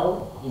file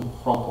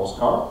from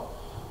postcard,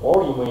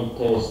 or you may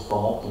test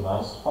from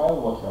optimized file,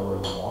 whatever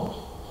you want.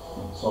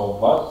 So,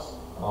 but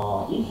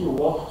if you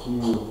want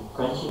to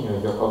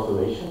continue your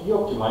calculation, you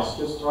optimize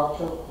your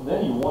structure,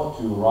 then you want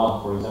to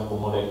run, for example,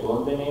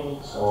 molecular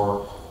dynamics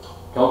or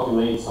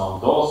calculate some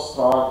dose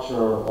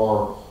structure,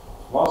 or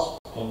VASP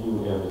can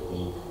do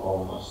everything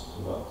almost,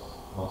 but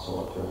not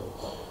so accurate.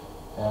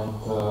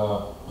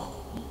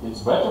 And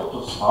it's better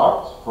to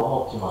start from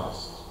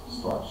optimized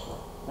structure.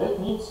 That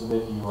means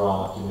that you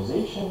run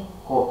optimization,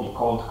 copy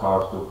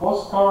concar to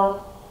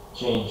postcard,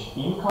 change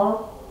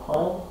incar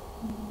file.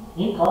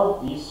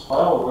 Incar is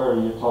file where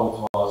you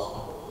told us,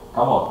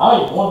 come on,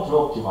 I want to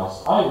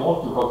optimize, I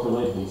want to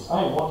calculate this,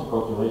 I want to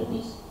calculate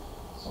this.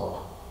 So,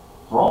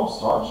 from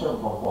structure,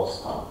 from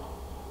postcard.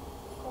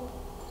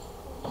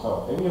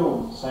 So, I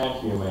will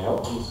send you a mail,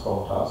 please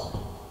call task,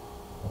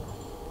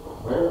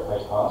 where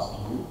I ask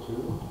you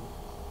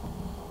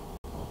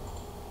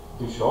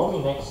to show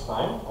me next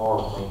time, or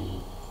maybe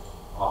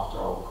after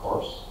our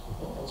course.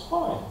 It's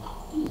fine,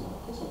 easy,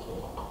 it's okay.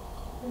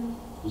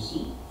 You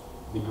see?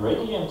 The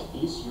gradient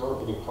is your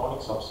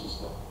electronic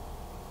subsystem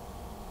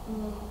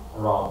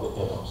around the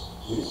atoms.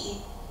 Do you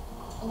see?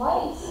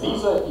 Why is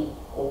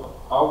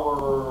our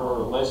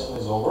lesson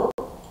is over,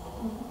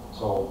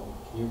 so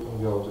you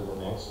can go to the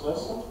next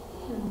lesson.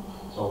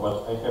 So,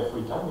 but I have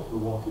free time if you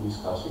want to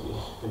discuss again.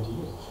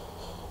 Continue.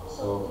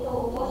 So,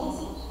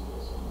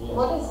 yes.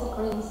 What is the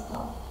green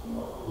stuff?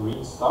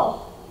 Green stuff.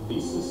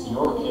 This is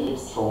your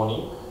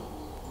electronic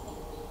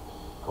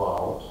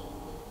cloud.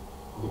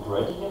 The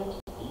gradient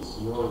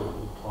is your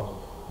electronic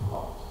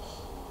cloud.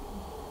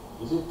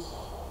 Is it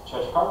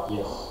charge card?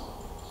 Yes.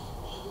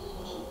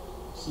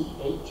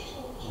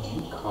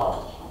 CHG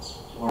card. It's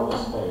more or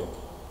less fair.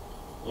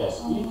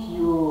 Yes, if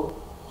you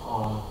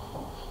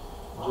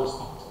just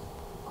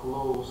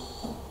close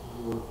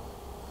your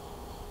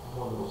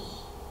models,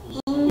 you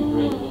see the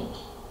gradient.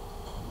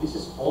 This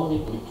is only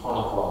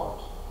electronic cloud.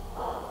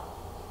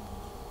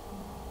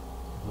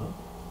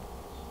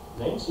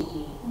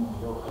 Density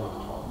of your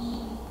electrons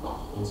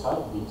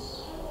inside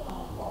this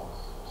box.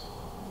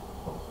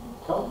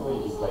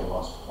 Calculated by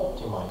VASP,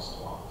 optimized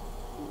one.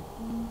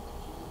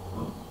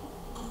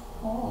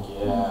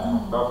 Yeah,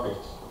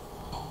 perfect.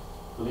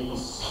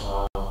 Please,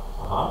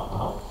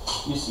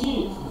 You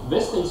see,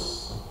 Vesta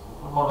is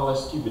more or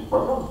less stupid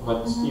program,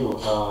 but still,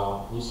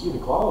 you see the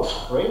cloud.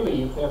 Really,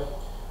 you have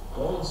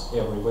points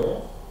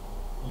everywhere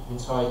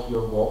inside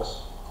your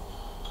box.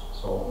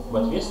 So,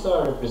 but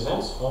Vesta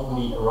represents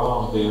only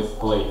around the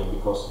palladium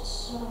because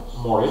it's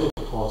more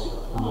electrons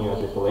near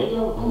the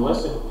palladium,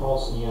 less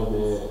electrons near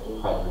the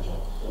hydrogen.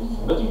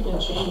 But you can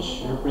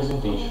change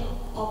representation.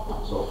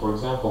 So, for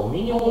example,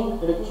 minimum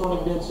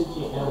electronic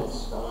density and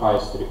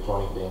highest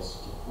electronic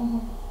density.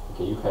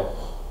 Okay, you have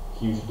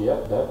huge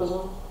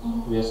diapason.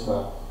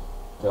 Vesta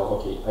tell,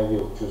 okay, I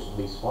will choose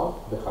this one,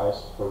 the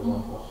highest, for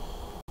example.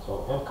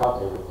 So, and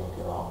cut everything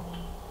around.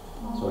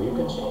 So you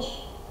can change.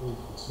 If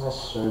it's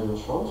necessary to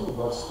show you,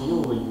 but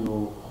still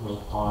you may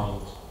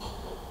find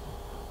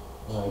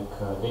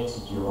like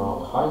density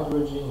around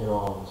hydrogen,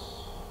 around.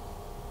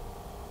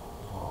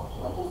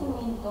 What does it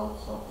mean,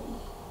 dots of it?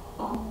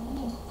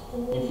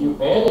 If you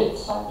add it,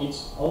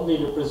 it's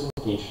only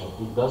representation.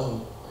 It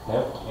doesn't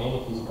have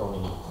any physical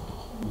meaning.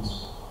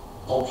 It's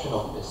option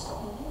of this.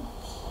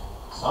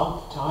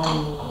 Some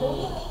tiny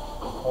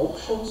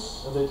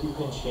options that you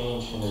can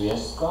change in the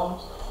VASP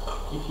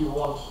if you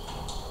want.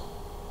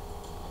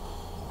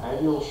 I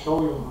will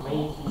show you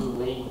maybe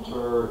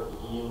later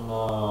in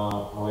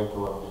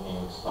molecular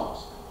dynamics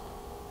task.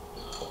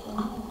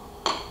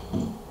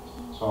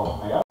 So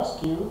I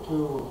ask you to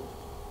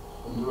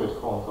do at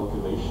home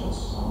calculations.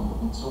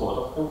 It's a lot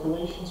of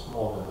calculations,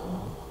 more than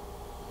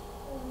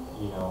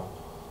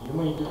you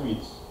may do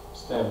it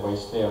step by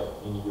step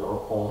in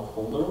your own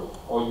folder,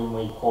 or you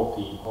may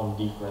copy on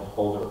different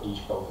folder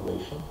each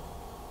calculation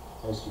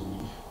as you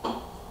wish.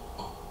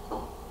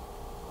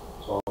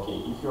 So okay,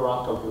 if you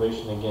run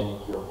calculation again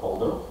in your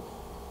folder,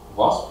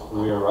 VASP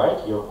will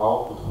write your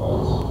output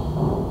files.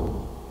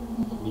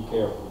 Be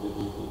careful to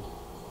delete it.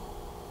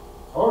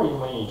 Or you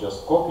may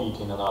just copy it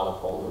in another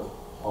folder,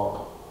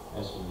 or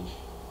as you wish.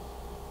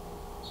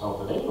 So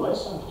today's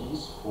lesson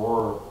is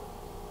for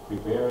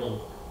preparing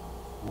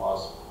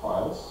VASP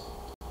files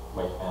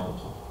by hand.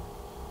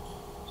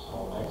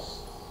 So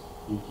next,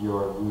 if you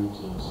are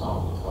using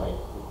something like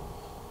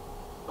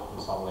in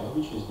some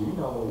languages, do you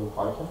know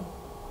Python?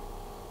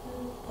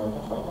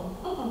 Python?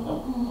 No?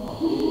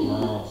 Okay,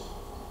 nice.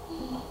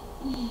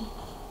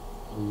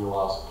 We will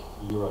ask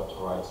Yura to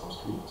write some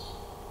scripts.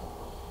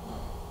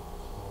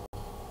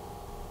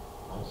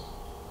 Nice.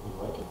 You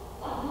like it?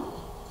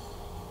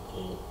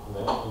 Okay,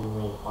 then you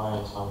may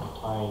find some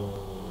tiny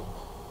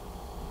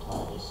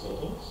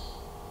settings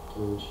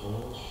to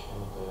change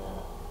the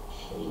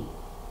shape,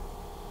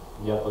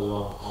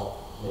 diapason of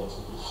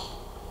densities,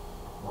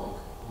 like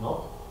not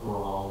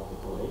around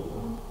the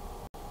layer.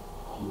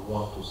 If you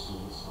want to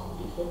see some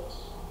defects,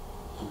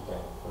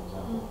 feedback, for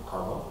example,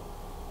 carbon,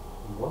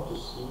 you want to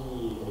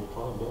see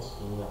electronic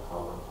density in a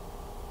carbon.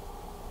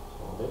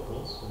 So that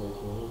means that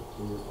you need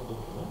to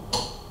increment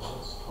that.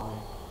 Let's try.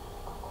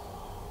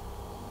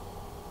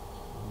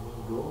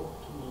 Go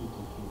to it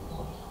if you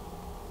want.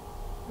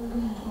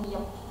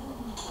 Yep.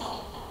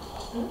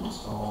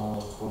 So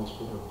for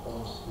speed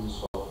response, we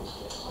solve this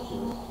case.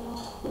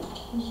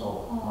 So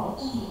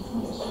marks, yes,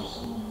 you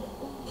see,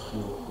 if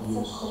you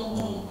use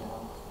need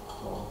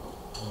for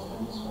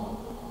this one,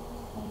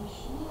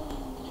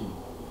 2.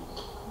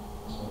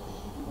 So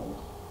default.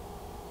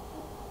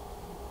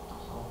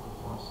 Something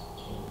must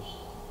change.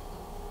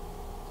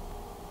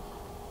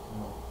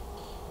 No.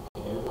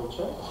 Okay, I will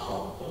check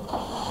something. I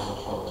will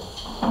show them.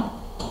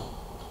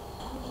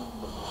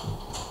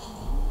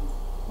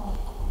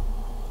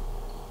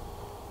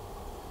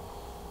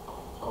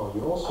 Oh,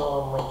 you also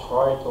may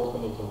try to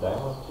open it in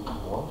diamond if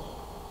you want.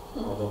 I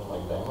don't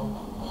like diamond.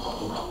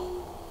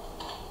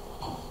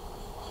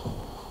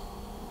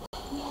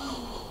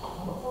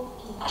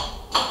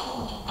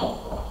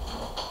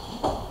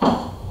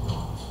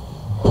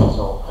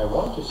 So I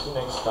want to see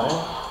next time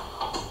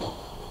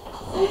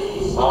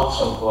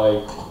something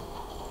like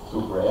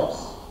 2 graphs,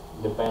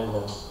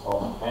 dependence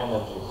of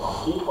energy from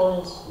key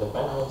points,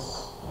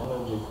 dependence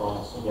energy from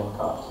CM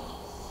cut.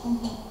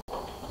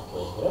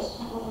 Okay, yes?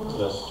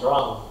 Just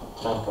run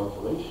 10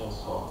 calculations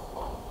or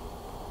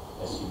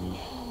as you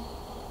wish.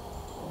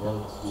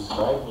 And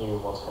describe me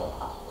what's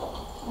happened.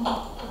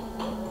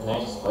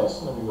 Next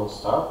lesson we will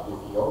start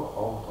with your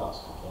home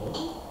task, okay?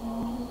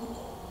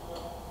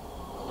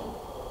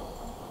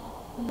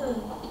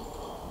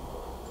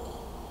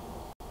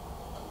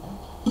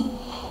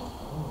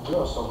 You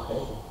are so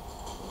heavy.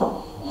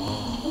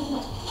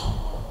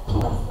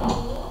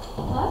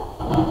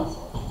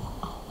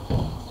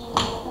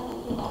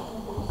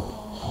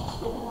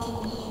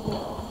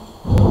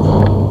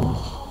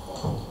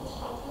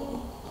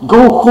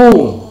 Go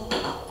home!